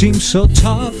 seemed so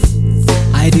tough.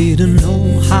 I didn't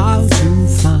know how to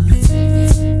find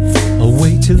a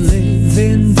way to live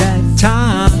in that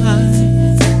time.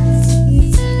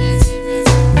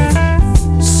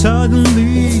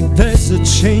 Suddenly there's a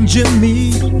change in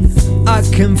me, I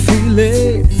can feel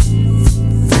it.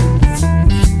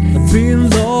 I've been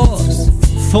lost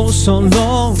for so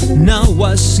long, now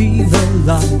I see the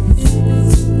light.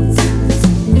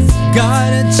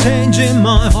 Got a change in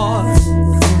my heart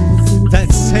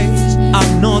that says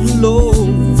I'm not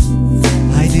alone.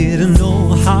 I didn't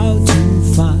know how to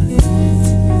find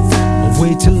a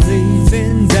way to live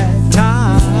in that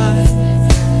time.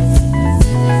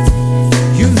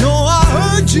 You know I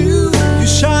heard you, you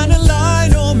shine a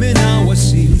light on me, now I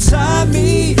see inside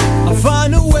me. I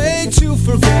find a way to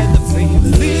forget the pain.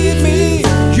 Believe me,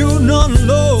 you're not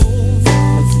alone.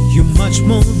 You're much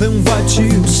more than what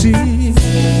you see.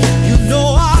 You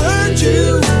know I heard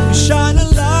you, you shine a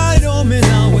light on me,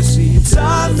 now I see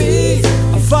inside me.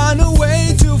 I find a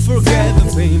way to forget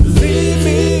the pain. Believe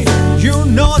me, you're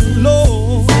not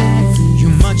alone.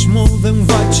 You're much more than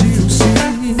what you see.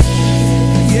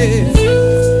 Yeah.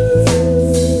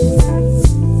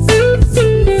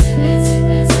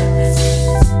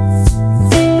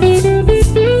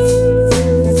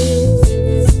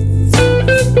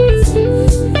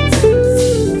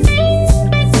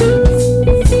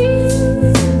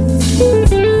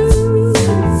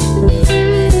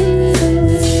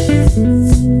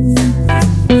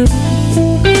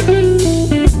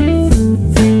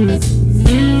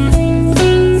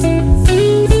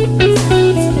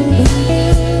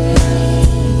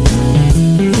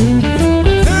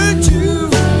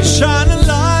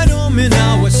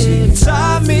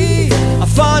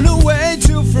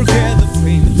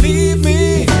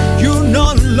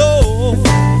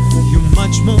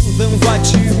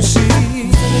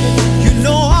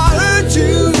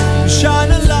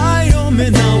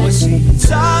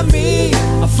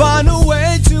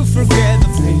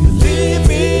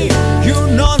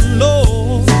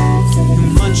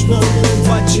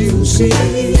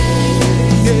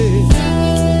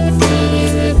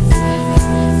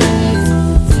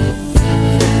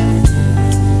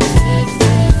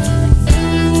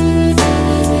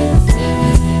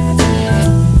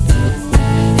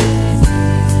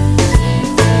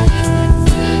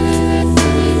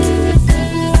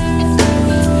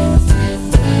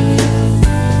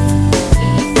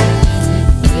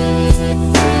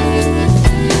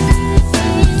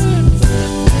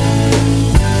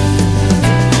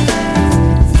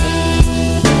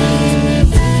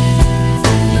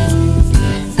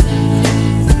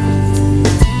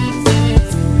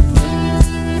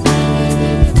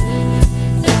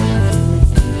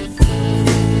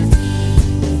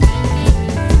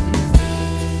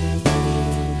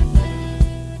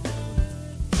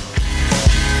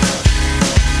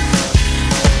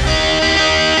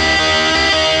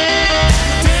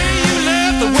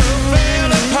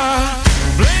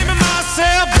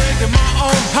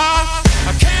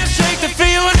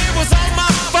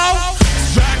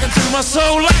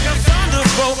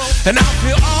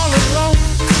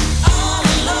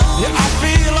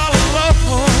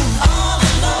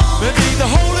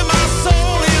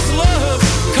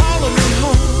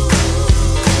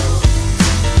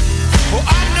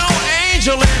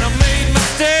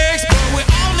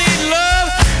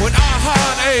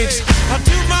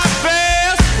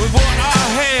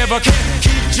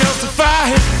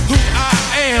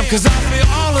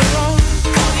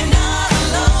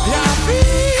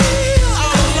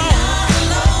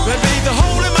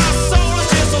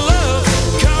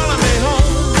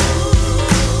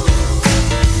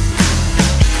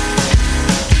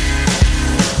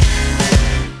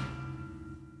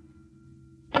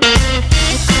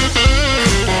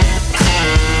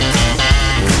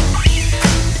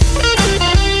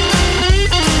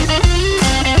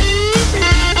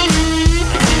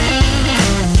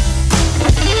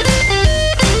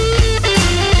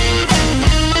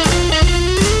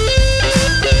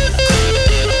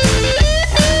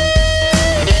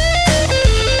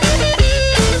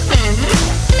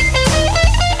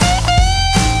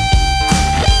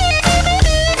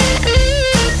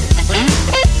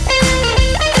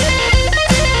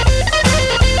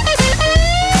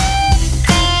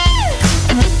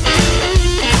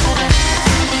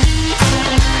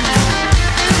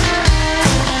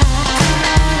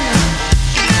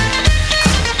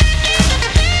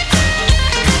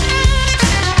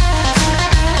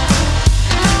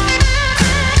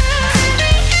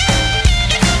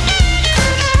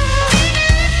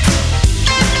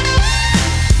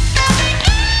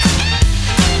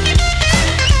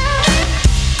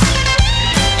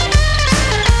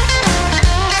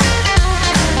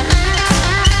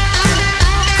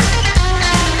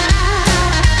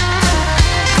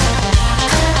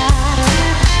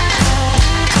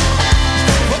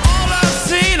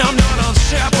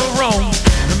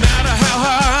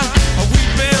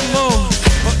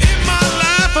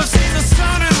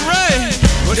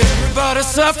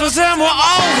 suffers and we're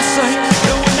all the same.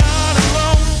 No, we're not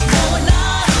alone. No, we're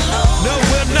not alone. No,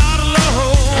 we're not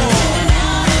alone.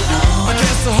 I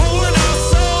guess the hole in our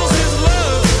souls is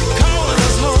love calling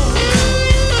us home.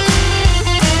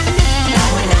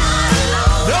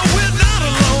 No, we're not alone. No, we're not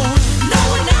alone. No,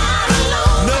 we're not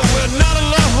alone. No, we're not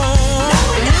alone.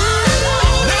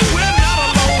 No, we're not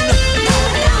alone. No,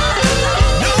 we're not alone.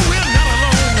 No, we're not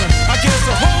alone. I guess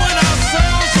the hole in our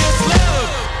souls is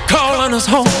love calling us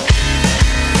home.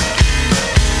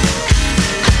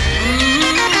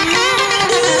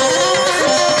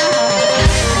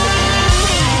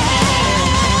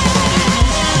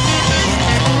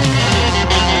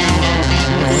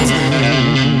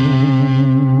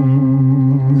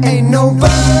 Ain't no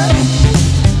bird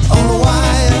on the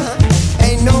wire,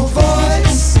 ain't no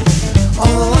voice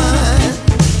on the line.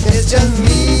 It's just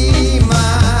me,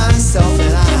 myself,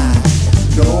 and I.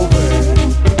 No bird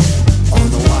on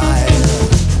the wire.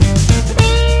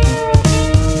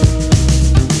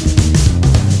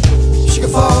 She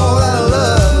could fall out of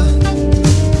love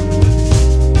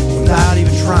without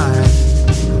even trying.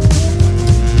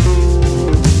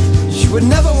 She would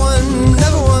never one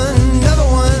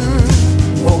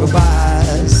more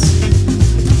goodbyes.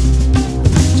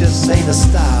 Just ain't a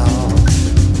style.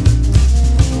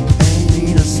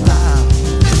 Ain't a style.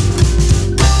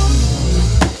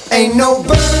 Ain't no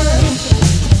bird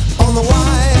on the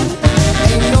wire.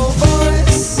 Ain't no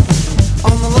voice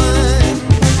on the line.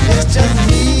 It's just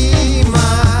me,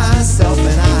 myself,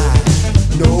 and I.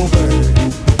 No bird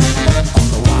on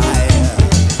the wire.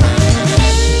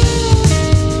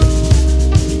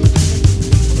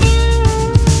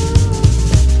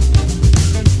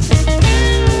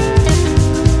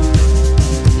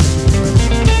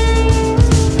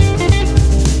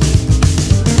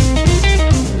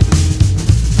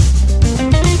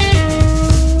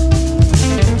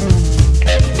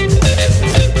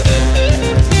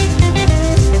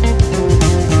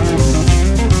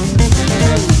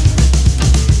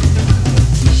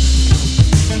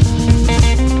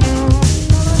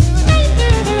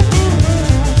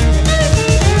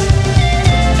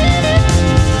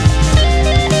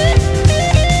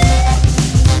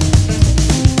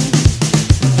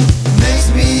 Makes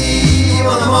me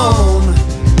wanna moan.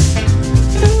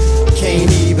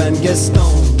 Can't even get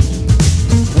stoned.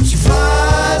 When she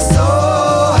flies so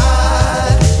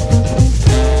high,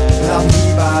 without me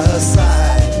by her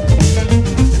side,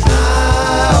 I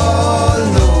ought to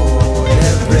know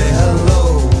every hello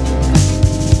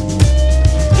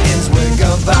ends with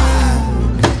goodbye.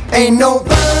 Ain't no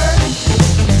bird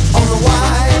on the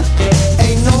wire,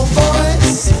 ain't no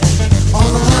voice on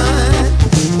the line.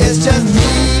 It's just me,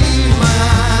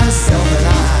 myself, and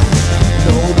I.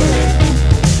 No bird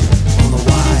on the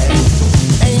wire.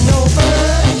 Ain't no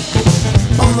bird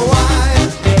on the wire.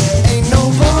 Ain't no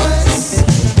voice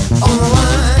on the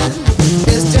line.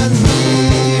 It's just me,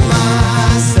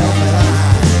 myself, and I.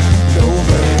 No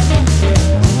bird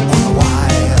on the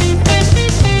wire.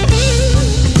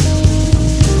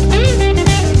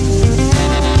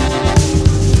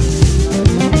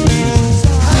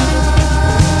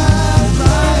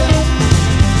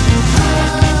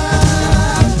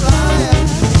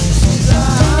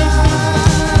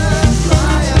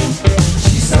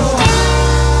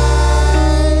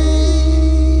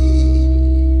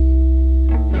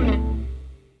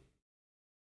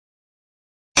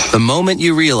 The moment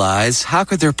you realize, how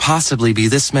could there possibly be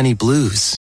this many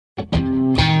blues? In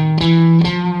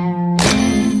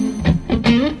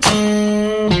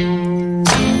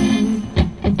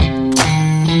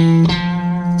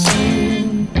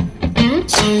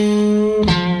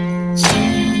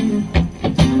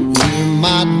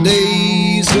my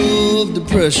days of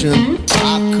depression,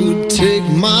 I could take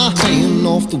my hand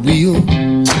off the wheel.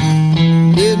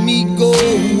 Let me go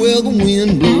where the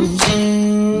wind blows.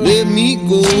 Let me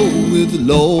go with the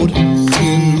Lord.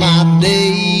 In my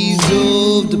days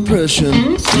of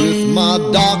depression, with my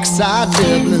dark side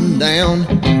doubling down,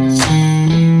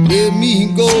 let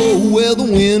me go where the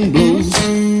wind blows.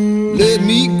 Let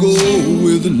me go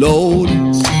with the Lord.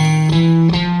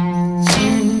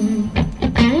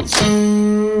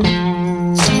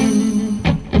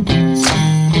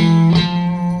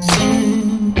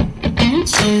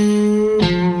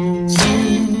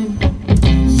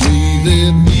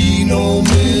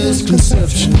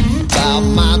 Misconception about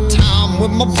my time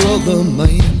with my brother,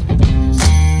 man.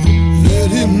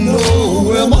 Let him know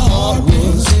where my heart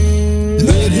was.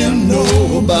 Let him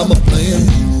know about my plan.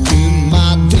 In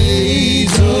my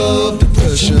days of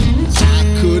depression, I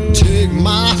could take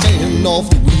my hand off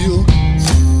the wheel.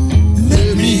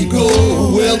 Let me go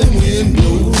where the wind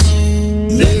blows.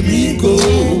 Let me go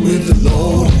with the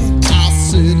Lord. I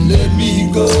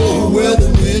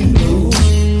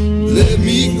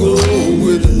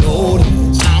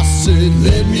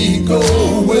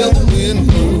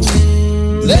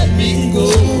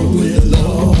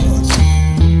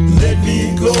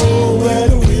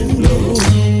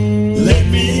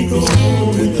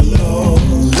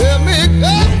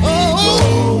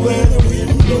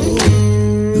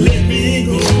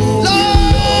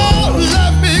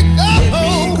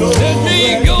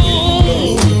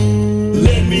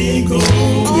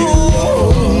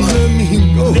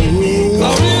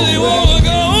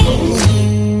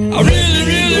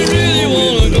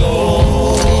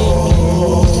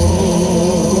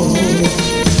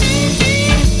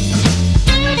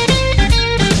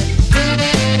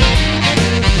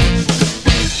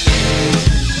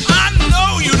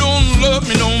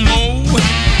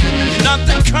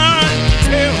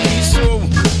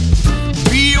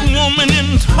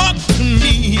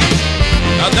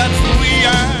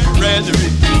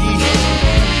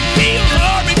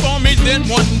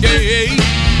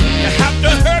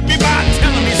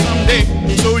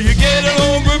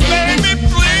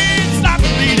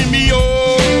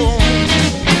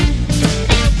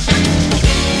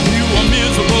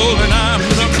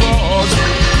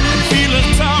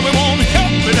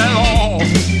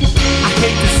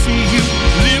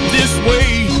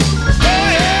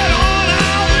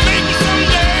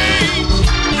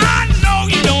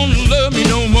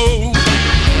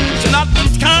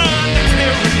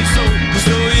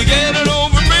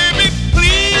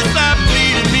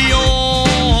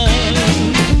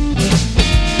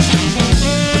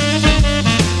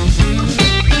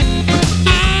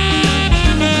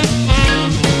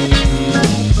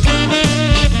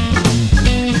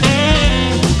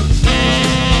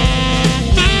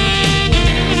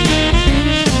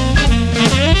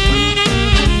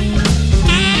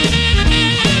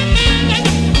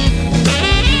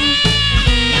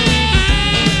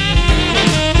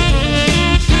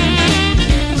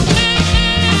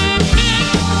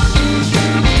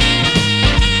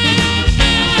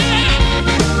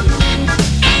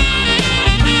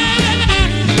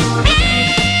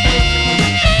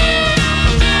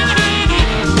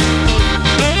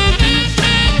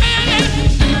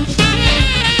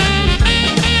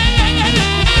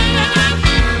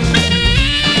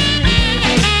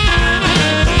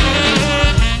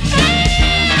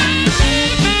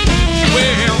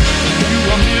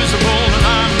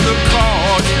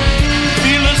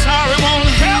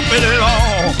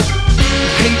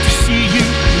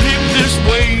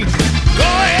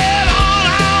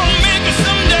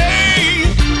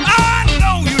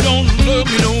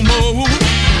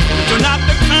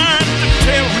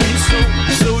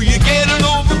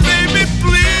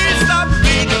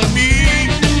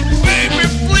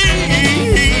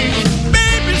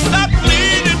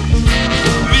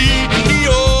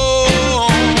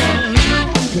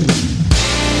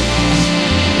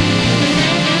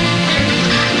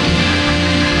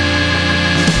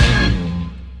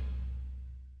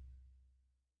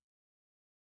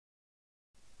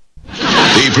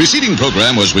preceding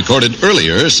program was recorded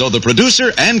earlier so the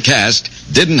producer and cast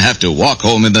didn't have to walk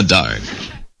home in the dark.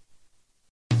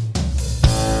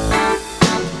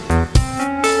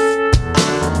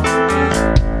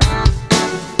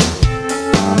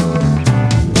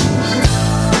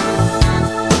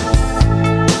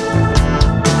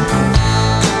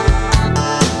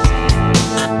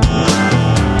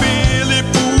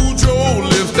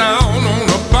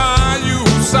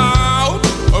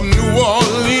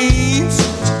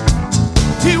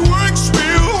 He works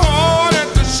real hard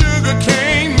at the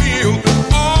sugarcane mill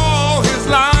all his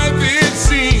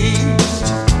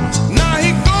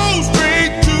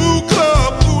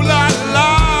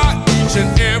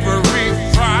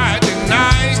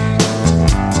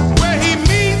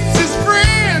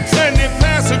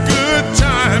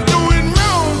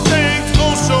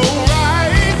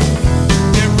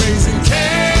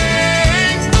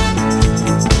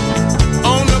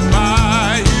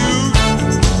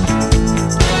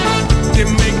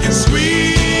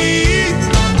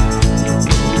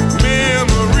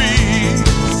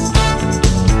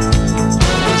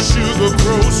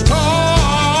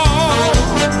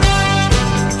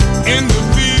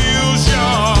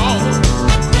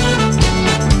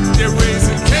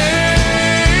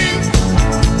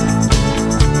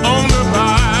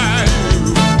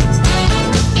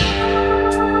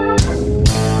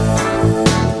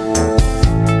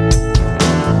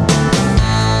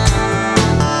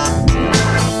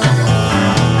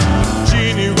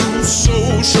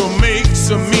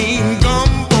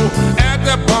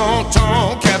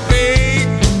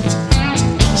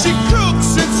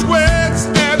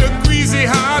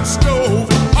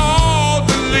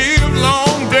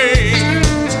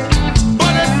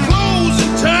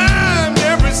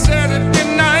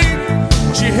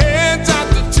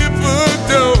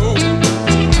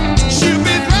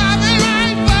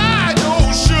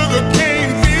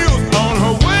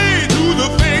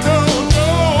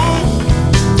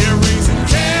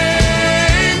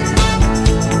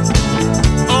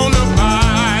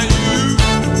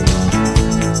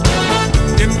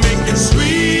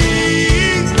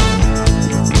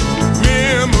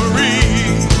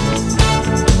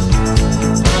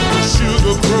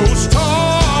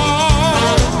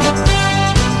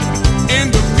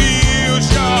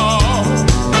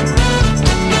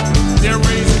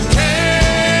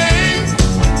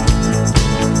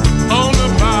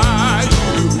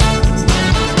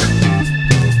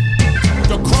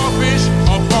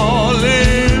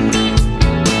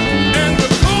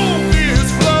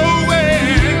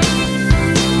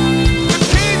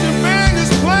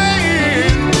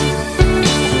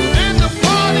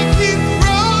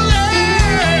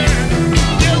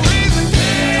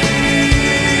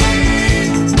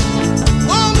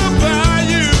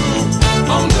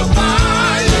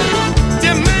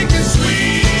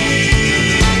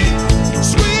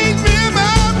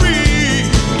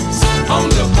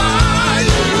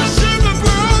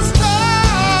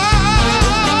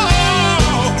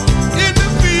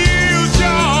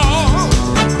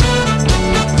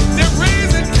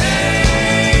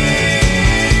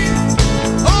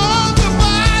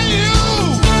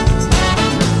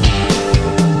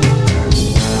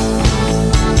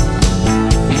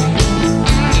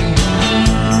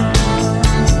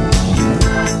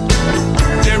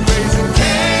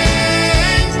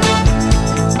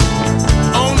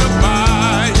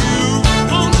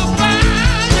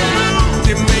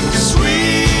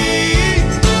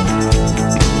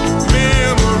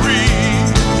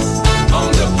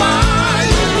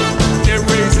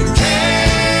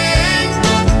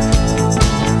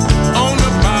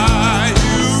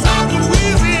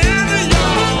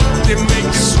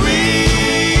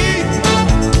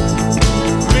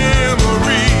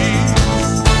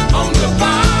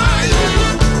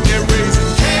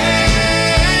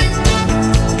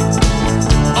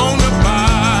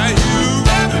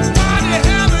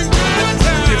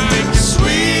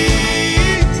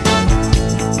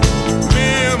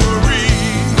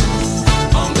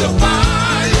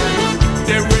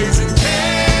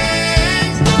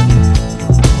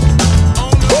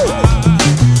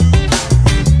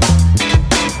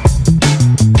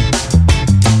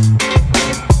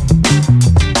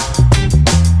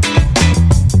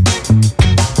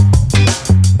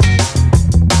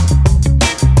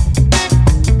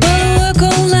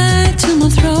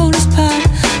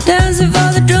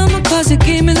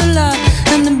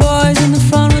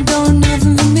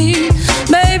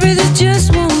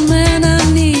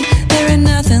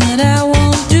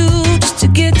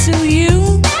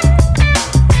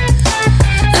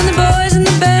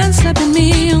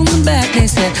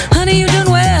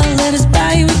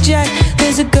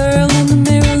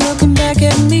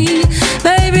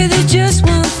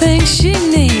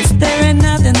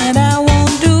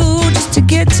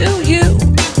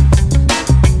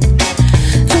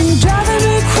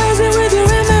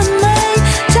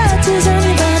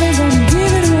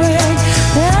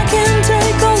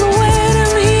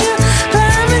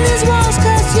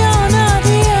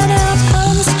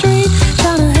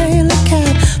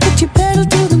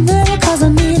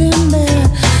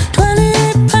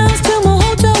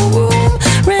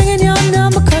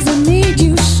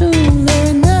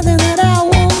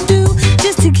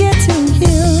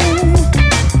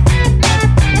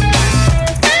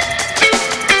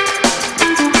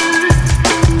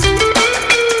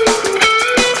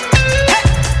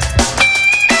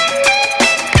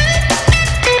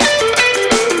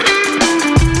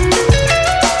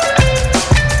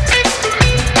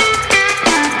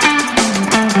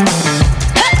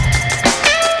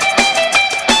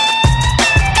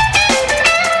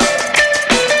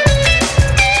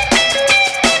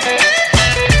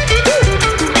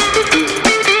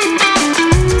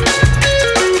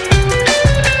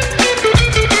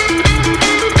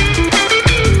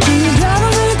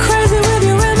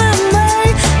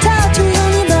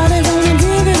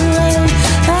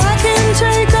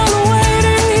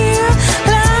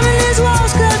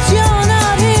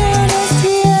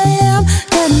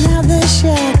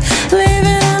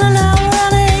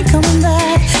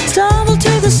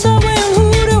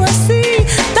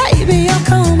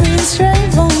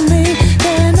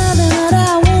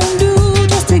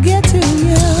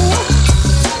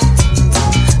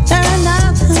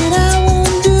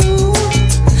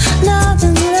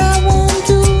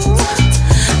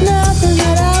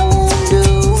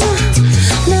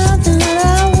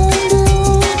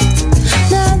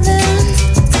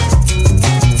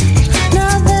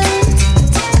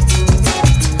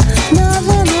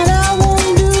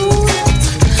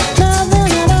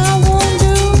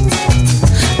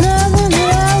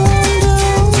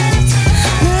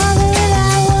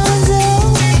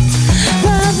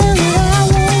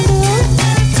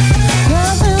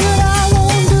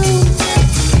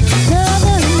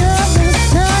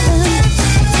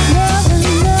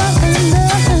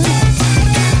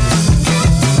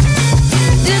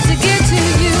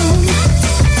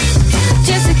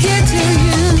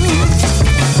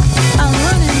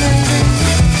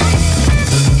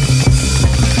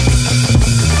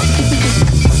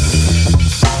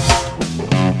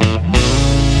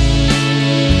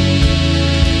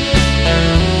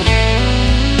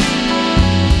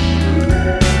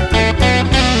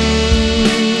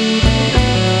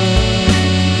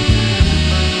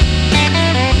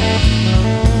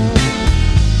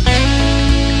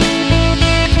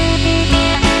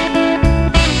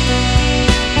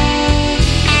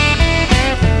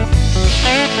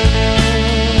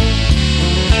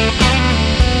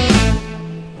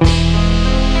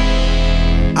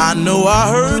I know I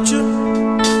hurt you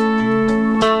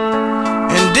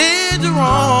and did you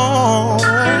wrong,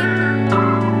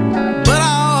 but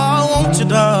I want you,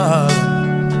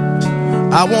 darling.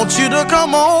 I want you to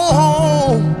come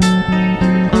on.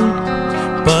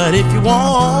 But if you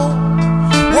want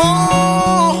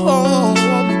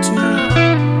me to,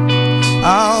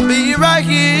 I'll be right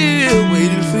here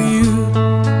waiting for you.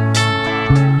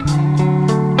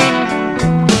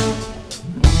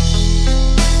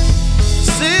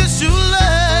 Since you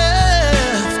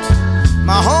left,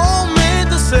 my home ain't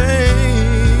the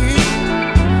same.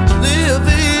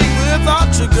 Living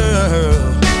without you,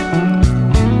 girl,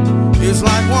 it's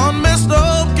like one messed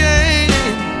up game.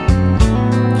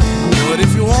 But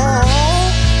if you want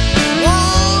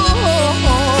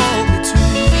me to,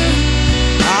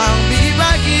 I'll be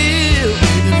right here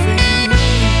waiting for you.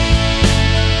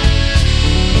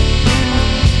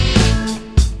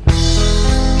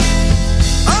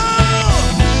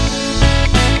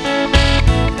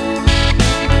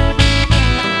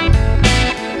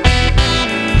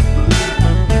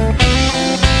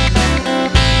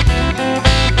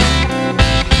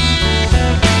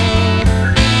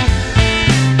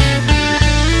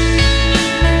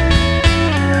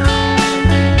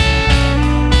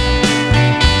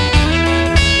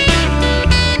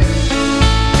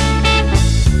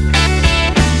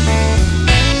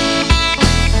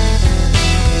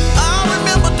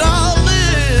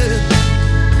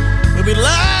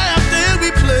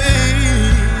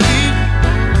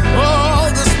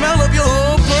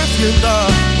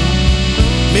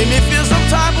 Made me feel some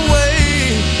type of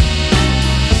way.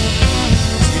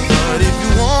 But if you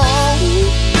want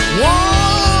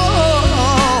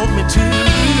me to,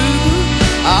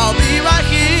 I'll be right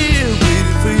here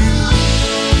waiting for you.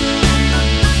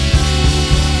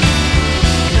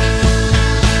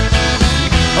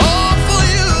 Oh, for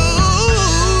you,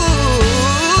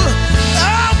 I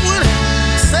would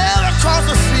sail across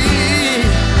the sea.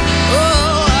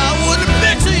 Oh, I wouldn't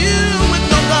picture you with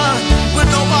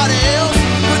nobody else.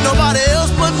 Nobody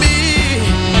else but me.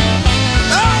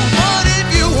 Oh, but if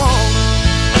you want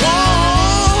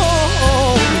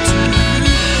me to,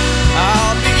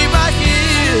 I'll be right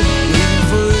here waiting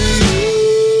for you.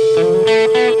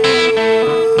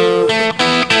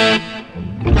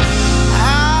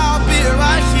 I'll be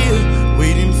right here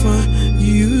waiting for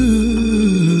you.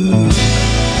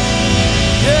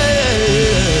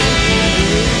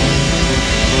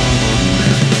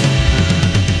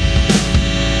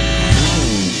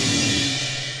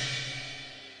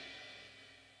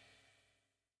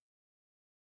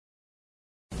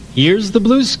 Here's the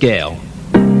blues scale.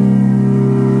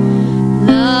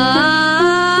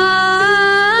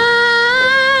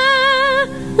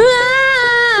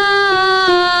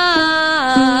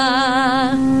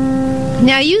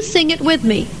 Now you sing it with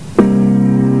me.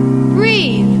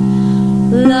 Read.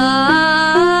 La,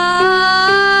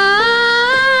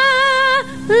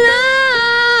 la.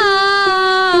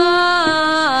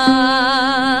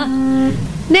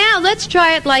 Now let's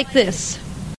try it like this.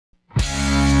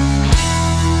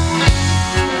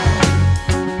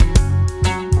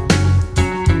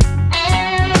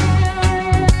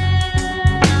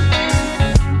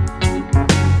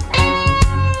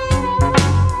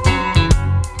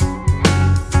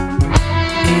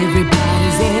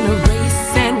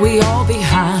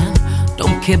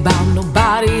 About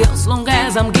nobody else long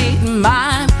as I'm getting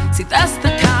mine. See, that's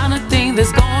the kind of thing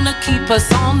that's gonna keep us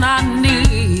on our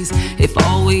knees. If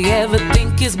all we ever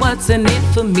think is what's in it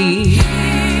for me.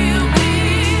 Here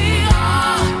we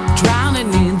are,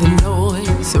 drowning in the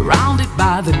noise, surrounded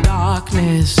by the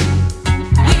darkness.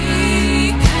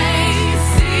 We can't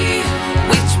see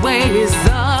which way is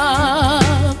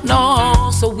up,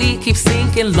 no, so we keep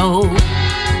sinking low.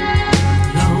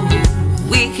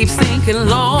 We keep sinking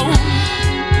low.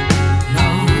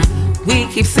 We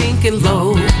keep sinking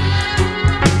low,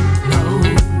 low,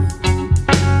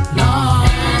 low.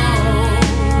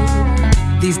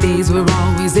 These days we're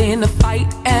always in a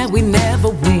fight and we never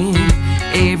win.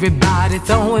 Everybody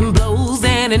throwing blows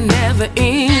and it never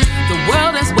ends. The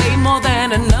world has way more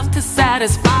than enough to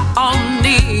satisfy all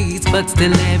needs, but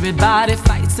still everybody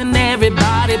fights and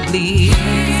everybody bleeds.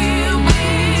 Here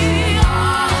we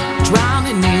are,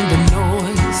 drowning in the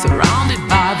noise, surrounded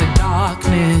by the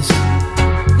darkness.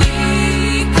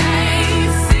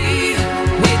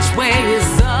 Way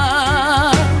is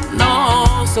up,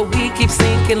 no, so we keep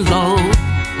sinking low,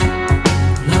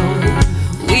 low.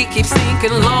 We keep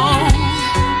sinking low,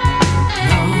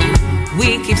 low. We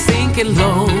keep sinking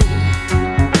low,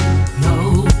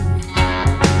 low,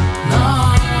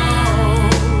 low.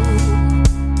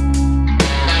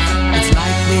 It's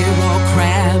like we're all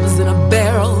crabs in a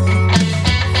barrel,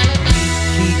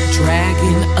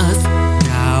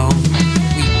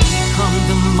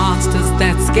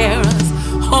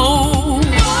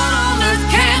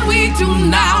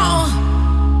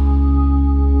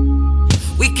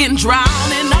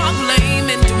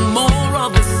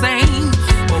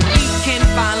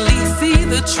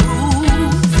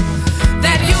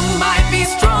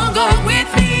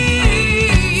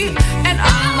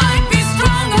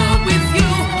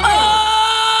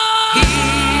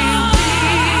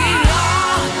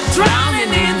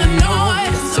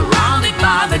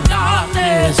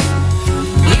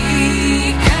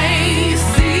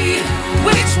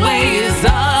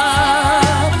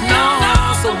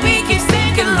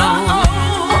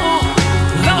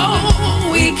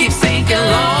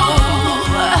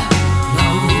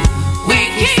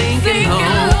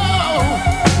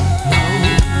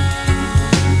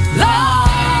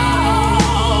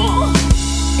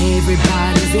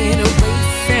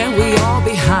 be all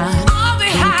behind. Don't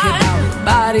care about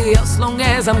nobody else, long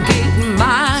as I'm getting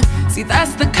mine. See,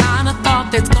 that's the kind of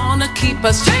thought that's gonna keep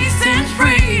us chasing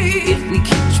free. If we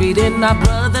keep treating our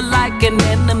brother like an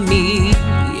enemy,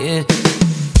 yeah.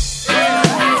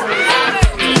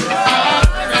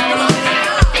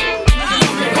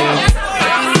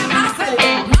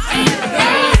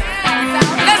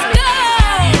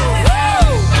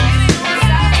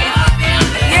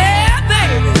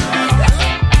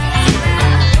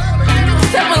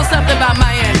 About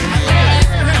Miami.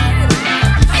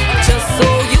 Just so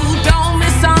you don't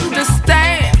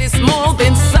misunderstand, it's more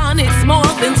than sun, it's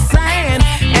more than sand,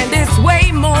 and it's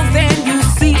way more than you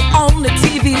see on the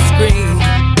TV screen.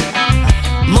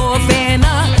 More than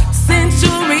a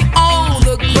century old,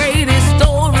 the greatest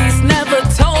stories never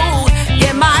told.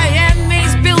 Yeah,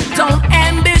 Miami's built on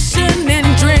ambition and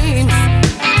dreams.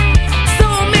 So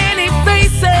many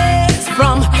faces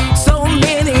from so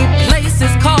many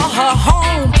places call her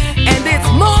home. And it's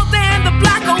more than the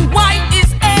black or white,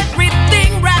 it's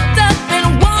everything wrapped up in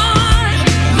one.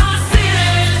 My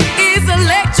city is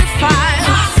electrifying.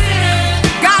 My city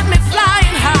got me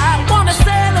flying high. Wanna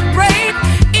celebrate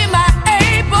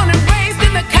MIA, born and raised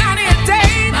in the county of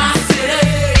Dade. My city.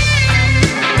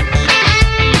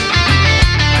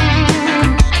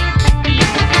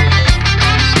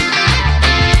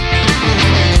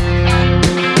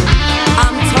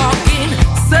 I'm talking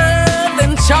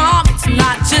Southern charm, it's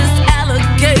not just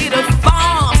alligator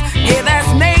farms. Yeah,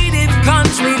 that's native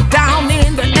country down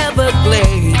in the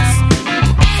Everglades.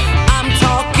 I'm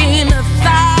talking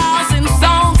 1,000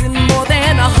 songs in more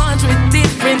than 100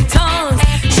 different tongues.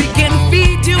 She can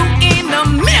feed you in a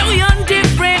million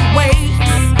different ways.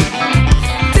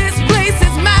 This place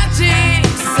is magic,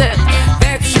 said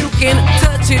that you can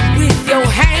touch it with your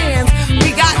hands.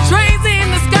 We got trains in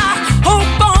the sky,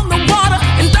 hope on the water,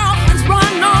 and dolphins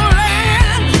run on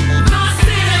land. My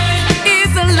city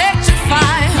is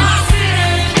electrifying. My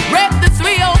city rep the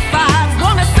 305.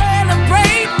 Wanna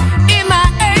celebrate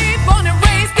MIA, born and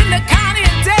raised in the county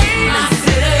of Dade. My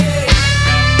city.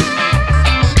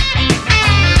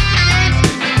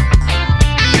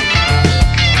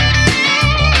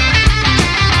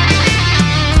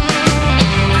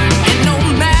 And no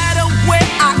matter where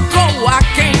I go, I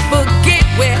can't forget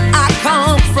where I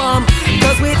come from.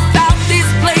 'Cause without this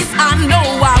place, I know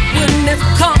I wouldn't have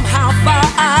come how far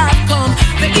I've come.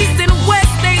 The east and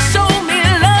west, they show me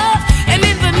love, and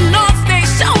in the north, they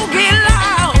show me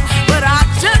loud. But I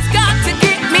just got to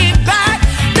get me back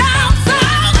down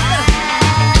south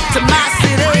to my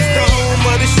city. It's the home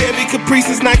of the Chevy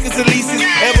Caprices, Nikes, and Leases.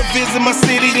 Ever visit my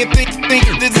city and think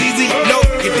it's easy? No,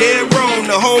 you're dead wrong.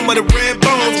 The home of the red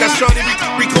bones. Got Shorty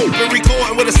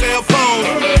recording with a cell phone.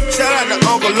 Shout out to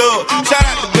Uncle Love. Shout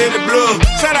out to Billy Blue.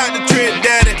 Shout out to Trent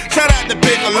Daddy. Shout out to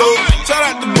Piccolo. Shout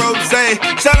out to Rose.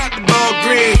 Shout out to Ball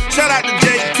Green. Shout out to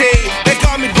JT. They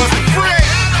call me Busta Fred.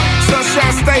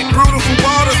 Sunshine State, beautiful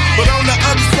waters. But on the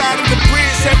other side of the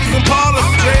bridge, Chevys and Paulers.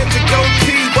 Dreads and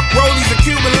goatee. Rollies and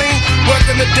Cuban link.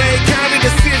 Working the day, county,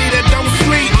 the city that don't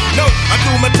sleep. No, I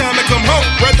do my time and come home.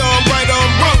 Whether I'm right or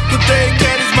I'm wrong, the day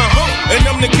county's my home. And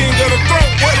I'm the king of the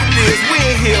throne. What it is, we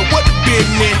in here, what the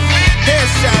business?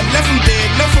 Headshot, left him dead,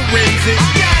 no forensics.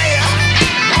 Yeah.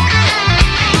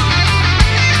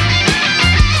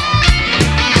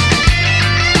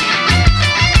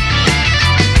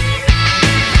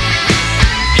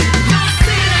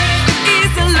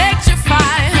 Is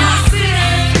electrifying. My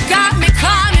city got me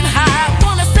climbing high.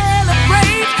 Wanna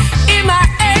celebrate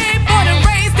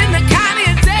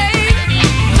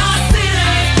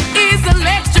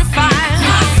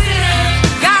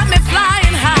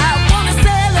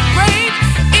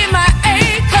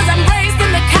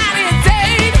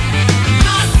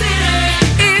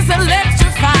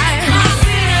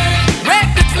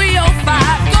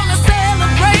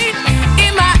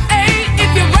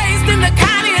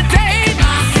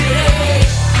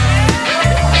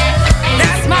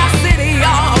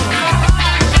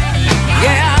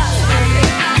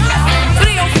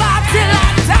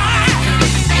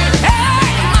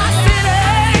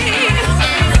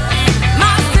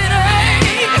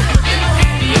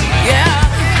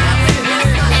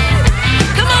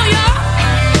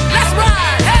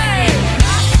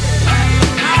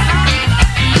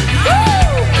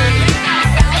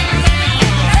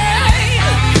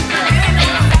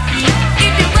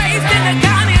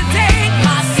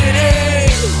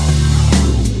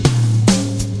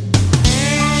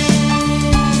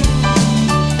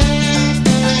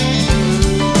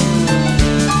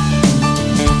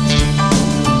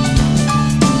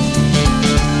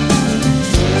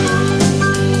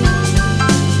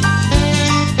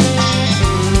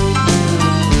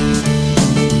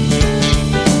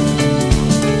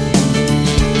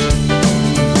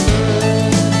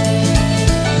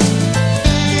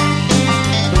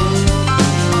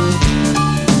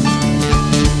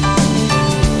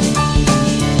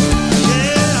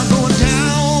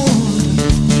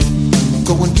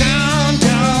going down,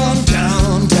 down,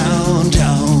 down, down,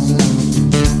 down.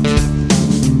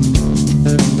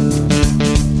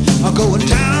 I'm going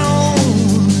down,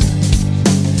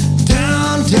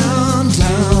 down, down,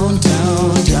 down,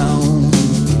 down, down.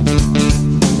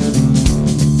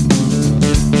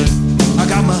 I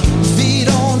got my feet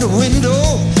on the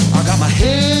window, I got my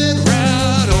head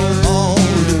right on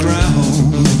the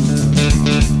ground.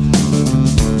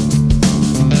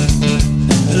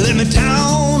 Let me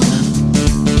down,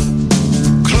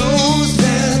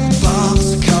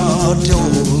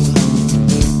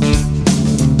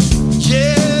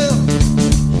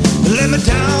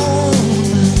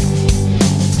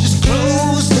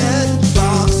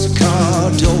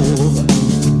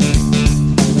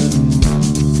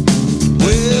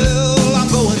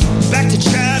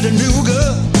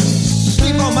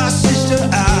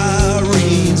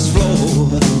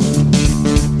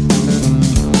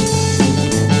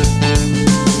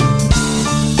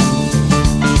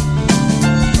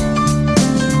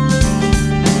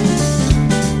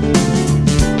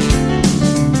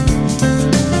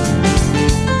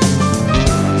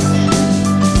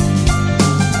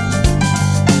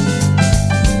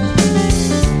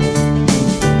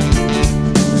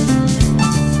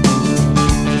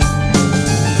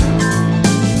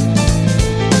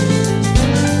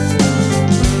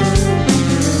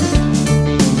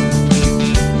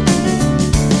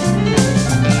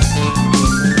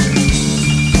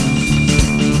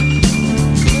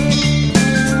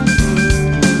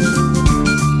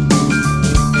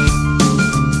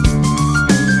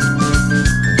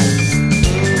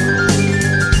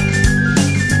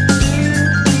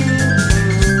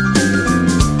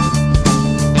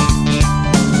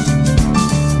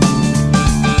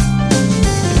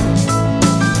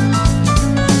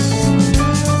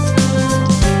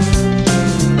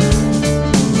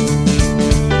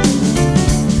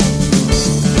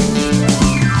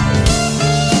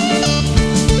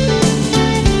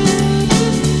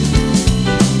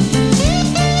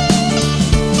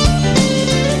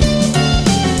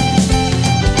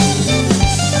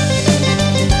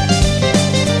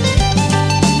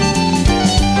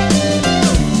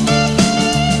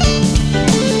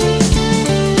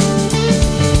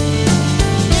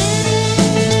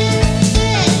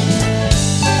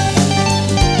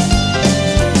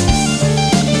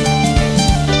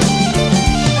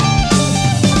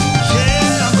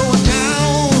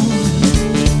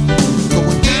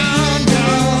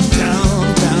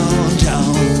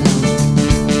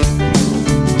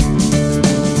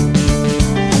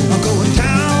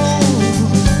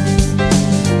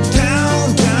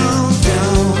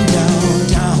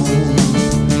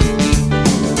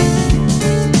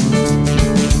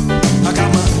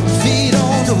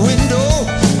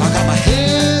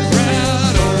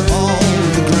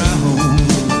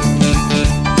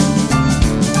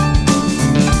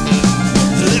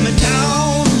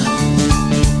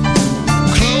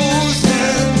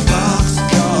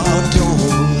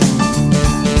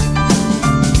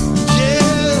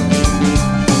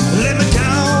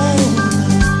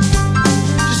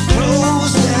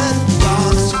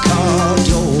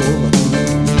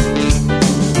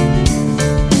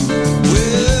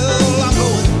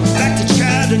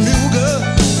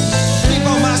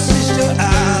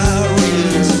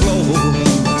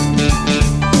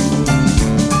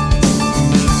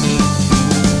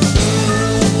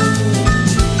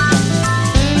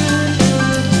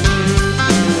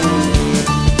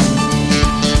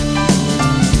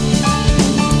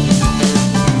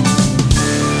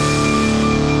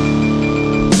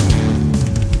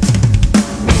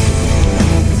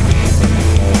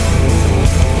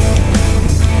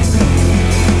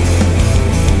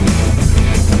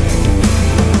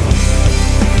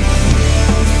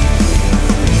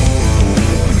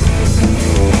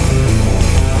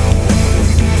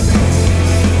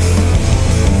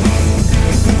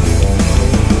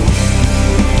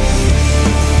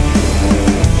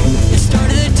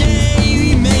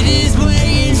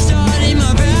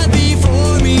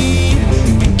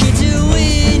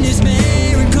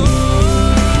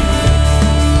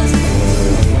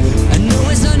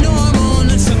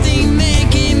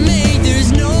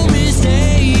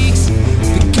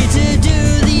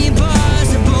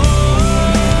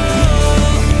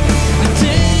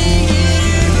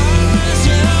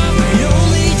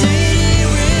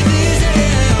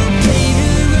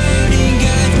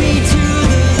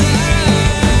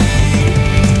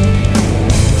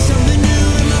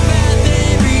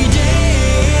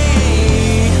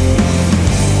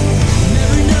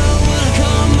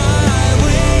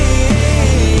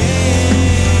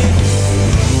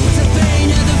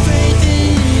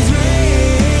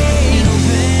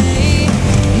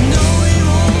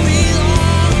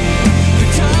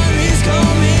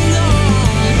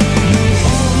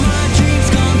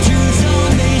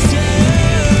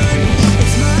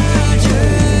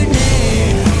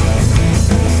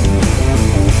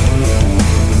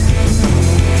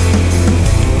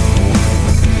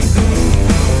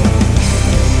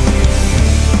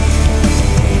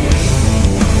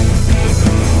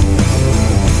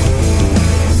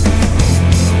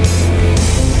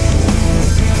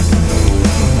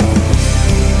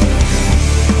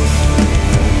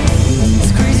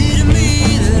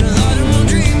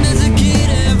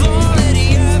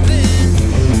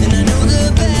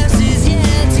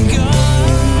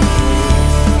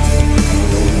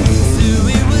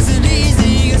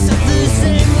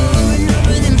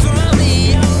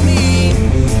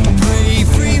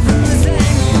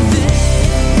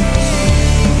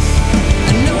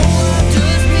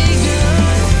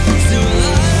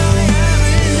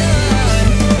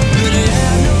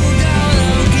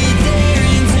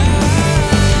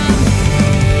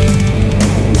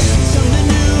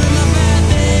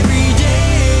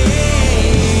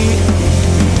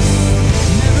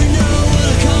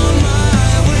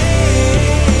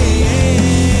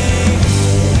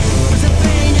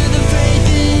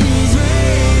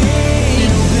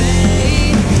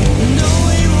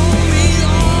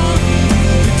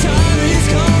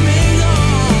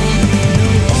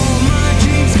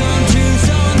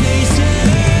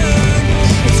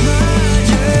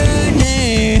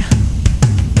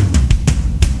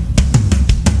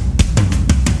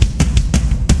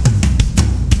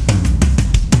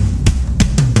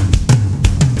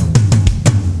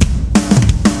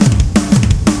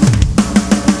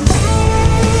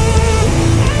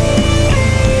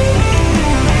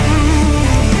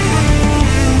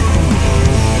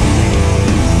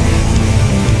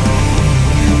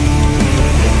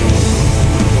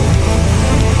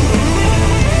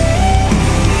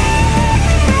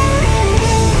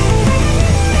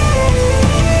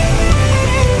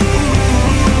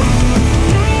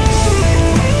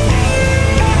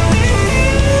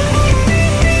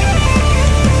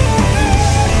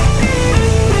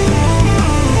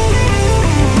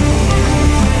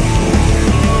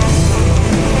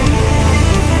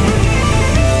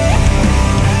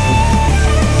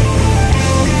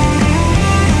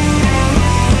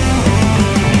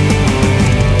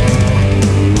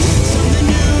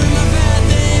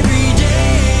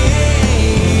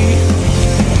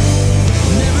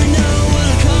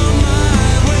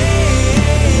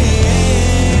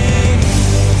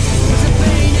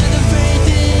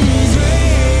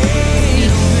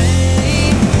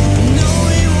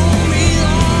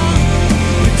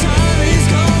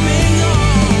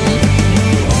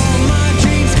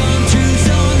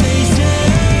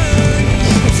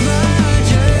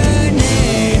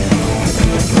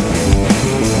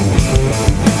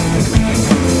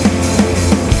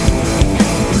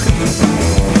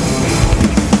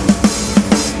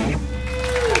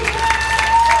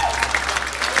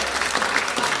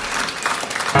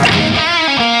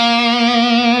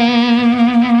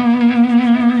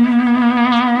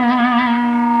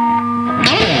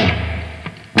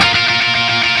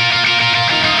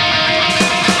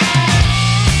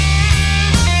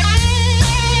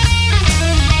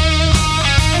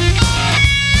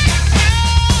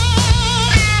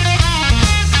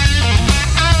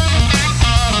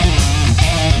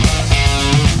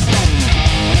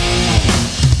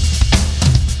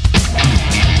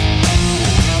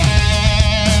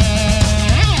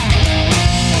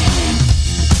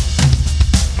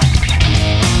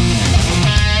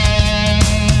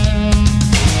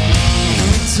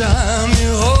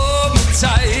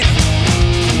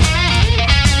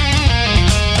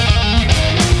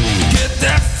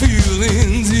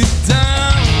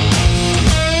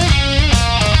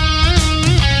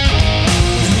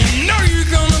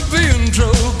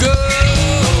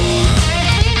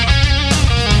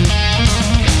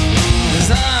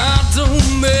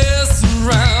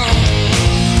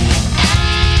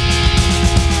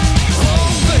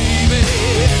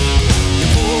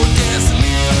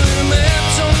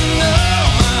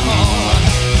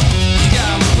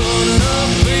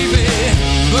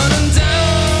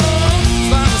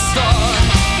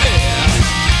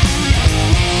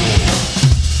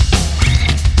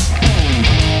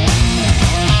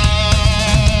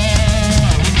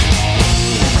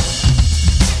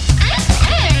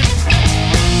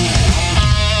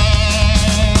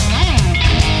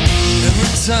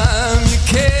 time you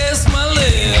kiss my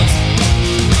lips.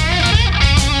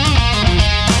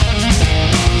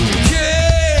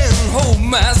 Can't hold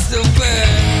myself back.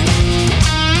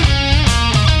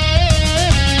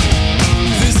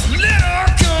 This little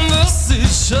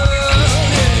conversation,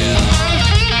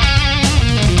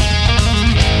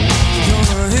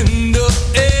 gonna end up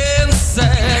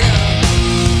inside.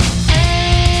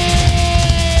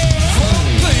 Oh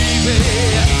baby,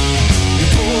 you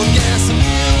pour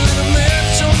gasoline in a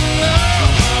metro now.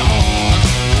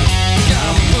 Got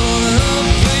me pulling up,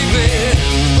 baby,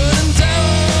 burning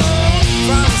down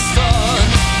from the start.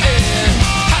 Yeah,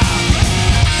 ha.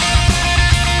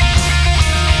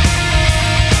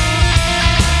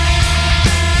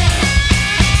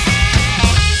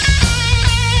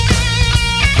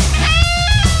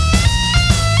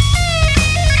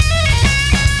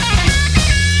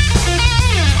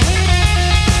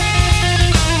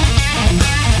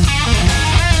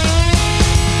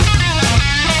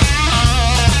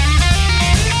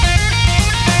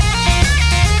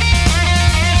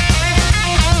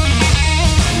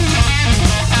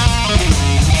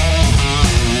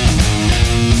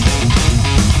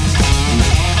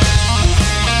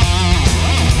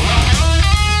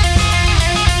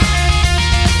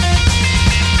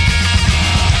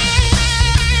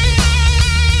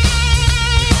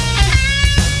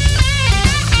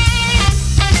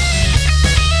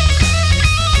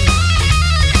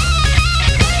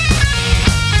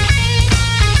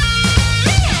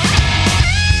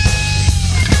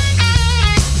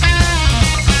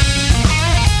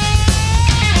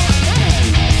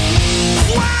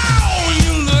 Wow,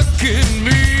 you look at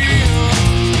me.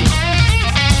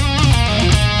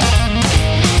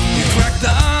 You crack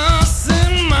the ice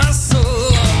in my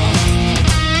soul.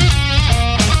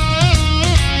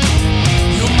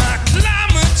 You're my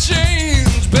climate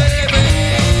change, baby.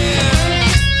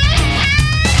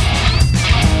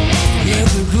 Let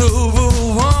the global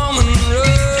warming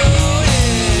roll,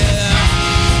 yeah.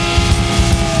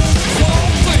 Oh,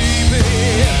 baby,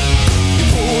 you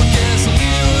pour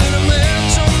gasoline in a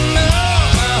metro now,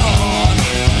 my heart.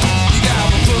 You got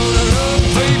me pulling up,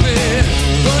 baby,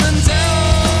 burning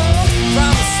down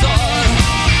from the start.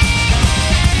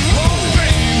 Oh,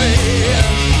 baby,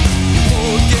 you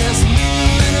pour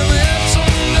gasoline in a metro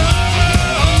now.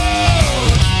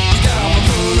 You got me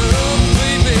pulling up,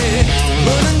 baby,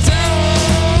 burning down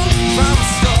from the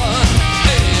start.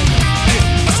 Hey, hey,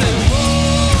 I said, whoa,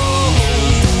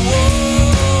 whoa,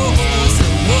 I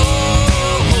said,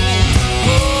 whoa,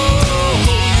 whoa,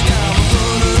 you got me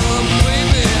pulling up,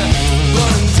 baby,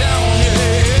 burning down,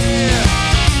 yeah.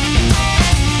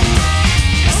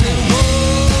 I said, whoa,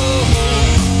 whoa,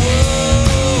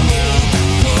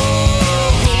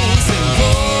 I said,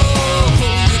 whoa,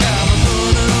 you got me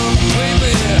pulling up,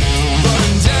 baby,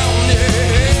 burning down,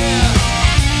 yeah.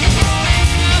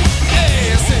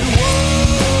 Hey, I said, whoa,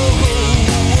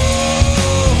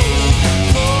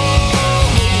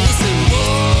 I said,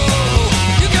 whoa,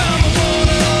 you got me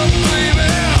pulling up, baby,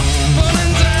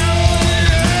 burning down,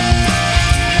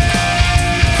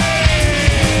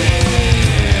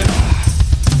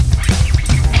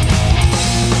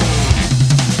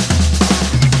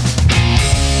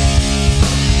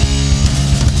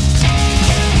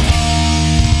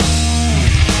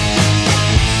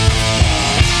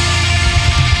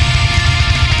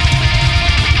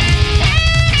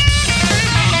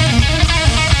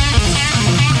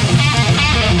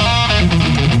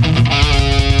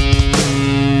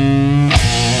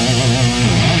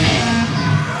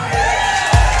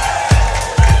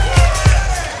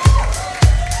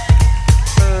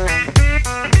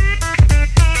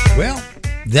 Well,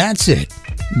 that's it.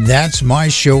 That's my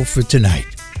show for tonight.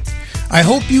 I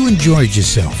hope you enjoyed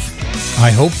yourself. I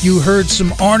hope you heard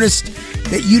some artists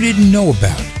that you didn't know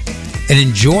about and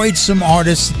enjoyed some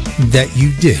artists that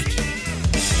you did.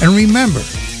 And remember,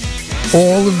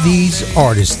 all of these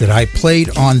artists that I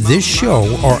played on this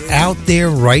show are out there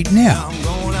right now,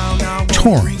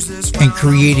 touring and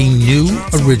creating new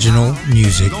original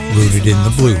music rooted in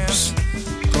the blues.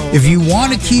 If you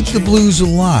want to keep the blues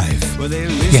alive,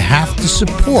 you have to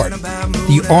support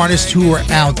the artists who are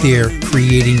out there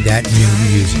creating that new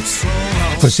music.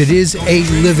 Because it is a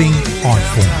living art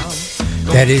form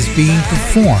that is being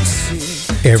performed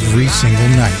every single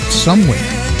night somewhere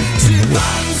in the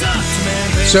world.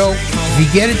 So, if you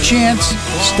get a chance,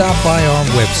 stop by our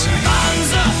website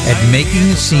at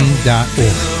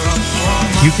makingascene.org.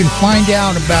 You can find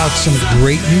out about some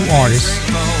great new artists,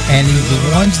 and the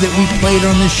ones that we played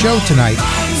on this show tonight,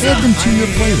 add them to your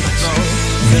playlist,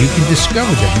 and you can discover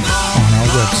them on our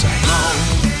website.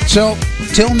 So,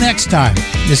 till next time,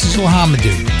 this is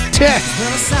Lahamadou.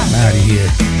 I'm out of here.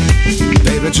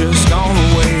 Baby, just gone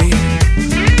away.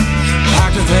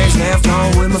 Packed the things left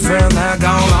home with my friend that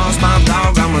gone. Lost my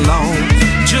dog, I'm alone.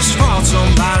 Just called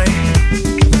somebody,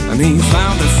 and he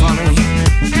found it funny.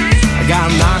 I got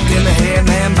knocked in the head,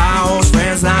 man, by old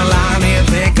friends. Not lying here,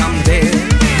 think I'm dead.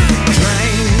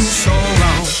 Drank so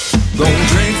long, gon'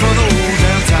 drink for the old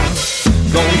damn time.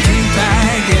 Gon' keep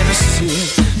back every sip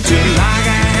till I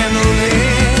can handle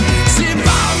it. See,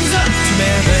 bombs up, too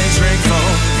many things drink for.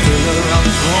 Fill her up,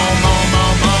 more,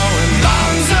 and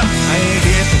bombs up. I ain't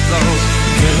get the flow.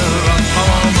 Fill her up,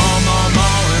 more,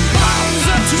 and bombs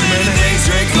up. Too many things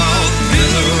drink for.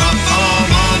 Fill her up,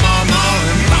 more,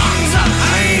 and bombs up.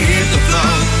 I ain't get the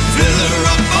flow. Fill her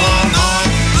up, more.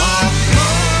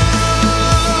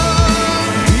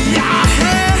 Yeah,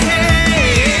 hey,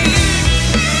 hey.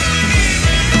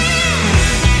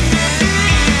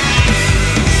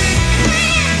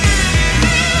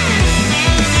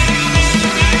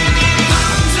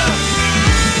 Bombs up.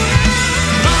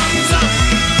 Bombs up.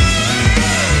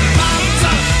 Bombs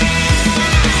up.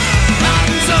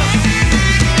 Bombs up.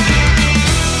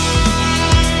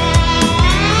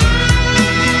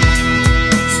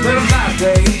 Spent a bad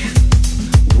day,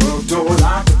 worked all I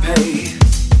could pay.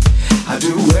 I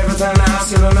do everything I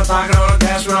sit in the pocket or the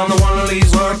cash, but I'm the one that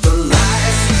leaves work the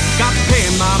last. Got to pay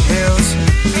my bills,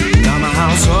 got my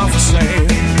house up for sale.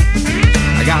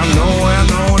 I got nowhere,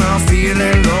 no